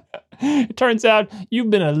 It turns out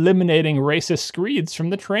you've been eliminating racist screeds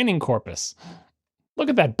from the training corpus. Look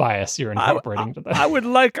at that bias you're incorporating. I would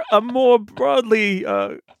like a more broad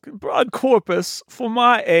corpus for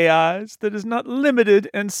my AIs that is not limited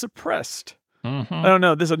and suppressed. Mm-hmm. I don't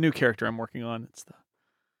know. There's a new character I'm working on. It's the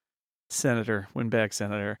Senator, Windbag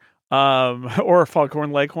Senator, or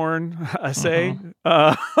Foghorn Leghorn, I say.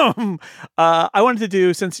 Mm-hmm. I wanted to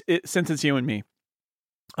do, since it's you and me,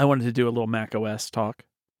 I wanted to do a little Mac OS talk.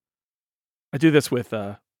 I do this with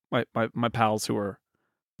my pals who are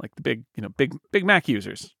like the big Mac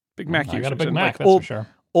users. Big Mac users. I got a big Mac, like that's for sure.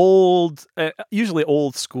 Old, usually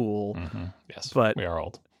old school. Mm-hmm. Yes, but we are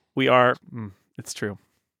old. We are. It's true.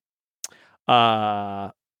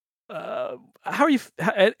 How are you?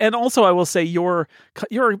 And also, I will say your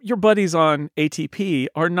buddies on ATP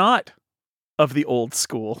are not of the old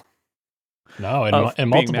school. No, in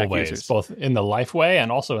multiple ways, users. Both in the Life way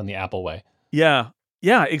and also in the Apple way. Yeah,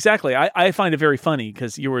 exactly. I find it very funny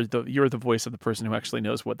because you're the voice of the person who actually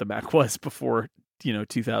knows what the Mac was before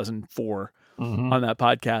 2004 on that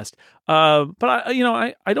podcast. But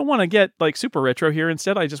I don't want to get like super retro here.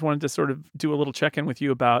 Instead, I just wanted to sort of do a little check-in with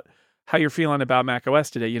you about how you're feeling about Mac OS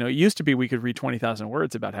today. It used to be we could read 20,000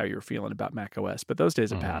 words about how you're feeling about Mac OS, but those days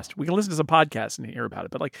have passed. We can listen to some podcasts and hear about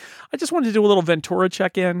it. But like, I just wanted to do a little Ventura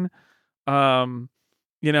check-in. We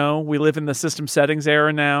live in the system settings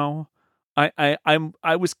era now.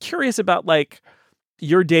 I was curious about like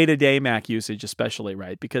your day-to-day Mac usage, especially,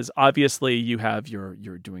 right? Because obviously you have you're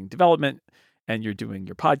doing development and you're doing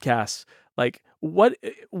your podcasts. Like what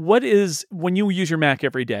is, when you use your Mac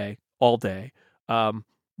every day, all day,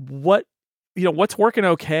 what's working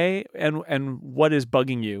okay and what is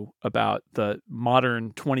bugging you about the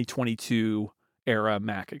modern 2022 era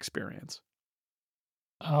Mac experience?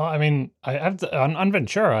 I mean, on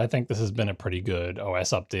Ventura, I think this has been a pretty good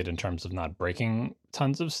OS update in terms of not breaking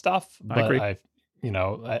tons of stuff. But I agree.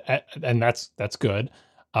 And that's good.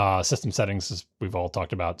 System settings, as we've all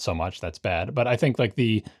talked about so much, that's bad. But I think like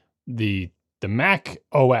the Mac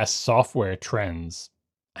OS software trends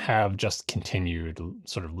have just continued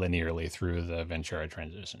sort of linearly through the Ventura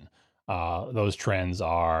transition. Those trends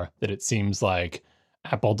are that it seems like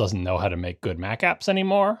Apple doesn't know how to make good Mac apps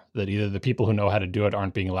anymore, that either the people who know how to do it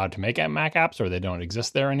aren't being allowed to make Mac apps or they don't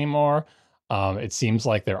exist there anymore. It seems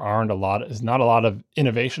like there's not a lot of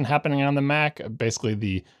innovation happening on the Mac. Basically,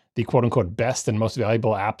 the quote unquote best and most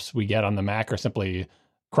valuable apps we get on the Mac are simply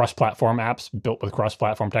cross-platform apps built with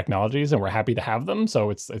cross-platform technologies, and we're happy to have them. So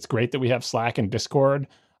it's great that we have Slack and Discord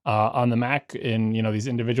on the Mac in these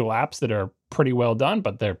individual apps that are pretty well done,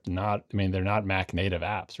 but they're not Mac native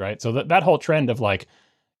apps, right? So that whole trend of like,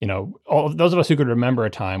 all those of us who could remember a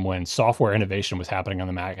time when software innovation was happening on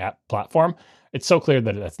the Mac app platform, it's so clear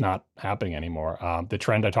that that's not happening anymore. The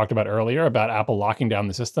trend I talked about earlier about Apple locking down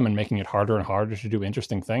the system and making it harder and harder to do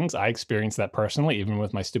interesting things, I experienced that personally, even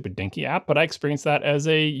with my stupid Dinky app, but I experienced that as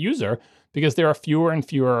a user because there are fewer and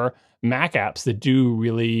fewer Mac apps that do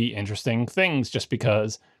really interesting things just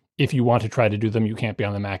because if you want to try to do them, you can't be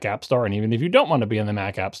on the Mac App Store. And even if you don't want to be on the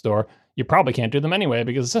Mac App Store, you probably can't do them anyway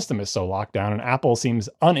because the system is so locked down, and Apple seems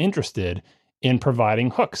uninterested in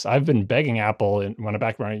providing hooks. I've been begging Apple, and when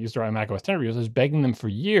I used to write Mac OS 10 reviews, I was begging them for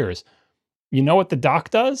years. You know what the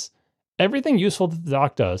dock does? Everything useful that the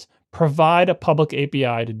dock does, provide a public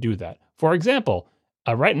API to do that. For example,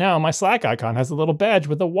 right now my Slack icon has a little badge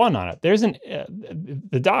with a 1 on it. There's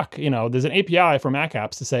the dock, there's an API for Mac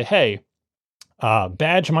apps to say, hey,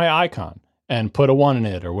 badge my icon and put a 1 in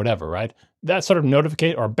it or whatever, right? That sort of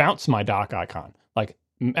notificate or bounce my dock icon. Like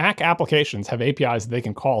Mac applications have APIs that they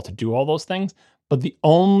can call to do all those things, but the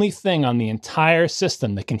only thing on the entire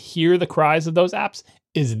system that can hear the cries of those apps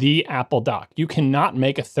is the Apple dock. You cannot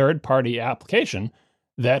make a third-party application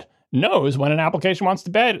that knows when an application wants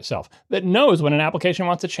to badge itself, that knows when an application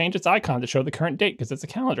wants to change its icon to show the current date because it's a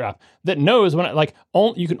calendar app, that knows when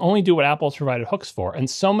you can only do what Apple's provided hooks for. And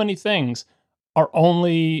so many things are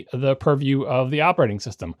only the purview of the operating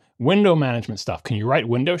system. Window management stuff. Can you write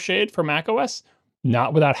window shade for macOS?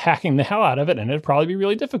 Not without hacking the hell out of it, and it'd probably be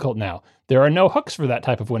really difficult now. There are no hooks for that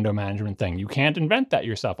type of window management thing. You can't invent that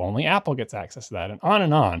yourself. Only Apple gets access to that, and on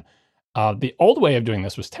and on. The old way of doing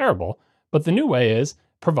this was terrible, but the new way is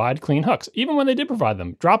provide clean hooks. Even when they did provide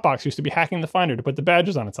them, Dropbox used to be hacking the Finder to put the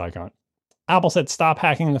badges on its icon. Apple said, stop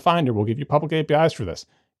hacking the Finder. We'll give you public APIs for this.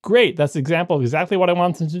 Great. That's an example of exactly what I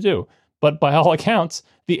wanted to do. But by all accounts,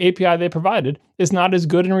 the API they provided is not as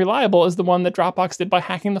good and reliable as the one that Dropbox did by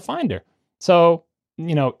hacking the Finder. So,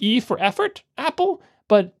 E for effort, Apple,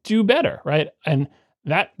 but do better, right? And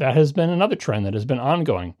that has been another trend that has been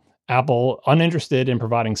ongoing. Apple uninterested in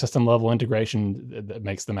providing system-level integration that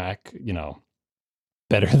makes the Mac,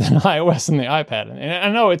 better than iOS and the iPad. And I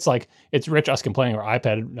know it's rich us complaining or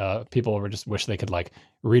iPad people over just wish they could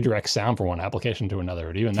redirect sound from one application to another.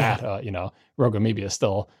 And even that, Rogue Amoeba is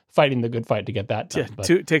still fighting the good fight to get that done.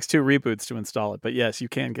 Yeah, it takes 2 reboots to install it. But yes, you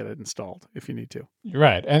can get it installed if you need to.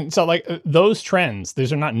 Right. And so those trends,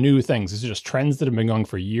 these are not new things. These are just trends that have been going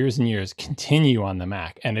for years and years, continue on the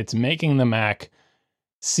Mac. And it's making the Mac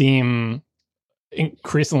seem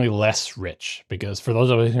increasingly less rich, because for those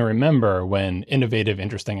of us who remember when innovative,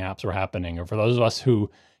 interesting apps were happening, or for those of us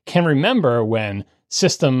who can remember when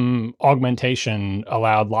system augmentation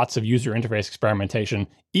allowed lots of user interface experimentation,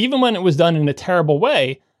 even when it was done in a terrible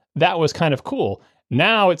way, that was kind of cool.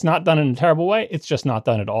 Now it's not done in a terrible way. It's just not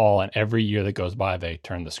done at all. And every year that goes by, they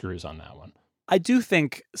turn the screws on that one. I do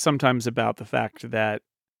think sometimes about the fact that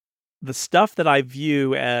the stuff that I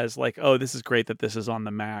view as oh, this is great that this is on the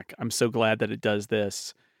Mac, I'm so glad that it does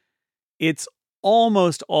this, it's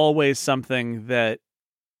almost always something that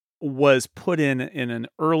was put in an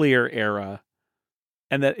earlier era.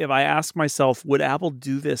 And that if I ask myself, would Apple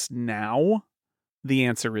do this now? The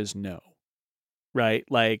answer is no. Right?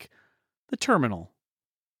 The terminal.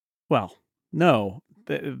 Well, no.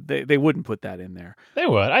 They wouldn't put that in there. They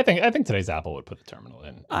would. I think today's Apple would put the terminal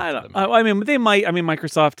in. I mean, they might. I mean,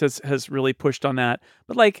 Microsoft has really pushed on that.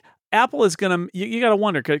 But Apple is gonna. You got to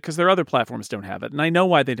wonder because their other platforms don't have it, and I know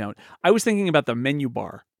why they don't. I was thinking about the menu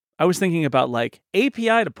bar. I was thinking about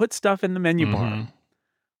API to put stuff in the menu bar.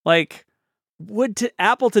 Would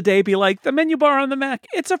Apple today be the menu bar on the Mac?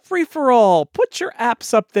 It's a free for all. Put your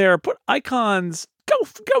apps up there. Put icons.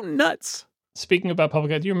 Go nuts. Speaking about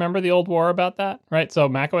public, do you remember the old war about that? Right. So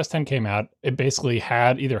Mac OS 10 came out. It basically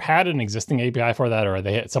had an existing API for that,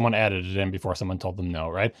 or someone added it in before someone told them no.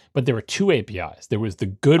 Right. But there were 2 APIs. There was the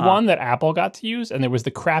good one that Apple got to use, and there was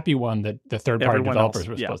the crappy one that the third-party developers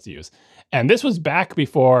were supposed to use. And this was back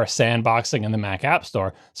before sandboxing in the Mac App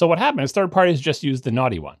Store. So what happened is third parties just used the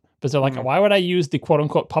naughty one. But they're like, why would I use the quote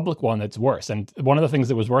unquote public one that's worse? And one of the things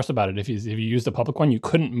that was worse about it, if you use the public one, you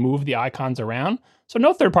couldn't move the icons around. So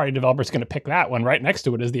no third-party developer is going to pick that one. Right next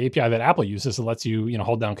to it is the API that Apple uses that lets you,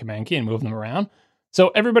 hold down Command key and move them around. So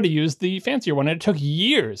everybody used the fancier one. And it took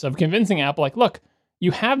years of convincing Apple, like, look,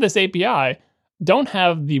 you have this API. Don't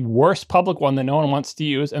have the worst public one that no one wants to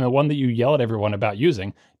use and the one that you yell at everyone about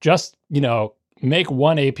using. Just, make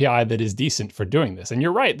one API that is decent for doing this. And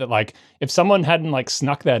you're right that like if someone hadn't like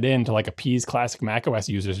snuck that in to like appease classic macOS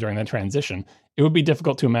users during that transition, it would be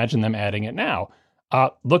difficult to imagine them adding it now.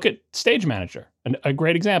 Look at Stage Manager, a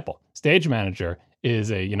great example. Stage Manager is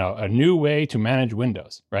a new way to manage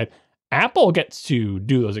Windows, right? Apple gets to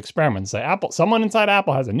do those experiments. Someone inside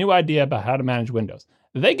Apple has a new idea about how to manage Windows.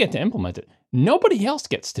 They get to implement it. Nobody else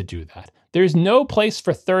gets to do that. There's no place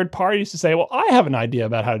for third parties to say, well, I have an idea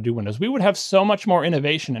about how to do Windows. We would have so much more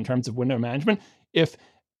innovation in terms of window management if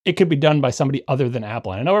it could be done by somebody other than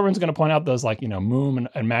Apple. And I know everyone's going to point out those like, Moom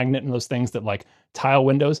and Magnet and those things that like tile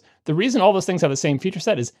windows. The reason all those things have the same feature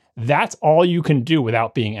set is that's all you can do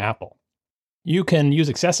without being Apple. You can use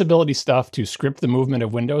accessibility stuff to script the movement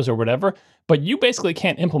of windows or whatever, but you basically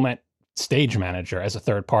can't implement Stage Manager as a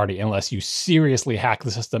third party unless you seriously hack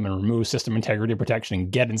the system and remove system integrity protection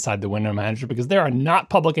and get inside the window manager, because there are not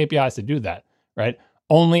public APIs to do that, right?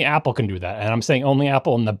 Only Apple can do that. And I'm saying only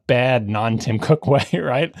Apple in the bad non-Tim Cook way,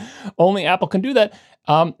 right? Only Apple can do that.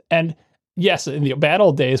 And yes, in the bad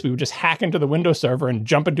old days, we would just hack into the Windows server and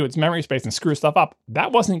jump into its memory space and screw stuff up.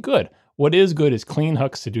 That wasn't good. What is good is clean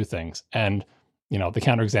hooks to do things. And the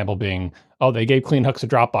counterexample being, they gave clean hooks to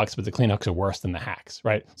Dropbox, but the clean hooks are worse than the hacks,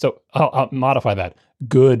 right? So I'll modify that.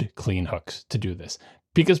 Good clean hooks to do this.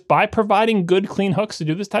 Because by providing good clean hooks to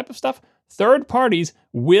do this type of stuff, third parties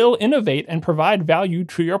will innovate and provide value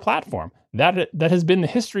to your platform. That has been the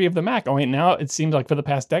history of the Mac. Only now it seems like for the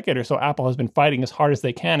past decade or so, Apple has been fighting as hard as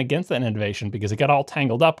they can against that innovation because it got all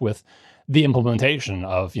tangled up with the implementation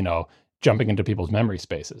of, jumping into people's memory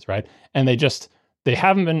spaces, right? And they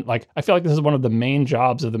haven't been like, I feel like this is one of the main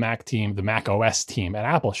jobs of the Mac team, the Mac OS team at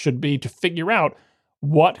Apple should be to figure out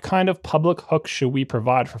what kind of public hooks should we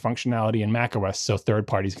provide for functionality in Mac OS so third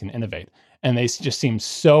parties can innovate. And they just seem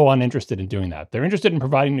so uninterested in doing that. They're interested in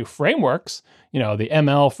providing new frameworks, the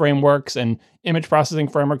ML frameworks and image processing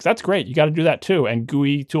frameworks. That's great. You got to do that too. And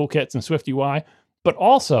GUI toolkits and Swift UI. But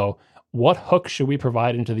also, what hooks should we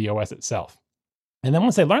provide into the OS itself? And then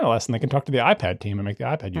once they learn the lesson, they can talk to the iPad team and make the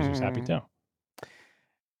iPad users happy too.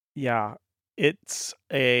 Yeah, it's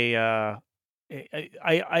I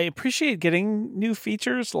appreciate getting new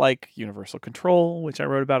features like universal control, which I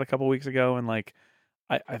wrote about a couple weeks ago, and like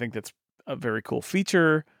I think that's a very cool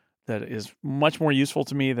feature that is much more useful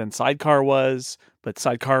to me than Sidecar was, but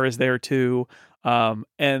Sidecar is there too,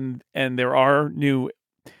 and there are new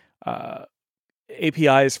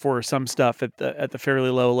APIs for some stuff at the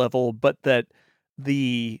fairly low level, but that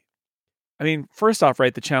first off,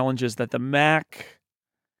 right, the challenge is that the Mac.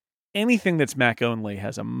 Anything that's Mac only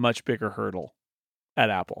has a much bigger hurdle at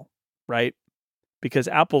Apple, right? Because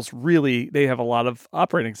Apple's they have a lot of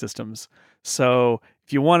operating systems. So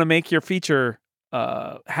if you want to make your feature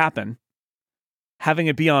happen, having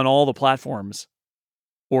it be on all the platforms,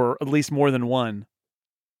 or at least more than one,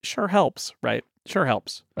 sure helps, right? Sure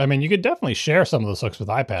helps. I mean, you could definitely share some of those hooks with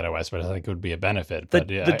iPadOS, but I think it would be a benefit. But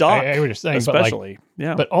the dock, I what you're saying, especially,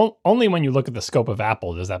 yeah. But only when you look at the scope of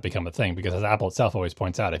Apple does that become a thing. Because as Apple itself always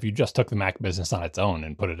points out, if you just took the Mac business on its own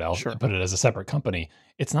and put it as a separate company,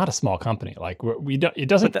 it's not a small company. Like we don't. It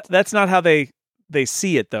doesn't. But that's not how they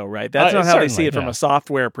see it, though, right? That's not how they see it from a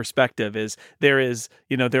software perspective. There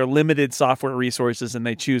are limited software resources, and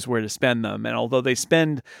they choose where to spend them. And although they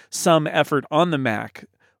spend some effort on the Mac,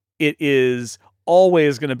 it is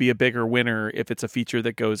always going to be a bigger winner if it's a feature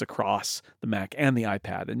that goes across the Mac and the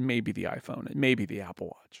iPad and maybe the iPhone and maybe the Apple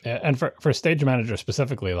Watch. And for Stage Manager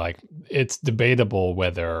specifically, like it's debatable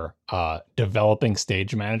whether developing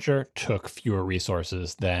Stage Manager took fewer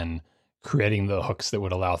resources than creating the hooks that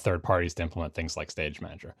would allow third parties to implement things like Stage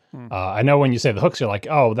Manager. I know when you say the hooks, you're like,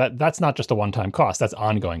 oh, that's not just a one-time cost. That's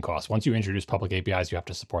ongoing cost. Once you introduce public APIs, you have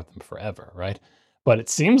to support them forever, right? But it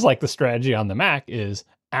seems like the strategy on the Mac is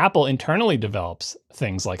Apple internally develops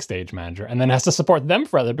things like Stage Manager and then has to support them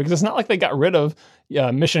forever, because it's not like they got rid of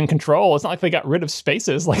mission control. It's not like they got rid of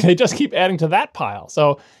spaces. Like they just keep adding to that pile.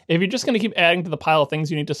 So if you're just going to keep adding to the pile of things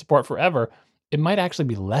you need to support forever, it might actually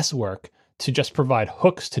be less work to just provide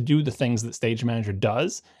hooks to do the things that Stage Manager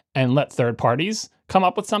does and let third parties come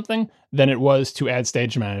up with something than it was to add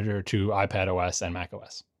Stage Manager to iPadOS and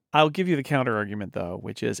macOS. I'll give you the counter argument, though,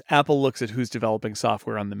 which is Apple looks at who's developing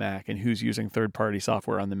software on the Mac and who's using third-party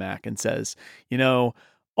software on the Mac and says,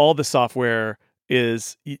 all the software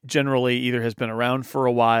is generally either has been around for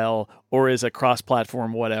a while or is a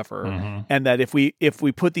cross-platform whatever, and that if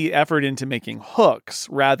we put the effort into making hooks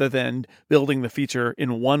rather than building the feature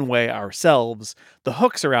in one way ourselves, the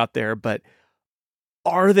hooks are out there, but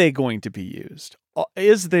are they going to be used?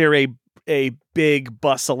 Is there a big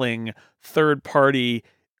bustling third-party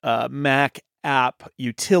Mac app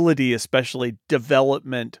utility, especially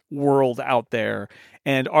development world out there?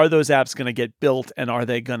 And are those apps going to get built, and are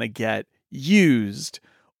they going to get used?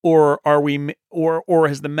 Or are we, or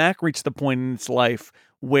has the Mac reached the point in its life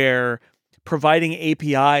where providing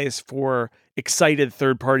APIs for excited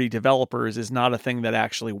third-party developers is not a thing that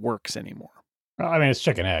actually works anymore? I mean, it's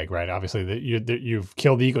chicken egg, right? Obviously, you've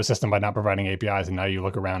killed the ecosystem by not providing APIs, and now you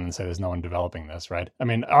look around and say there's no one developing this, right? I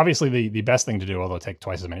mean, obviously, the best thing to do, although take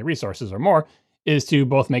twice as many resources or more, is to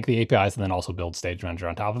both make the APIs and then also build Stage Manager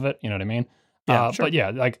on top of it. You know what I mean? Yeah, sure. But yeah,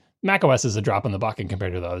 like macOS is a drop in the bucket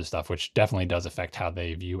compared to the other stuff, which definitely does affect how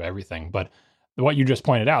they view everything. But what you just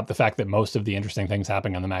pointed out, the fact that most of the interesting things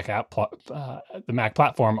happening on the Mac the Mac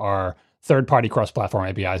platform are third-party cross-platform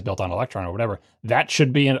APIs built on Electron or whatever, that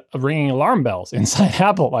should be ringing alarm bells inside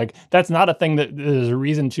Apple. Like, that's not a thing that there's a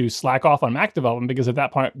reason to slack off on Mac development, because at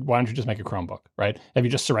that point, why don't you just make a Chromebook, right? Have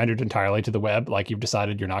you just surrendered entirely to the web? Like, you've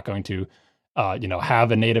decided you're not going to,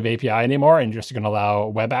 have a native API anymore and you're just going to allow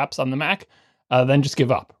web apps on the Mac? Then just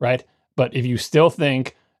give up, right? But if you still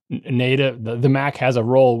think the Mac has a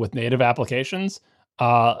role with native applications,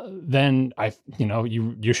 then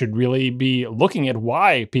you should really be looking at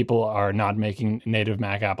why people are not making native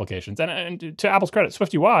Mac applications. And to Apple's credit,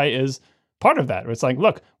 SwiftUI is part of that. It's like,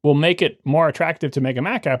 look, we'll make it more attractive to make a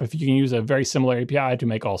Mac app if you can use a very similar API to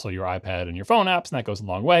make also your iPad and your phone apps, and that goes a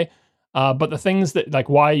long way. But the things that, like,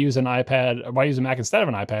 why use a Mac instead of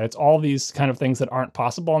an iPad? It's all these kind of things that aren't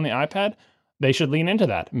possible on the iPad. They should lean into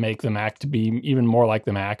that, make the Mac to be even more like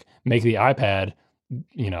the Mac, make the iPad,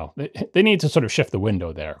 they need to sort of shift the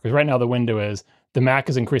window there. Because right now the window is the Mac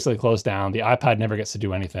is increasingly closed down, the iPad never gets to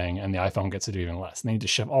do anything, and the iPhone gets to do even less. And they need to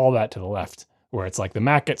shift all that to the left, where it's like the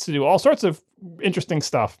Mac gets to do all sorts of interesting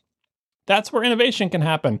stuff. That's where innovation can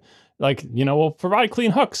happen. Like, we'll provide clean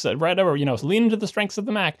hooks, right over, so lean into the strengths of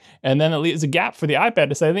the Mac. And then it leaves a gap for the iPad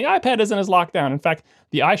to say the iPad isn't as locked down. In fact,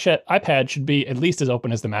 the iPad should be at least as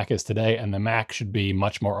open as the Mac is today, and the Mac should be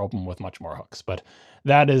much more open with much more hooks. But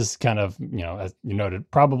that is kind of, as you noted,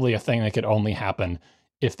 probably a thing that could only happen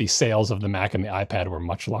if the sales of the Mac and the iPad were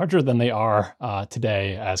much larger than they are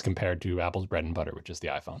today as compared to Apple's bread and butter, which is the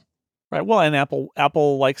iPhone. Right. Well, and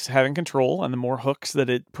Apple likes having control, and the more hooks that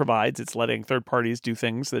it provides, it's letting third parties do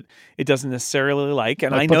things that it doesn't necessarily like.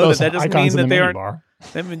 And I know that doesn't mean that they aren't.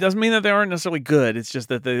 It doesn't mean that they aren't necessarily good. It's just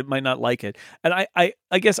that they might not like it. And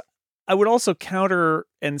I guess I would also counter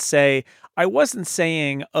and say, I wasn't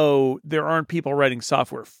saying, there aren't people writing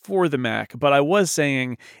software for the Mac, but I was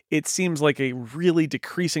saying it seems like a really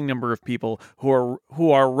decreasing number of people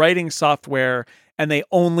who are writing software and they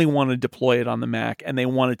only want to deploy it on the Mac, and they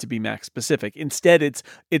want it to be Mac specific. Instead, it's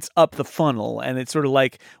up the funnel, and it's sort of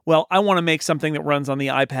like, well, I want to make something that runs on the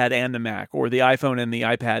iPad and the Mac, or the iPhone and the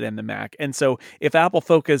iPad and the Mac. And so if Apple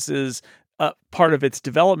focuses part of its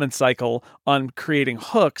development cycle on creating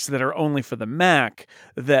hooks that are only for the Mac,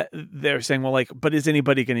 that they're saying, well, like, but is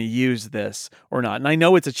anybody going to use this or not? And I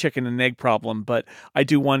know it's a chicken and egg problem, but I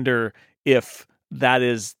do wonder if that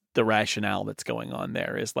is the rationale that's going on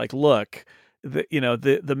there. Is like, look,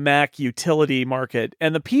 the Mac utility market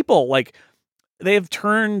and the people, like, they have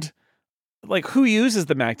turned, like, who uses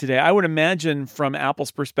the Mac today? I would imagine from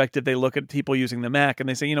Apple's perspective, they look at people using the Mac and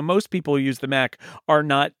they say, most people who use the Mac are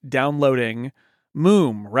not downloading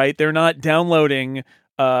Moom, right? They're not downloading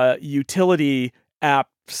utility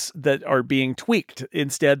apps that are being tweaked.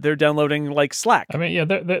 Instead, they're downloading, like, Slack. I mean, yeah,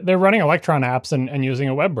 they're running Electron apps and using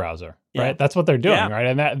a web browser, right? Yeah. That's what they're doing, right?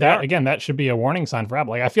 And that again, that should be a warning sign for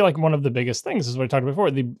Apple. Like, I feel like one of the biggest things is what I talked about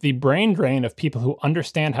before, the brain drain of people who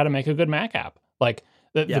understand how to make a good Mac app. Like,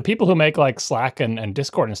 the people who make, like, Slack and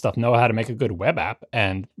Discord and stuff know how to make a good web app,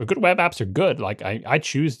 and good web apps are good. Like, I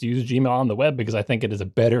choose to use Gmail on the web because I think it is a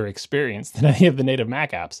better experience than any of the native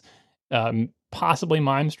Mac apps. Possibly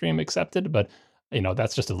MimeStream accepted, but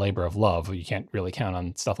that's just a labor of love. You can't really count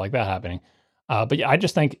on stuff like that happening. But yeah, I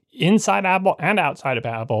just think inside Apple and outside of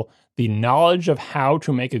Apple, the knowledge of how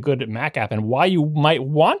to make a good Mac app and why would you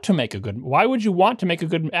want to make a good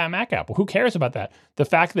Mac app? Well, who cares about that? The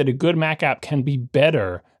fact that a good Mac app can be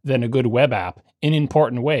better than a good web app in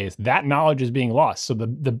important ways, that knowledge is being lost. So the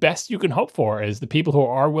best you can hope for is the people who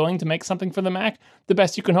are willing to make something for the Mac, the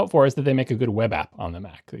best you can hope for is that they make a good web app on the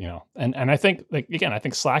Mac, And I think, like, again, I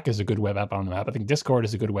think Slack is a good web app on the Mac. I think Discord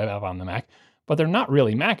is a good web app on the Mac, but they're not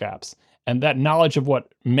really Mac apps. And that knowledge of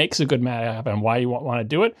what makes a good Mac app and why you want to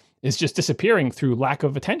do it is just disappearing through lack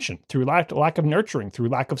of attention, through lack of nurturing, through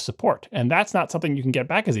lack of support. And that's not something you can get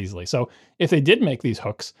back as easily. So if they did make these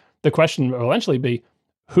hooks, the question will eventually be,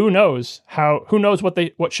 who knows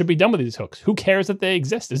what should be done with these hooks? Who cares that they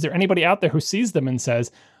exist? Is there anybody out there who sees them and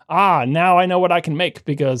says, now I know what I can make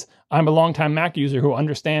because I'm a longtime Mac user who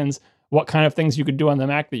understands what kind of things you could do on the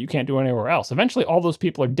Mac that you can't do anywhere else? Eventually, all those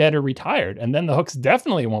people are dead or retired, and then the hooks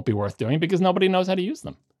definitely won't be worth doing because nobody knows how to use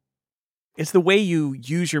them. Is the way you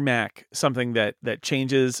use your Mac something that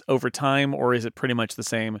changes over time, or is it pretty much the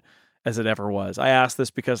same as it ever was? I ask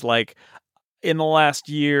this because, like, in the last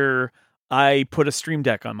year, I put a Stream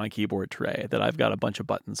Deck on my keyboard tray that I've got a bunch of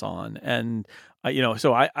buttons on, and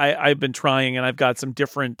so I've been trying, and I've got some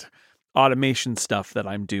different automation stuff that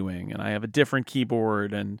I'm doing, and I have a different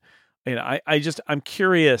keyboard, and I'm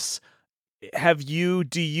curious.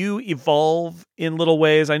 Do you evolve in little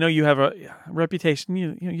ways? I know you have a reputation.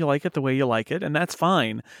 You like it the way you like it, and that's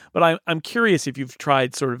fine. But I'm curious if you've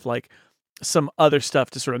tried sort of like some other stuff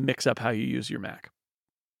to sort of mix up how you use your Mac.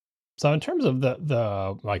 So in terms of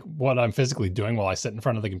the like what I'm physically doing while I sit in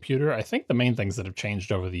front of the computer, I think the main things that have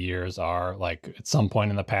changed over the years are, like, at some point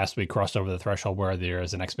in the past we crossed over the threshold where there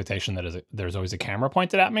is an expectation that there's always a camera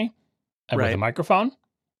pointed at me and with a microphone.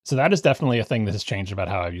 So that is definitely a thing that has changed about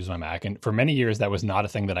how I use my Mac. And for many years, that was not a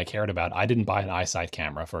thing that I cared about. I didn't buy an iSight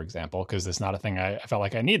camera, for example, because it's not a thing I felt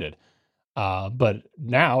like I needed. But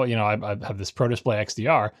now, I have this Pro Display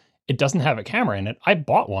XDR. It doesn't have a camera in it. I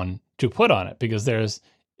bought one to put on it because there's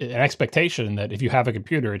an expectation that if you have a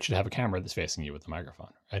computer, it should have a camera that's facing you with the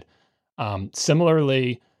microphone, right?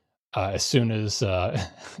 Similarly, as soon as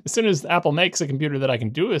Apple makes a computer that I can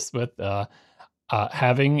do this with,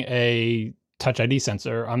 having a Touch ID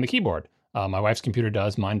sensor on the keyboard. My wife's computer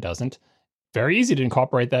does, mine doesn't. Very easy to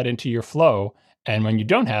incorporate that into your flow. And when you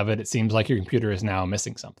don't have it, it seems like your computer is now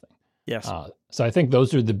missing something. Yes. So I think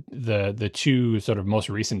those are the two sort of most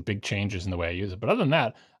recent big changes in the way I use it. But other than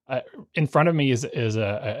that, in front of me is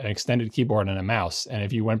an extended keyboard and a mouse. And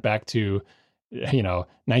if you went back to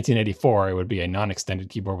 1984, it would be a non-extended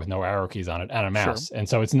keyboard with no arrow keys on it and a mouse. Sure. And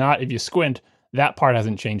so it's not, if you squint, that part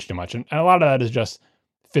hasn't changed too much. And a lot of that is just,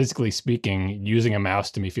 physically speaking, using a mouse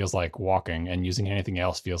to me feels like walking, and using anything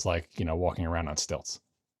else feels like, walking around on stilts.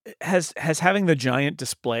 Has having the giant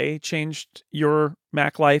display changed your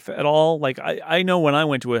Mac life at all? Like, I know when I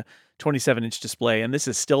went to a 27-inch display, and this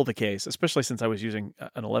is still the case, especially since I was using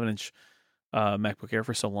an 11-inch MacBook Air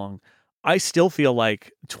for so long, I still feel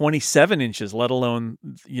like 27 inches, let alone,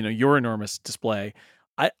 your enormous display,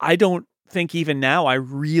 I don't think even now I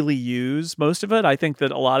really use most of it. I think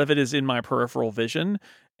that a lot of it is in my peripheral vision,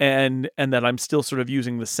 and that I'm still sort of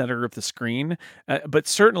using the center of the screen, but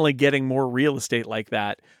certainly getting more real estate like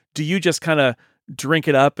that. Do you just kind of drink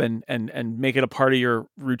it up and make it a part of your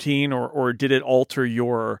routine, or did it alter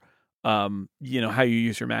your how you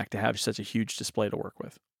use your Mac to have such a huge display to work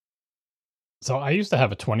with? So I used to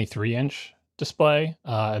have a 23-inch display,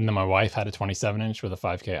 and then my wife had a 27-inch with a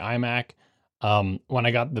 5K iMac. When I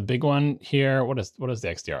got the big one here, what is the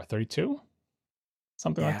XDR? 32?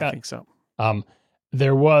 Something like that? I think so.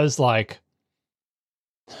 There was like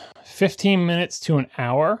 15 minutes to an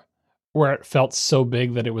hour where it felt so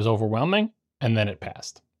big that it was overwhelming, and then it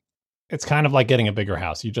passed. It's kind of like getting a bigger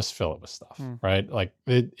house. You just fill it with stuff, right? Like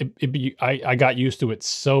I got used to it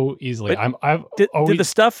so easily.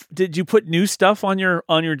 Did you put new stuff on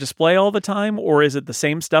your display all the time, or is it the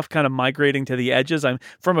same stuff kind of migrating to the edges? I'm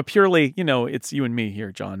from a purely, it's you and me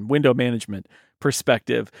here, John, window management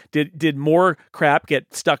perspective. Did more crap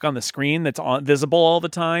get stuck on the screen that's visible all the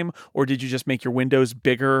time, or did you just make your windows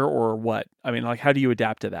bigger, or what? I mean, like, how do you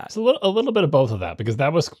adapt to that? It's a little bit of both of that, because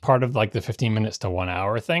that was part of like the 15 minutes to 1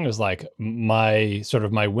 hour thing. It was like my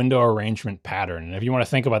window arrangement pattern. And if you want to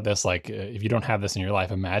think about this, like if you don't have this in your life,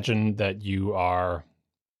 imagine that you are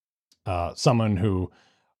someone who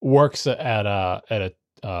works at a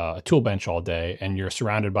tool bench all day, and you're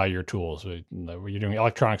surrounded by your tools. You're doing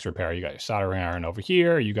electronics repair. You got your soldering iron over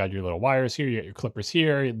here. You got your little wires here. You got your clippers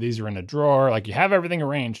here. These are in a drawer. Like, you have everything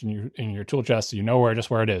arranged in your tool chest, so you know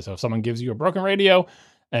just where it is. So if someone gives you a broken radio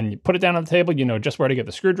and you put it down on the table, you know just where to get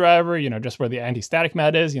the screwdriver. You know just where the anti-static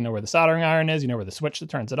mat is. You know where the soldering iron is. You know where the switch that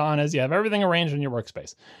turns it on is. You have everything arranged in your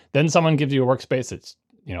workspace. Then someone gives you a workspace that's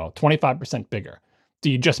 25% bigger.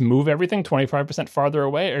 Do you just move everything 25% farther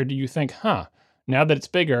away, or do you think, now that it's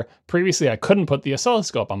bigger, previously I couldn't put the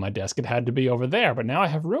oscilloscope on my desk. It had to be over there, but now I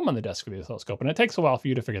have room on the desk for the oscilloscope, and it takes a while for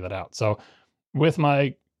you to figure that out. So with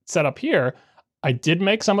my setup here, I did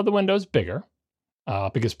make some of the windows bigger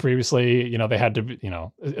because previously, they had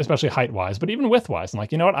to, especially height-wise, but even width-wise, I'm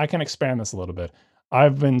like, you know what, I can expand this a little bit.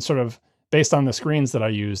 I've been sort of based on the screens that I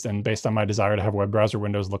used and based on my desire to have web browser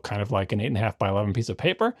windows look kind of like an 8.5 by 11 piece of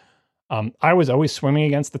paper, I was always swimming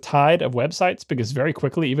against the tide of websites because very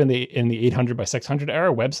quickly, even in the 800 by 600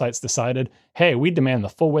 era, websites decided, hey, we demand the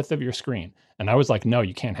full width of your screen. And I was like, no,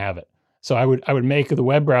 you can't have it. So I would make the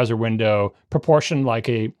web browser window proportioned like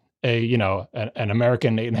an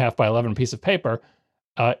American 8.5 by 11 piece of paper,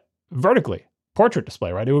 vertically, portrait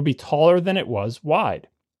display, right? It would be taller than it was wide.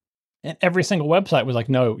 And every single website was like,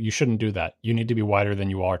 no, you shouldn't do that. You need to be wider than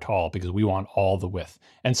you are tall because we want all the width.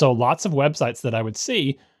 And so lots of websites that I would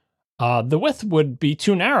see, the width would be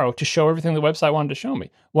too narrow to show everything the website wanted to show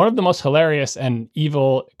me. One of the most hilarious and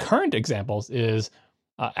evil current examples is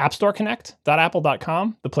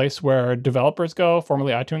AppStoreConnect.apple.com, the place where developers go,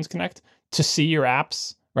 formerly iTunes Connect, to see your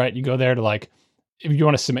apps, right? You go there to if you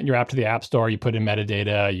want to submit your app to the App Store, you put in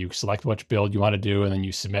metadata, you select which build you want to do, and then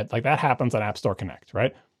you submit. Like that happens on App Store Connect,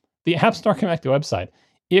 right? The App Store Connect website,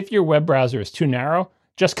 if your web browser is too narrow,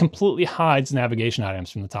 just completely hides navigation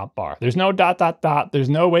items from the top bar. There's no ... There's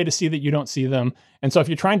no way to see that you don't see them. And so if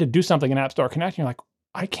you're trying to do something in App Store Connect, you're like,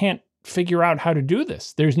 I can't figure out how to do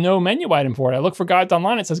this. There's no menu item for it. I look for guides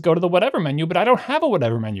online. It says go to the whatever menu, but I don't have a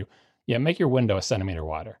whatever menu. Yeah, make your window a centimeter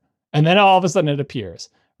wider. And then all of a sudden it appears,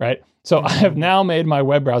 right? So I have now made my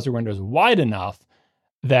web browser windows wide enough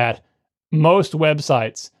that most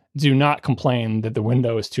websites do not complain that the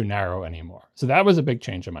window is too narrow anymore. So that was a big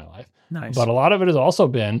change in my life. Nice. But a lot of it has also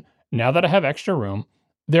been, now that I have extra room,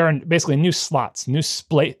 there are basically new slots,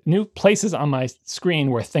 new places on my screen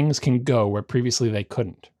where things can go where previously they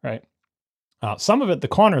couldn't, right? Some of it, the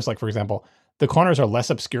corners, like for example, the corners are less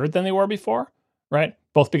obscured than they were before, right?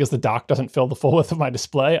 Both because the dock doesn't fill the full width of my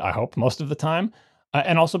display, I hope, most of the time,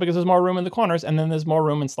 and also because there's more room in the corners, and then there's more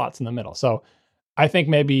room in slots in the middle. So I think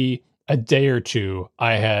maybe a day or two,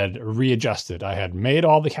 I had readjusted. I had made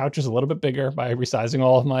all the couches a little bit bigger by resizing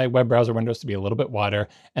all of my web browser windows to be a little bit wider,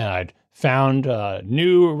 and I'd found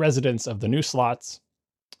new residents of the new slots,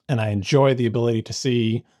 and I enjoy the ability to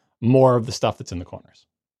see more of the stuff that's in the corners.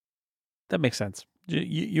 That makes sense.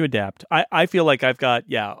 You adapt. I feel like I've got,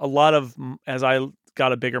 a lot of, as I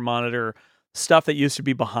got a bigger monitor, stuff that used to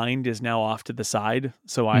be behind is now off to the side.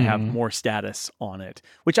 So I have more status on it,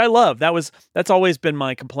 which I love. That's always been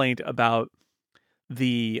my complaint about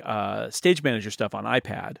the Stage Manager stuff on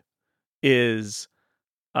iPad is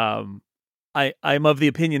I'm of the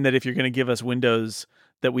opinion that if you're going to give us windows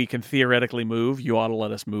that we can theoretically move, you ought to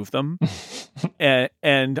let us move them.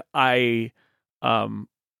 and I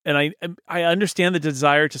understand the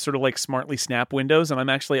desire to sort of like smartly snap windows, and I'm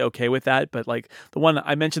actually okay with that. But like the one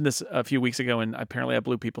I mentioned this a few weeks ago, and apparently I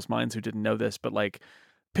blew people's minds who didn't know this, but like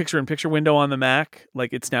picture-in-picture window on the Mac,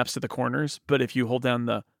 like it snaps to the corners. But if you hold down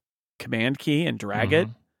the Command key and drag it,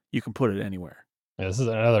 you can put it anywhere. Yeah, this is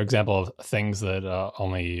another example of things that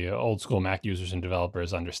only old school Mac users and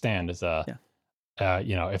developers understand. Is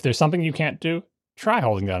if there's something you can't do, try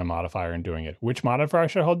holding down a modifier and doing it. Which modifier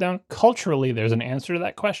should I hold down? Culturally, there's an answer to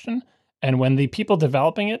that question. And when the people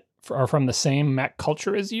developing it are from the same Mac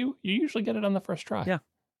culture as you usually get it on the first try. Yeah.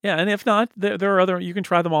 Yeah. And if not, there are other, you can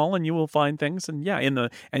try them all and you will find things. And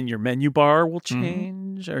and your menu bar will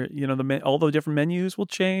change, or, all the different menus will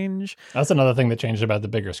change. That's another thing that changed about the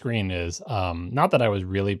bigger screen is, not that I was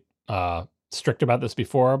really, strict about this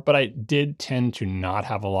before, but I did tend to not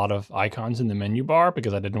have a lot of icons in the menu bar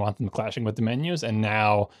because I didn't want them clashing with the menus. And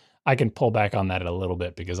now I can pull back on that a little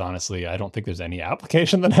bit because honestly, I don't think there's any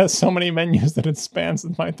application that has so many menus that it spans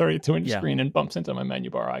my 32-inch screen and bumps into my menu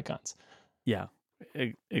bar icons. Yeah,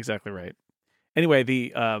 exactly right. Anyway,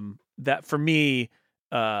 that for me,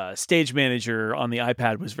 Stage Manager on the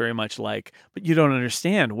iPad was very much like, but you don't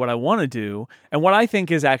understand what I want to do. And what I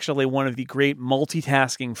think is actually one of the great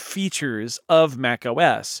multitasking features of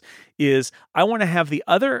macOS is I want to have the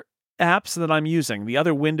other apps that I'm using, the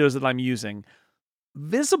other windows that I'm using,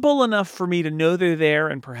 visible enough for me to know they're there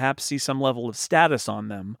and perhaps see some level of status on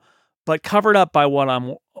them, but covered up by what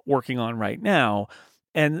I'm working on right now.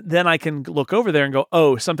 And then I can look over there and go,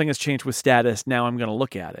 oh, something has changed with status. Now I'm going to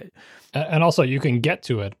look at it. And also you can get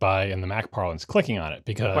to it by, in the Mac parlance, clicking on it.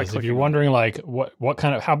 Because if you're wondering like what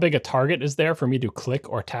kind of, how big a target is there for me to click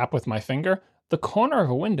or tap with my finger, the corner of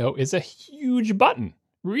a window is a huge button.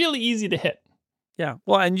 Really easy to hit. Yeah.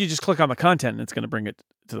 Well, and you just click on the content and it's going to bring it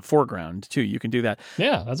to the foreground too. You can do that.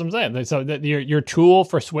 Yeah, that's what I'm saying. So your tool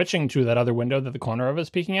for switching to that other window that the corner of it is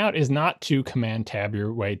peeking out is not to Command tab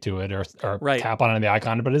your way to it or tap on the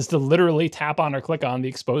icon, but it's to literally tap on or click on the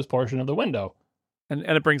exposed portion of the window. And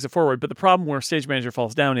it brings it forward. But the problem where Stage Manager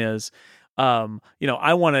falls down is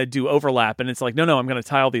I want to do overlap, and it's like, no, I'm going to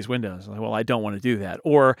tile these windows. Like, well, I don't want to do that.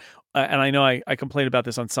 Or, and I know I complained about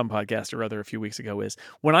this on some podcast or other a few weeks ago, is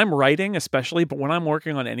when I'm writing, especially, but when I'm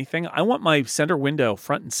working on anything, I want my center window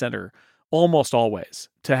front and center almost always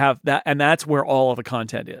to have that, and that's where all of the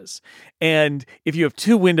content is. And if you have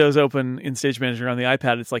two windows open in Stage Manager on the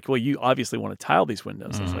iPad, it's like, well, you obviously want to tile these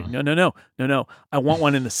windows. It's like, no. I want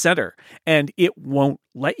one in the center, and it won't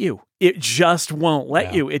let you. It just won't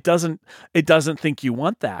let you. It doesn't think you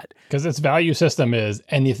want that. Because its value system is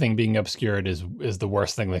anything being obscured is the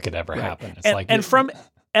worst thing that could ever happen. It's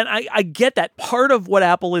And I get that. Part of what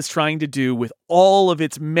Apple is trying to do with all of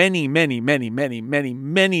its many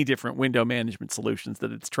different window management solutions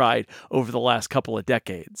that it's tried over the last couple of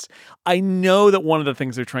decades. I know that one of the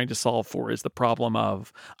things they're trying to solve for is the problem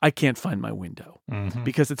of I can't find my window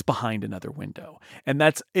because it's behind another window. And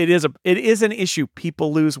it is an issue.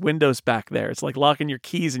 People lose windows back there. It's like locking your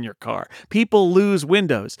keys in your car. People lose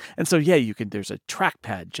windows. And so there's a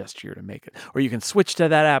trackpad gesture to make it, or you can switch to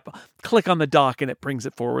that app, click on the dock, and it brings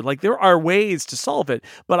it forward. Like, there are ways to solve it,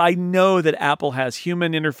 but I know that Apple has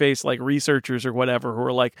human interface, like researchers or whatever, who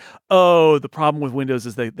are like, oh, the problem with Windows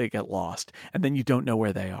is they get lost, and then you don't know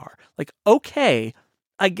where they are. Like, okay,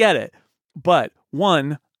 I get it. But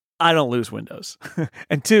one, I don't lose windows.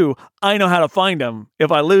 And two, I know how to find them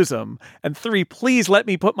if I lose them. And three, please let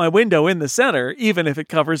me put my window in the center, even if it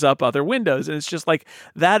covers up other windows. And it's just like,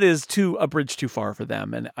 that is a bridge too far for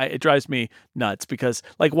them. And it drives me nuts because,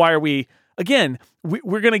 like, why are we... Again,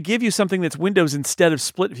 we're going to give you something that's Windows instead of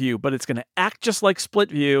split view, but it's going to act just like split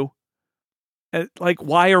view. Like,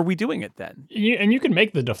 why are we doing it then? And you can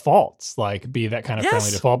make the defaults be that kind of friendly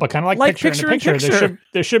default, but kind of like picture in picture.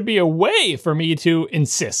 There should be a way for me to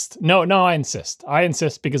insist. No, I insist. I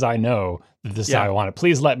insist because I know that this is how I want it.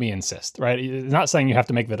 Please let me insist. Right? It's not saying you have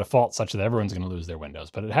to make the default such that everyone's going to lose their windows,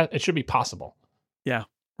 but it should be possible. Yeah,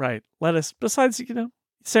 right. Besides,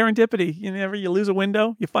 serendipity. Whenever you lose a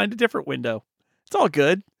window, you find a different window. It's all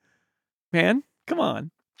good, man. Come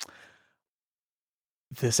on.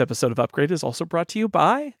 This episode of Upgrade is also brought to you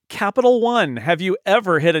by Capital One. Have you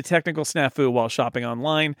ever hit a technical snafu while shopping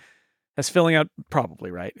online? Has filling out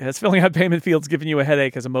payment fields given you a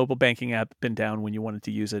headache? Has a mobile banking app been down when you wanted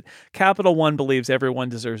to use it? Capital One believes everyone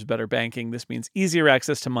deserves better banking. This means easier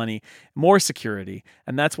access to money, more security,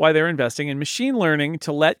 and that's why they're investing in machine learning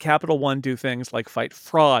to let Capital One do things like fight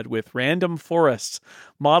fraud with random forests,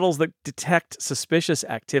 models that detect suspicious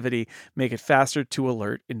activity, make it faster to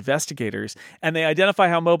alert investigators, and they identify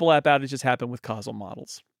how mobile app outages happen with causal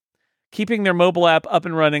models. Keeping their mobile app up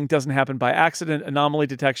and running doesn't happen by accident. Anomaly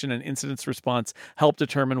detection and incident response help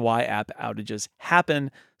determine why app outages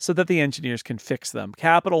happen so that the engineers can fix them.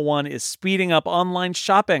 Capital One is speeding up online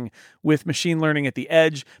shopping with machine learning at the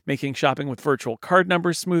edge, making shopping with virtual card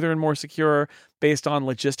numbers smoother and more secure based on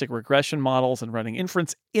logistic regression models and running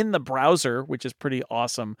inference in the browser, which is pretty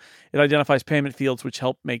awesome. It identifies payment fields, which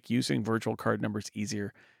help make using virtual card numbers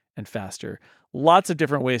easier and faster. Lots of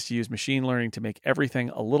different ways to use machine learning to make everything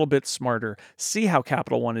a little bit smarter. See how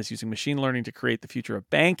Capital One is using machine learning to create the future of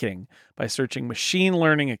banking by searching machine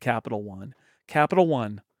learning at Capital One. Capital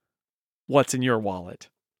One, what's in your wallet?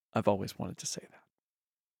 I've always wanted to say that.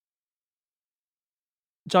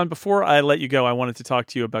 John, before I let you go, I wanted to talk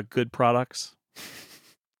to you about good products.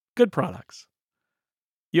 Good products.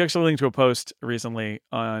 You actually linked to a post recently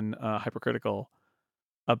on Hypercritical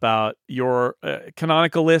about your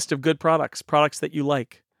canonical list of good products that you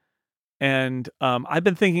like. And I've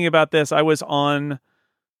been thinking about this. I was on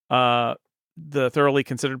the Thoroughly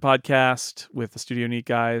Considered podcast with the Studio Neat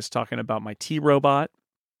guys talking about my T-Robot,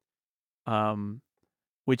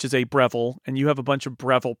 which is a Breville, and you have a bunch of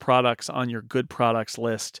Breville products on your good products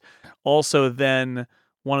list. Also, then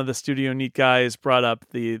one of the Studio Neat guys brought up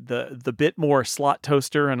the Bitmore slot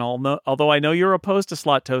toaster, and although I know you're opposed to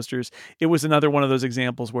slot toasters, it was another one of those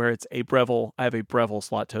examples where it's a Breville. I have a Breville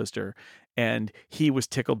slot toaster, and he was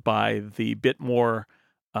tickled by the Bitmore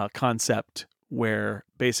concept, where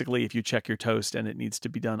basically if you check your toast and it needs to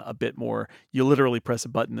be done a bit more, you literally press a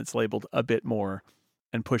button that's labeled a bit more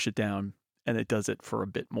and push it down, and it does it for a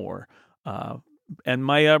bit more. And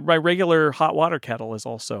my regular hot water kettle is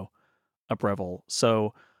also a Breville.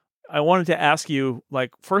 So I wanted to ask you,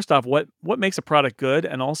 like, first off, what makes a product good?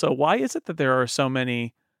 And also, why is it that there are so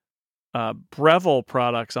many Breville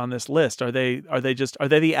products on this list? Are they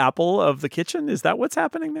the Apple of the kitchen? Is that what's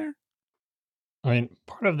happening there? I mean,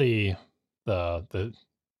 part of the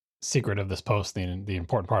secret of this post, the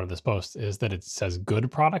important part of this post is that it says good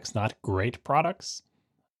products, not great products.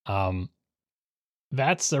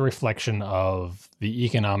 That's a reflection of the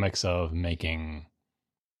economics of making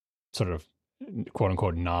sort of quote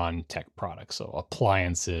unquote non-tech products. So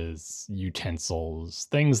appliances, utensils,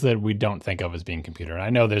 things that we don't think of as being computer. And I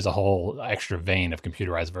know there's a whole extra vein of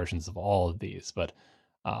computerized versions of all of these, but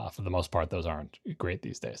for the most part, those aren't great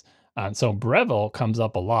these days. And so Breville comes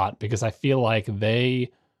up a lot because I feel like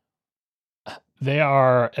they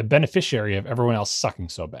are a beneficiary of everyone else sucking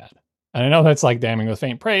so bad. And I know that's like damning with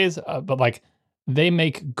faint praise, but like they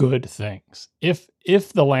make good things.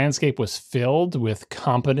 If the landscape was filled with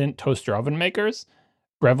competent toaster oven makers,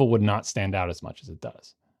 Breville would not stand out as much as it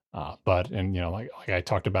does. But like I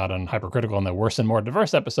talked about on Hypercritical in the Worse and More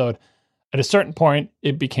Diverse episode, at a certain point,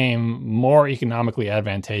 it became more economically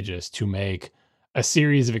advantageous to make a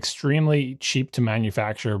series of extremely cheap to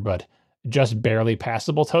manufacture, but just barely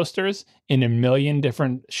passable toasters in a million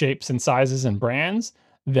different shapes and sizes and brands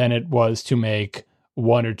than it was to make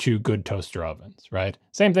one or two good toaster ovens, right?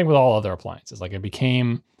 Same thing with all other appliances. Like it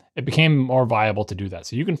became more viable to do that.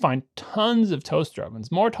 So you can find tons of toaster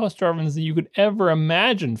ovens, more toaster ovens than you could ever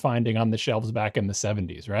imagine finding on the shelves back in the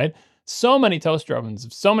 70s, right? So many toaster ovens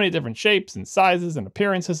of so many different shapes and sizes and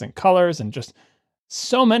appearances and colors and just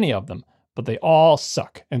so many of them, but they all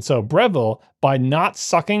suck. And so Breville, by not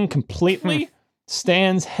sucking completely,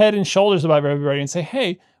 stands head and shoulders above everybody and say,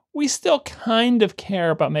 hey, we still kind of care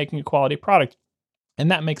about making a quality product. And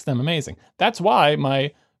that makes them amazing. That's why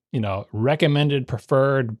my, recommended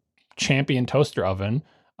preferred champion toaster oven,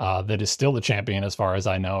 that is still the champion as far as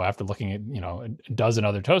I know after looking at, a dozen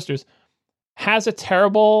other toasters, has a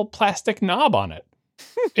terrible plastic knob on it.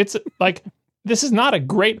 It's like, this is not a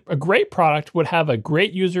great product would have a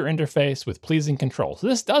great user interface with pleasing controls.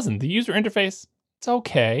 This doesn't. The user interface, it's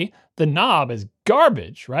okay. The knob is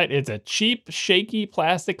garbage, right? It's a cheap, shaky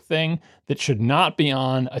plastic thing that should not be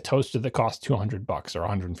on a toaster that costs $200 or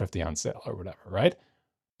 $150 on sale or whatever, right?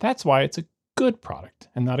 That's why it's a good product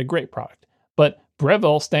and not a great product. But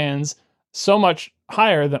Breville stands so much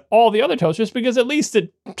higher than all the other toasters because at least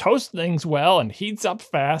it toasts things well and heats up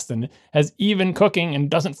fast and has even cooking and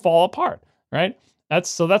doesn't fall apart, right?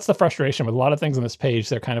 That's the frustration with a lot of things on this page.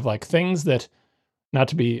 They're kind of like things that, not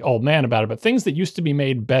to be old man about it, but things that used to be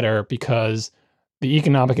made better because the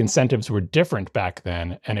economic incentives were different back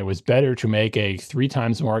then, and it was better to make a 3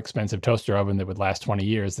 times more expensive toaster oven that would last 20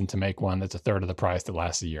 years than to make one that's a third of the price that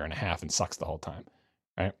lasts a year and a half and sucks the whole time,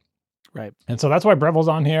 right? Right. And so that's why Breville's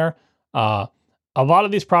on here. A lot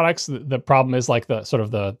of these products, the problem is like the sort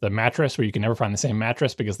of the mattress where you can never find the same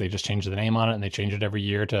mattress because they just change the name on it and they change it every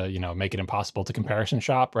year to, make it impossible to comparison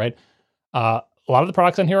shop, right? A lot of the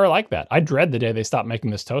products on here are like that. I dread the day they stop making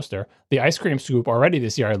this toaster. The ice cream scoop, already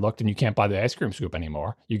this year I looked and you can't buy the ice cream scoop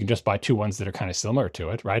anymore. You can just buy 2 ones that are kind of similar to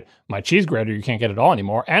it, right? My cheese grater, you can't get it all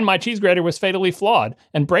anymore. And my cheese grater was fatally flawed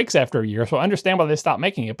and breaks after a year. So I understand why they stopped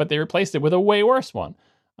making it, but they replaced it with a way worse one.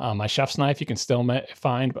 My chef's knife, you can still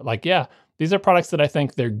find, but these are products that I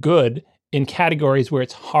think they're good in categories where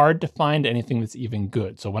it's hard to find anything that's even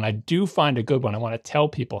good. So when I do find a good one, I want to tell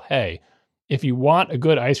people, hey, if you want a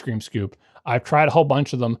good ice cream scoop, I've tried a whole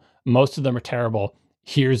bunch of them. Most of them are terrible.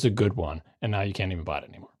 Here's a good one. And now you can't even buy it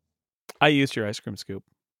anymore. I used your ice cream scoop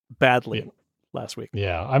badly last week.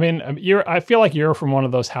 Yeah. I mean, I feel like you're from one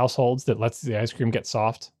of those households that lets the ice cream get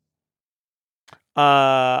soft.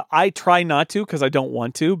 I try not to because I don't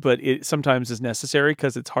want to, but it sometimes is necessary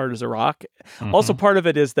because it's hard as a rock. Mm-hmm. Also, part of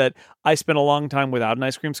it is that I spent a long time without an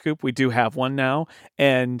ice cream scoop. We do have one now,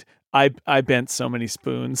 and I bent so many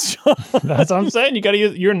spoons. That's what I'm saying. You got to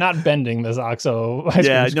use. You're not bending this OXO ice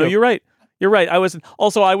cream scoop. No, you're right. You're right. I was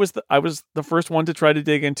the first one to try to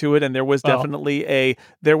dig into it, and there was definitely a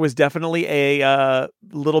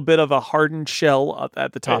little bit of a hardened shell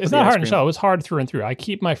at the top. It's not hardened shell. It was hard through and through. I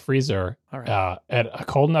keep my freezer at a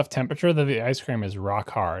cold enough temperature that the ice cream is rock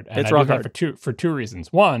hard. And it's rock hard for two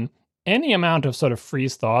reasons. One, any amount of sort of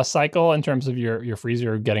freeze thaw cycle in terms of your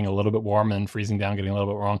freezer getting a little bit warm and freezing down, getting a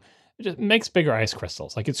little bit wrong, it just makes bigger ice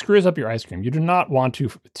crystals. Like it screws up your ice cream. You do not want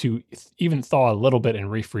to even thaw a little bit and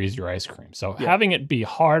refreeze your ice cream. So having it be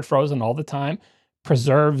hard frozen all the time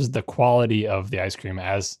preserves the quality of the ice cream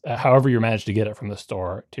as however you manage to get it from the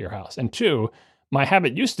store to your house. And 2, my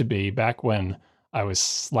habit used to be back when I was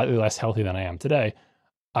slightly less healthy than I am today.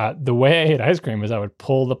 The way I ate ice cream is I would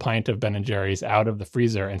pull the pint of Ben & Jerry's out of the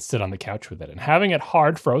freezer and sit on the couch with it. And having it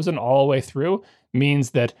hard frozen all the way through means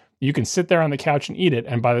that you can sit there on the couch and eat it.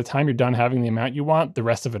 And by the time you're done having the amount you want, the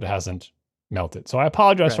rest of it hasn't melted. So I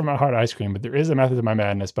apologize for my hard ice cream, but there is a method to my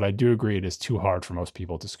madness. But I do agree it is too hard for most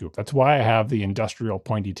people to scoop. That's why I have the industrial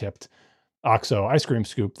pointy-tipped OXO ice cream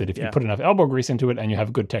scoop that if you put enough elbow grease into it and you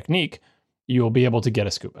have good technique, you'll be able to get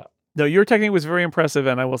a scoop out. No, your technique was very impressive.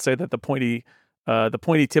 And I will say that the pointy the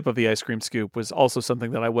pointy tip of the ice cream scoop was also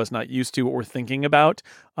something that I was not used to or thinking about.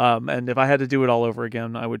 And if I had to do it all over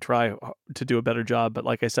again, I would try to do a better job. But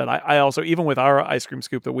like I said, I also, even with our ice cream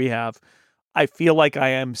scoop that we have, I feel like I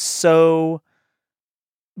am so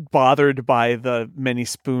bothered by the many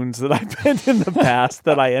spoons that I've been in the past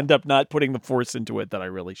that I end up not putting the force into it that I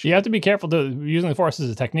really should. You have to be careful using the force as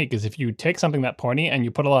a technique, because if you take something that pointy and you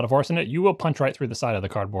put a lot of force in it, you will punch right through the side of the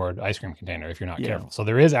cardboard ice cream container if you're not careful. So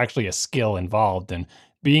there is actually a skill involved in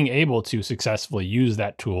being able to successfully use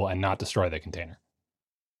that tool and not destroy the container.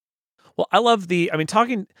 Well, I love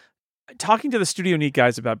talking to the Studio Neat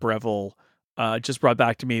guys about Breville just brought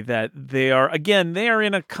back to me that they are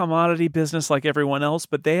in a commodity business like everyone else,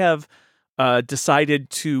 but they have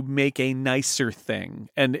decided to make a nicer thing.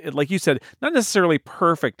 And like you said, not necessarily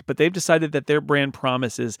perfect, but they've decided that their brand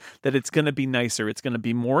promise is that it's going to be nicer. It's going to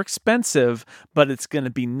be more expensive, but it's going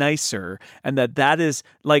to be nicer. And that is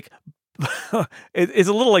like, it's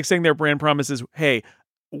a little like saying their brand promise is, hey,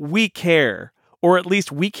 we care. Or at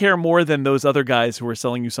least we care more than those other guys who are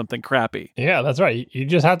selling you something crappy. Yeah, that's right. You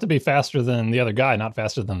just have to be faster than the other guy, not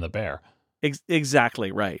faster than the bear.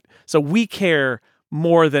 Exactly right. So we care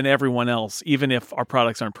more than everyone else, even if our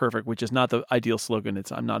products aren't perfect, which is not the ideal slogan.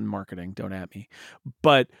 I'm not in marketing, don't at me.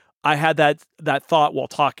 But I had that thought while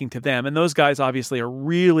talking to them. And those guys obviously are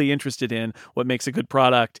really interested in what makes a good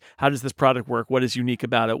product. How does this product work? What is unique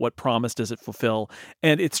about it? What promise does it fulfill?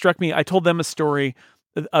 And it struck me, I told them a story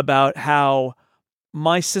about how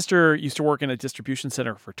my sister used to work in a distribution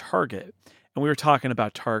center for Target, and we were talking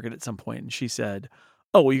about Target at some point, and she said,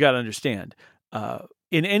 oh, well, you got to understand,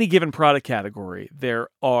 in any given product category, there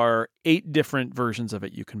are 8 different versions of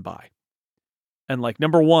it you can buy. And like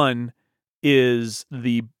number 1 is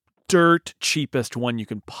the dirt cheapest one you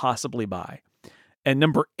can possibly buy. And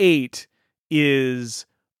number 8 is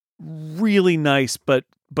really nice, but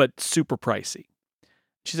super pricey.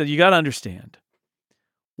 She said, you got to understand,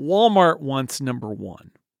 Walmart wants number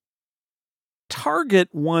 1. Target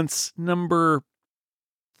wants number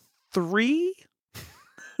 3,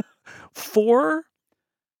 4.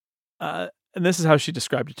 And this is how she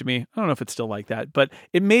described it to me. I don't know if it's still like that, but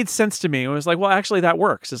it made sense to me. It was like, well, actually that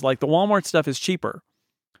works. It's like the Walmart stuff is cheaper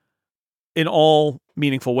in all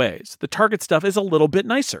meaningful ways. The Target stuff is a little bit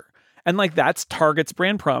nicer. And like that's Target's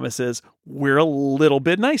brand promises. We're a little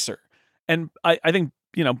bit nicer. And I think,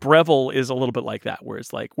 Breville is a little bit like that, where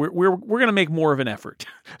it's like, we're going to make more of an effort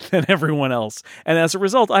than everyone else. And as a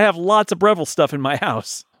result, I have lots of Breville stuff in my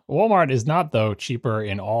house. Walmart is not, though, cheaper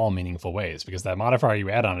in all meaningful ways, because that modifier you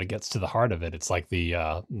add on it gets to the heart of it. It's like the,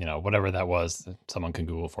 whatever that was, someone can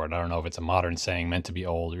Google for it. I don't know if it's a modern saying meant to be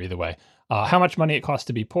old or either way. How much money it costs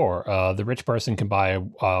to be poor. The rich person can buy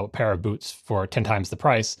a pair of boots for 10 times the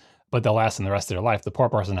price, but they'll last in the rest of their life. The poor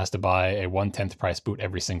person has to buy a 1/10 price boot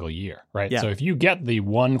every single year, right? Yeah. So if you get the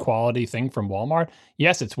one quality thing from Walmart,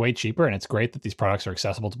 yes, it's way cheaper, and it's great that these products are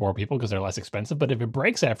accessible to more people because they're less expensive. But if it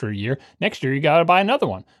breaks after a year, next year you got to buy another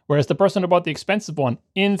one. Whereas the person who bought the expensive one,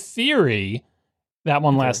 in theory, that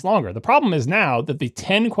one lasts longer. The problem is now that the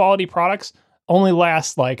 10 quality products only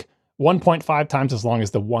last like 1.5 times as long as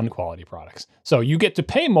the 1 quality products. So you get to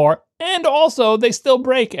pay more, and also they still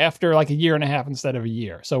break after like a year and a half instead of a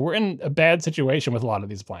year. So we're in a bad situation with a lot of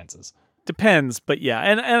these appliances. Depends, but yeah.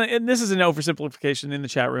 And this is an oversimplification. In the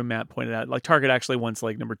chat room, Matt pointed out, like Target actually wants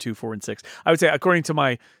like number 2, 4, and 6. I would say, according to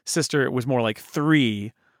my sister, it was more like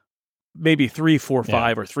 3, maybe 3, 4,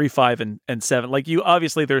 5, or 3, 5, and 7. Like you,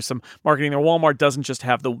 obviously there's some marketing there. Walmart doesn't just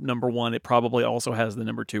have the number 1. It probably also has the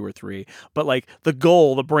number 2 or 3. But like the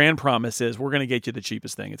goal, the brand promise is we're going to get you the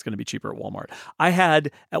cheapest thing. It's going to be cheaper at Walmart. I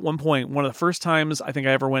had at one point, one of the first times I think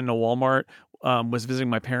I ever went into Walmart was visiting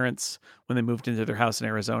my parents when they moved into their house in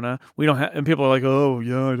Arizona. We don't have, and people are like, oh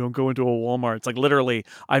yeah, I don't go into a Walmart. It's like literally,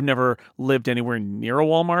 I've never lived anywhere near a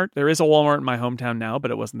Walmart. There is a Walmart in my hometown now,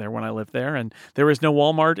 but it wasn't there when I lived there. And there is no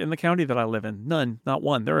Walmart in the county that I live in. None, not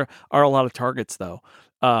one. There are a lot of Targets though,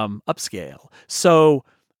 upscale. So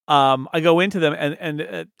I go into them,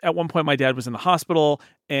 and at one point my dad was in the hospital,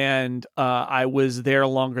 and I was there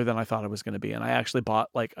longer than I thought I was going to be. And I actually bought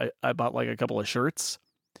like I bought like a couple of shirts.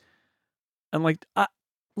 And like,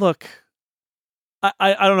 look,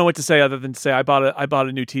 I don't know what to say other than to say I bought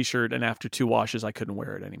a new T-shirt, and after 2 washes I couldn't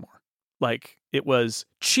wear it anymore. Like it was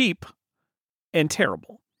cheap and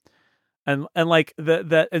terrible, and like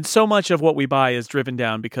that and so much of what we buy is driven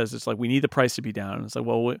down because it's like we need the price to be down. And it's like,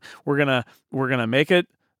 well, we're gonna make it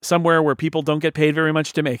somewhere where people don't get paid very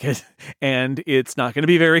much to make it, and it's not going to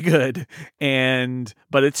be very good,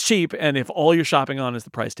 but it's cheap, and if all you're shopping on is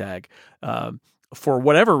the price tag, for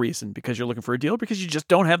whatever reason, because you're looking for a deal, because you just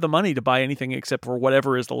don't have the money to buy anything except for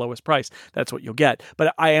whatever is the lowest price. That's what you'll get.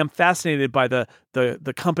 But I am fascinated by the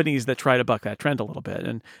companies that try to buck that trend a little bit.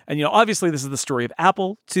 And obviously this is the story of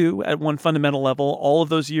Apple too, at one fundamental level. All of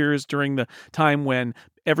those years during the time when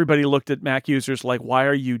everybody looked at Mac users like,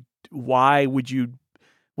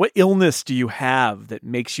 what illness do you have that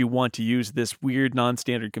makes you want to use this weird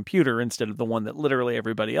non-standard computer instead of the one that literally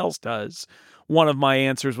everybody else does? One of my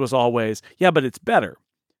answers was always, yeah, but it's better.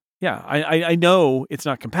 Yeah, I know it's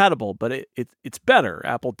not compatible, but it's better.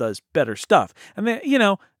 Apple does better stuff. And then,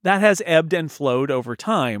 that has ebbed and flowed over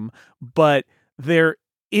time, but there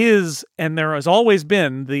is, and there has always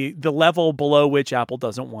been, the level below which Apple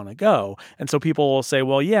doesn't want to go. And so people will say,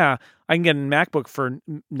 well, yeah, I can get a MacBook for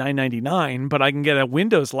 $999, but I can get a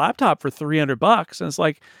Windows laptop for $300. And it's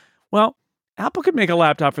like, well, Apple could make a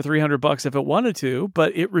laptop for $300 if it wanted to,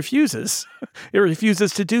 but it refuses. It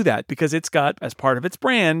refuses to do that because it's got, as part of its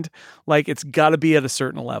brand, like it's got to be at a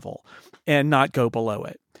certain level and not go below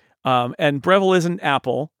it. And Breville isn't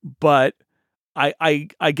Apple, but I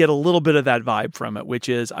get a little bit of that vibe from it, which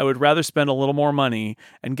is I would rather spend a little more money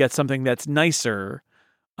and get something that's nicer,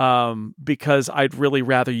 because I'd really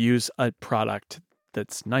rather use a product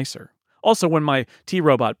that's nicer. Also, when my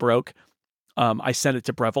T-Robot broke, I sent it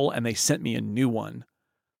to Breville and they sent me a new one.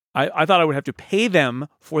 I thought I would have to pay them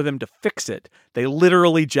for them to fix it. They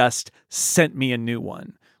literally just sent me a new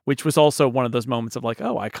one, which was also one of those moments of like,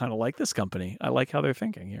 oh, I kind of like this company. I like how they're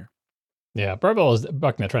thinking here. Yeah, Breville is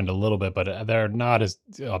bucking the trend a little bit, but they're not as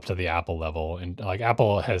up to the Apple level. And like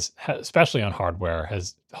Apple has, especially on hardware,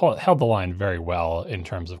 has held the line very well in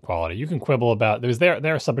terms of quality. You can quibble about,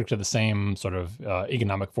 they're subject to the same sort of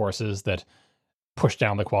economic forces that push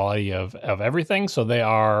down the quality of everything. So they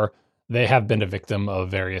have been a victim of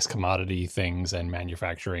various commodity things and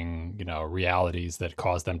manufacturing, realities that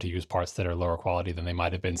cause them to use parts that are lower quality than they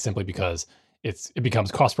might have been, simply because it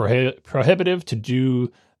becomes cost prohibitive to do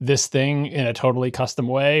this thing in a totally custom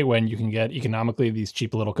way when you can get economically these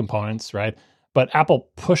cheap little components, right? But Apple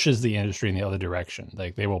pushes the industry in the other direction.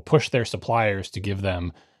 Like they will push their suppliers to give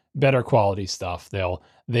them better quality stuff.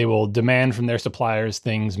 They will demand from their suppliers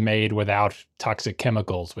things made without toxic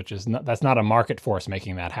chemicals, which is that's not a market force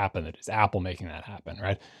making that happen. It is Apple making that happen,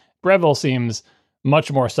 right? Breville seems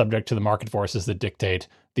much more subject to the market forces that dictate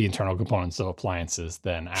the internal components of appliances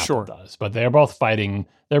than Apple does. But they're both fighting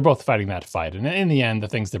that fight. And in the end, the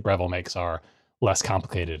things that Breville makes are less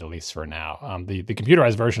complicated, at least for now. The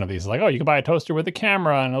computerized version of these is like, oh, you can buy a toaster with a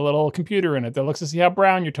camera and a little computer in it that looks to see how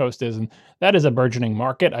brown your toast is. And that is a burgeoning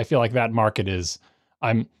market. I feel like that market is,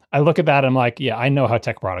 I look at that and I'm like, yeah, I know how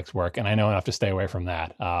tech products work and I know enough to stay away from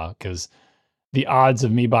that. Because the odds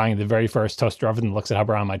of me buying the very first toaster oven that looks at how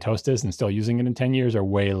brown my toast is and still using it in 10 years are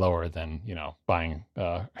way lower than, buying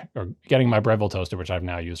or getting my Breville toaster, which I've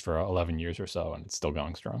now used for 11 years or so, and it's still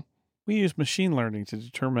going strong. We use machine learning to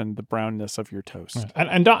determine the brownness of your toast.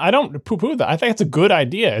 And I don't poo-poo that. I think it's a good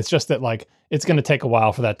idea. It's just that like it's going to take a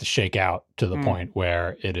while for that to shake out to the point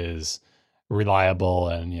where it is reliable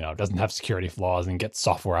and, doesn't have security flaws and gets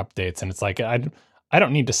software updates. And it's like, I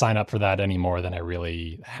don't need to sign up for that any more than I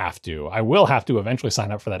really have to. I will have to eventually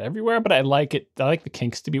sign up for that everywhere, but I like it. I like the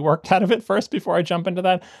kinks to be worked out of it first before I jump into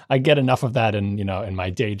that. I get enough of that in my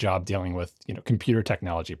day job dealing with, computer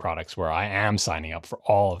technology products where I am signing up for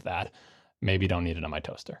all of that. Maybe don't need it on my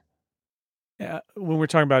toaster. Yeah. When we're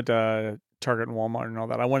talking about Target and Walmart and all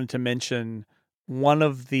that, I wanted to mention one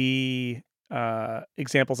of the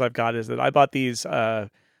examples I've got is that I bought these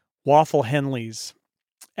waffle Henleys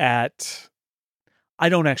at, I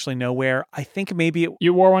don't actually know where. I think maybe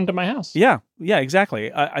you wore one to my house. Yeah,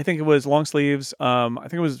 exactly. I think it was long sleeves. I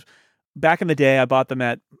think it was back in the day. I bought them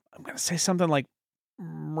at, I'm going to say something like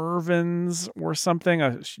Mervyn's or something,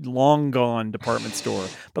 a long gone department store,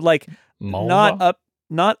 but like not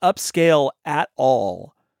upscale at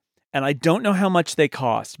all. And I don't know how much they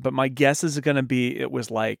cost, but my guess is going to be it was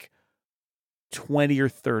like $20 or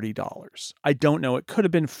 $30. I don't know. It could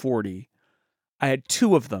have been $40. I had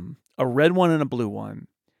two of them, a red one and a blue one,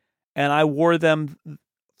 and I wore them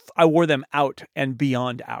out and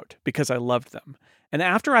beyond out because I loved them. And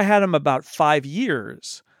after I had them about 5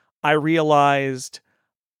 years, I realized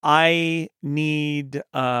I need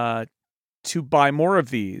to buy more of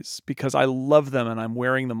these because I love them and I'm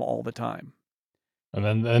wearing them all the time.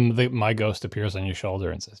 And then my ghost appears on your shoulder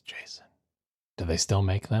and says, Jason, do they still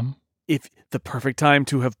make them? If the perfect time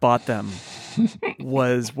to have bought them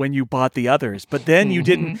was when you bought the others, but then you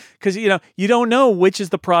didn't, because you don't know which is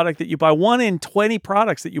the product that you buy. 1 in 20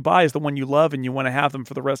 products that you buy is the one you love and you want to have them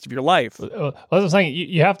for the rest of your life. Well, that's what I'm saying.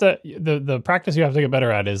 You have to, the practice you have to get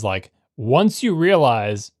better at is like, once you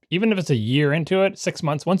realize, even if it's a year into it, 6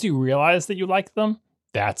 months, once you realize that you like them,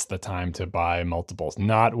 that's the time to buy multiples,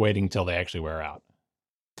 not waiting till they actually wear out.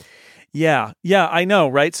 Yeah, I know,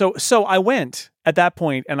 right? So I went at that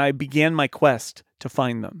point and I began my quest to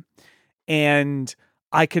find them. And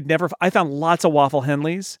I found lots of Waffle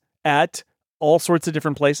Henleys at all sorts of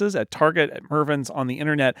different places, at Target, at Mervyn's, on the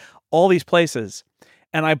internet, all these places.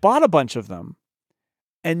 And I bought a bunch of them,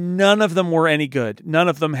 and none of them were any good. None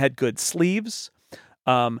of them had good sleeves.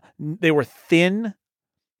 They were thin.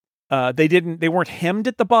 They weren't hemmed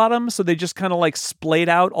at the bottom, so they just kind of like splayed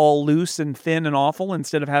out all loose and thin and awful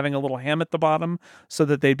instead of having a little hem at the bottom, so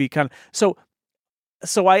that they'd be kind of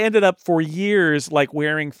so I ended up for years like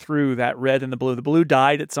wearing through that red and the blue. The blue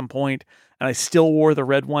died at some point, and I still wore the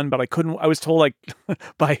red one, but I was told like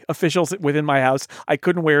by officials within my house, I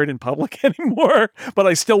couldn't wear it in public anymore, but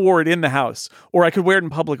I still wore it in the house, or I could wear it in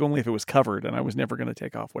public only if it was covered, and I was never going to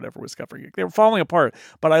take off whatever was covering it. They were falling apart,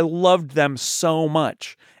 but I loved them so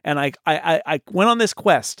much. And I went on this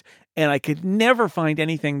quest, and I could never find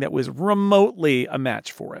anything that was remotely a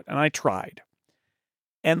match for it. And I tried.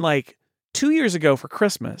 And like 2 years ago for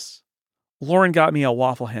Christmas, Lauren got me a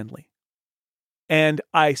Waffle Henley. And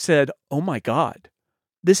I said, oh my God,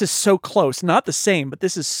 this is so close. Not the same, but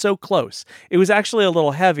this is so close. It was actually a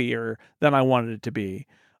little heavier than I wanted it to be.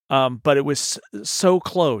 But it was so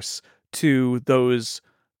close to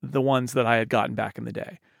the ones that I had gotten back in the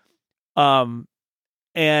day.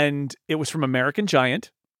 And it was from American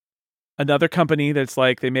Giant, another company that's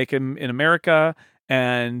like, they make them in America,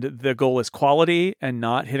 and the goal is quality and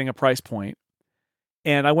not hitting a price point.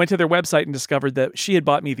 And I went to their website and discovered that she had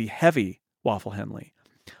bought me the heavy Waffle Henley,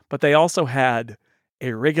 but they also had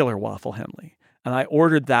a regular Waffle Henley, and I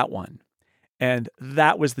ordered that one. And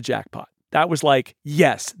that was the jackpot. That was like,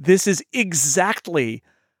 yes, this is exactly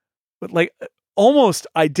like almost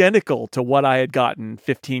identical to what I had gotten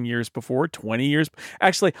 15 years before, 20 years.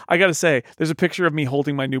 Actually, I got to say, there's a picture of me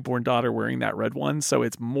holding my newborn daughter wearing that red one. So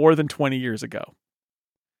it's more than 20 years ago.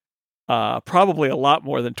 Probably a lot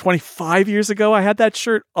more than 25 years ago. I had that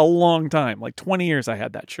shirt a long time, like 20 years I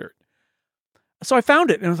had that shirt. So I found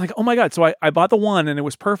it and I was like, oh my God. So I bought the one and it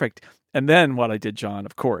was perfect. And then what I did, John,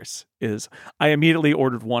 of course, is I immediately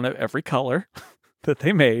ordered one of every color that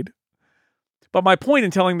they made. But my point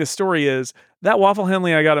in telling this story is that Waffle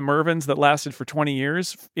Henley I got at Mervyn's that lasted for 20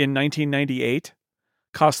 years in 1998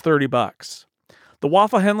 cost $30. The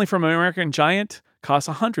Waffle Henley from American Giant costs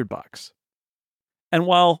 $100. And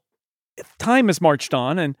while time has marched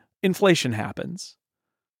on and inflation happens,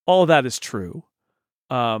 all of that is true.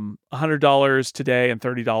 $100 today and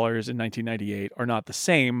 $30 in 1998 are not the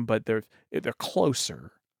same, but they're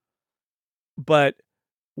closer. But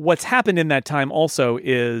what's happened in that time also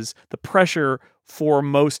is the pressure for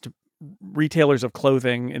most retailers of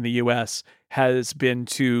clothing in the US has been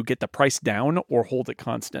to get the price down or hold it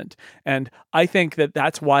constant. And I think that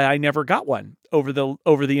that's why I never got one over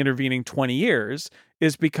the intervening 20 years,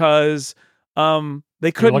 is because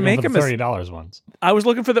they couldn't make them $30 ones. I was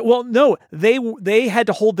looking for no, they had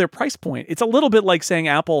to hold their price point. It's a little bit like saying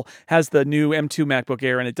Apple has the new M2 MacBook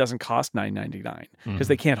Air and it doesn't cost $999 because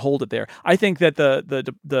they can't hold it there. I think that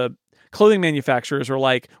the clothing manufacturers were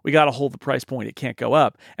like, we got to hold the price point. It can't go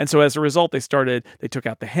up. And so as a result, they took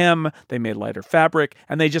out the hem, they made lighter fabric,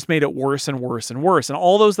 and they just made it worse and worse and worse. And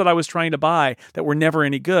all those that I was trying to buy that were never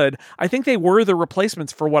any good, I think they were the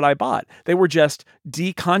replacements for what I bought. They were just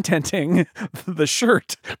decontenting the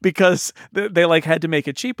shirt because they like had to make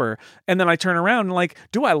it cheaper. And then I turn around and like,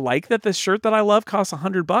 do I like that this shirt that I love costs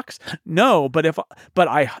 $100? No, but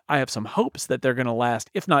I have some hopes that they're going to last,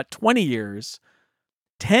 if not 20 years,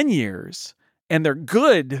 10 years, and they're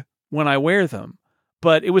good when I wear them.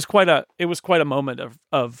 But it was quite a moment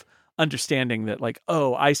of understanding that, like,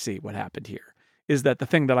 oh, I see what happened here, is that the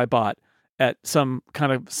thing that I bought at some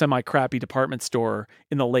kind of semi-crappy department store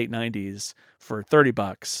in the late 90s for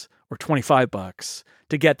 $30 or $25,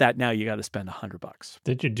 to get that now you got to spend $100.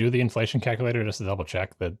 Did you do the inflation calculator just to double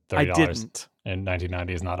check that $30 I didn't. in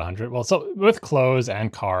 1990 is not 100? Well, so with clothes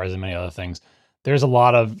and cars and many other things, there's a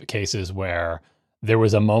lot of cases where there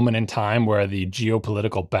was a moment in time where the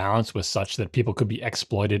geopolitical balance was such that people could be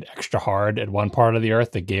exploited extra hard at one part of the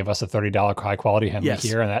earth that gave us a $30 high quality Henley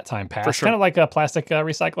here, and that time passed. Sure. Kind of like a plastic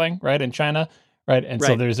recycling, right, in China, right? And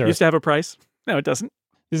so there's used to have a price. No, it doesn't.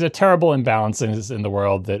 There's a terrible imbalances in the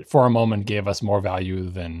world that for a moment gave us more value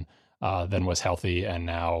than was healthy, and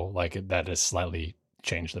now like that has slightly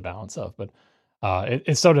changed the balance of. But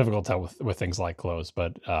it's so difficult to tell with things like clothes.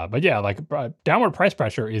 But yeah, like downward price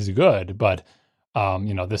pressure is good, but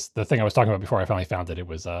the thing I was talking about before I finally found it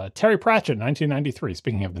was Terry Pratchett, 1993.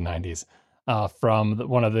 Speaking of the 90s, from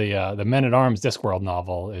one of the Men at Arms Discworld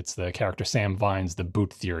novel. It's the character Sam Vine's The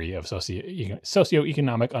Boot Theory of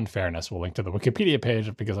Socioeconomic Unfairness. We'll link to the Wikipedia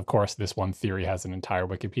page because, of course, this one theory has an entire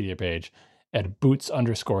Wikipedia page at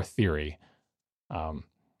boots_theory.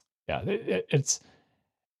 It's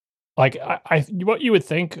like what you would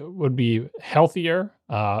think would be healthier.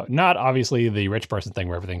 Not obviously the rich person thing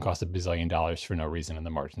where everything costs $1 bazillion for no reason and the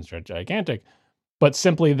margins are gigantic, but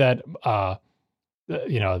simply that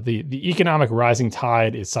the economic rising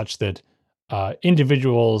tide is such that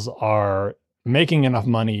individuals are making enough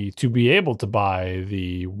money to be able to buy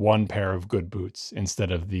the one pair of good boots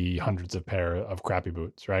instead of the hundreds of pair of crappy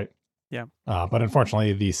boots, right? Yeah. But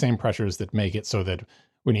unfortunately, the same pressures that make it so that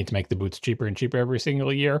we need to make the boots cheaper and cheaper every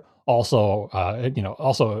single year also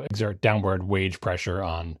exert downward wage pressure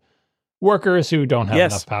on workers who don't have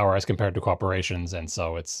enough power as compared to corporations. And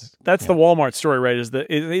so that's the Walmart story, right? Is that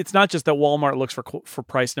it's not just that Walmart looks for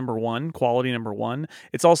price number one, quality number one.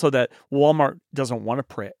 It's also that Walmart doesn't want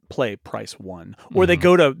to play price one, or they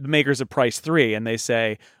go to the makers of price three and they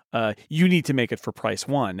say, you need to make it for price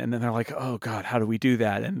one. And then they're like, oh God, how do we do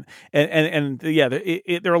that? And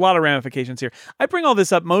there are a lot of ramifications here. I bring all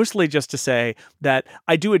this up mostly just to say that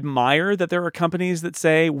I do admire that there are companies that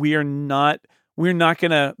say we're not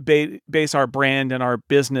going to base our brand and our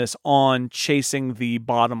business on chasing the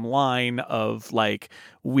bottom line of like,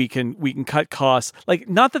 we can cut costs. Like,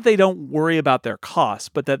 not that they don't worry about their costs,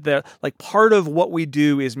 but that they're like, part of what we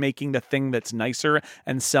do is making the thing that's nicer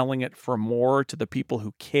and selling it for more to the people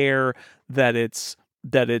who care that it's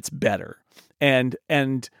better. And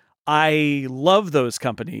I love those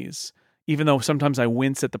companies, even though sometimes I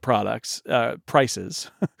wince at the products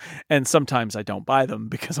prices, and sometimes I don't buy them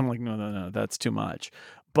because I'm like, no, that's too much.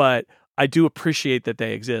 But I do appreciate that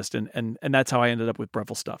they exist, and that's how I ended up with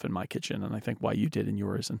Breville stuff in my kitchen, and I think why you did in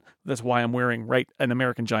yours, and that's why I'm wearing an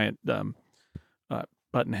American Giant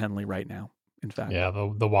button Henley right now. In fact, yeah,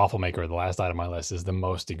 the waffle maker, the last item on my list, is the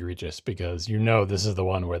most egregious because this is the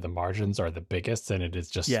one where the margins are the biggest, and it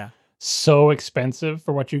is just so expensive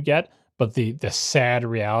for what you get. But the sad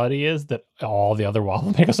reality is that all the other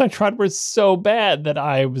waffle makers I tried were so bad that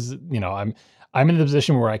I was, I'm in the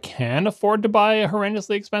position where I can afford to buy a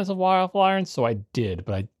horrendously expensive waffle iron, so I did,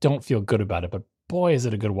 but I don't feel good about it. But boy, is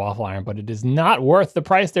it a good waffle iron, but it is not worth the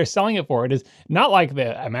price they're selling it for. It is not like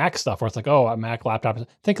the Mac stuff where it's like, oh, a Mac laptop.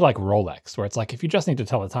 Think like Rolex, where it's like, if you just need to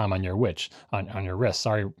tell the time on your on your wrist,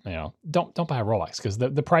 sorry, don't buy a Rolex because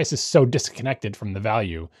the price is so disconnected from the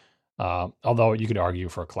value. Although you could argue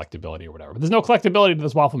for collectability or whatever. But there's no collectability to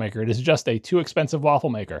this waffle maker. It is just a too expensive waffle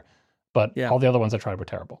maker. But all the other ones I tried were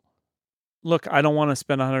terrible. Look, I don't want to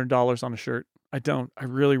spend $100 on a shirt. I don't. I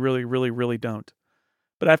really, really, really, really don't.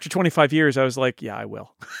 But after 25 years, I was like, yeah, I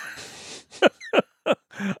will.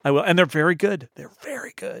 I will. And they're very good. They're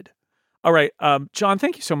very good. All right. John,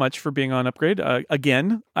 thank you so much for being on Upgrade.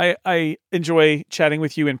 Again, I enjoy chatting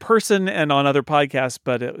with you in person and on other podcasts,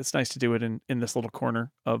 but it's nice to do it in this little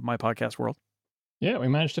corner of my podcast world. Yeah, we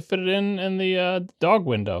managed to fit it in the dog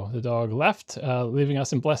window. The dog left, leaving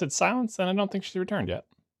us in blessed silence, and I don't think she's returned yet.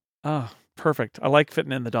 Ah, perfect. I like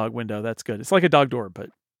fitting in the dog window. That's good. It's like a dog door,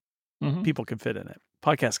 but people can fit in it.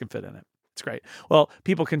 Podcasts can fit in it. It's great. Well,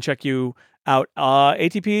 people can check you out.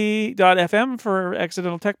 ATP.fm for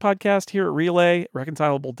Accidental Tech Podcast, here at Relay,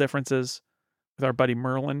 Reconcilable Differences with our buddy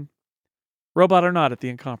Merlin. Robot or Not at The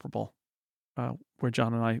Incomparable, where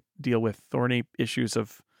John and I deal with thorny issues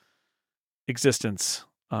of existence.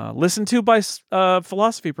 Listened to by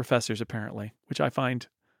philosophy professors, apparently, which I find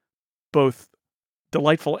both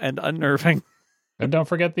delightful and unnerving. And don't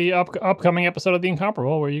forget the upcoming episode of The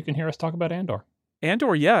Incomparable, where you can hear us talk about Andor.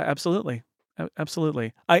 Andor, yeah, absolutely.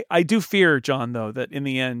 Absolutely. I do fear, John, though, that in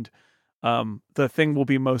the end, the thing we'll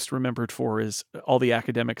be most remembered for is all the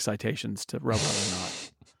academic citations to Robot or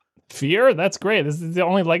Not. Fear? That's great. This is the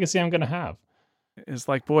only legacy I'm going to have. It's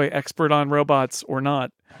like, boy, expert on robots or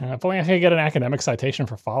not. If only I could get an academic citation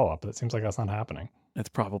for follow-up, but it seems like that's not happening. It's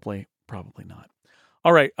probably not.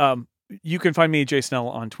 All right. You can find me, Jay Snell,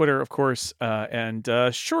 on Twitter, of course. And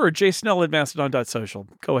sure, jsnell at mastodon.social.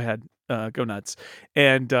 Go ahead. Go nuts.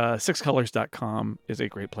 And sixcolors.com is a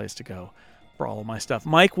great place to go for all of my stuff.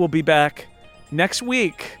 Mike will be back next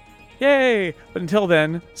week. Yay! But until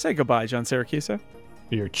then, say goodbye, John Syracuse.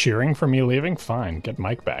 You're cheering for me leaving? Fine. Get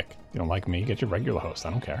Mike back. You don't like me? Get your regular host. I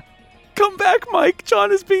don't care. Come back, Mike.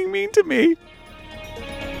 John is being mean to me.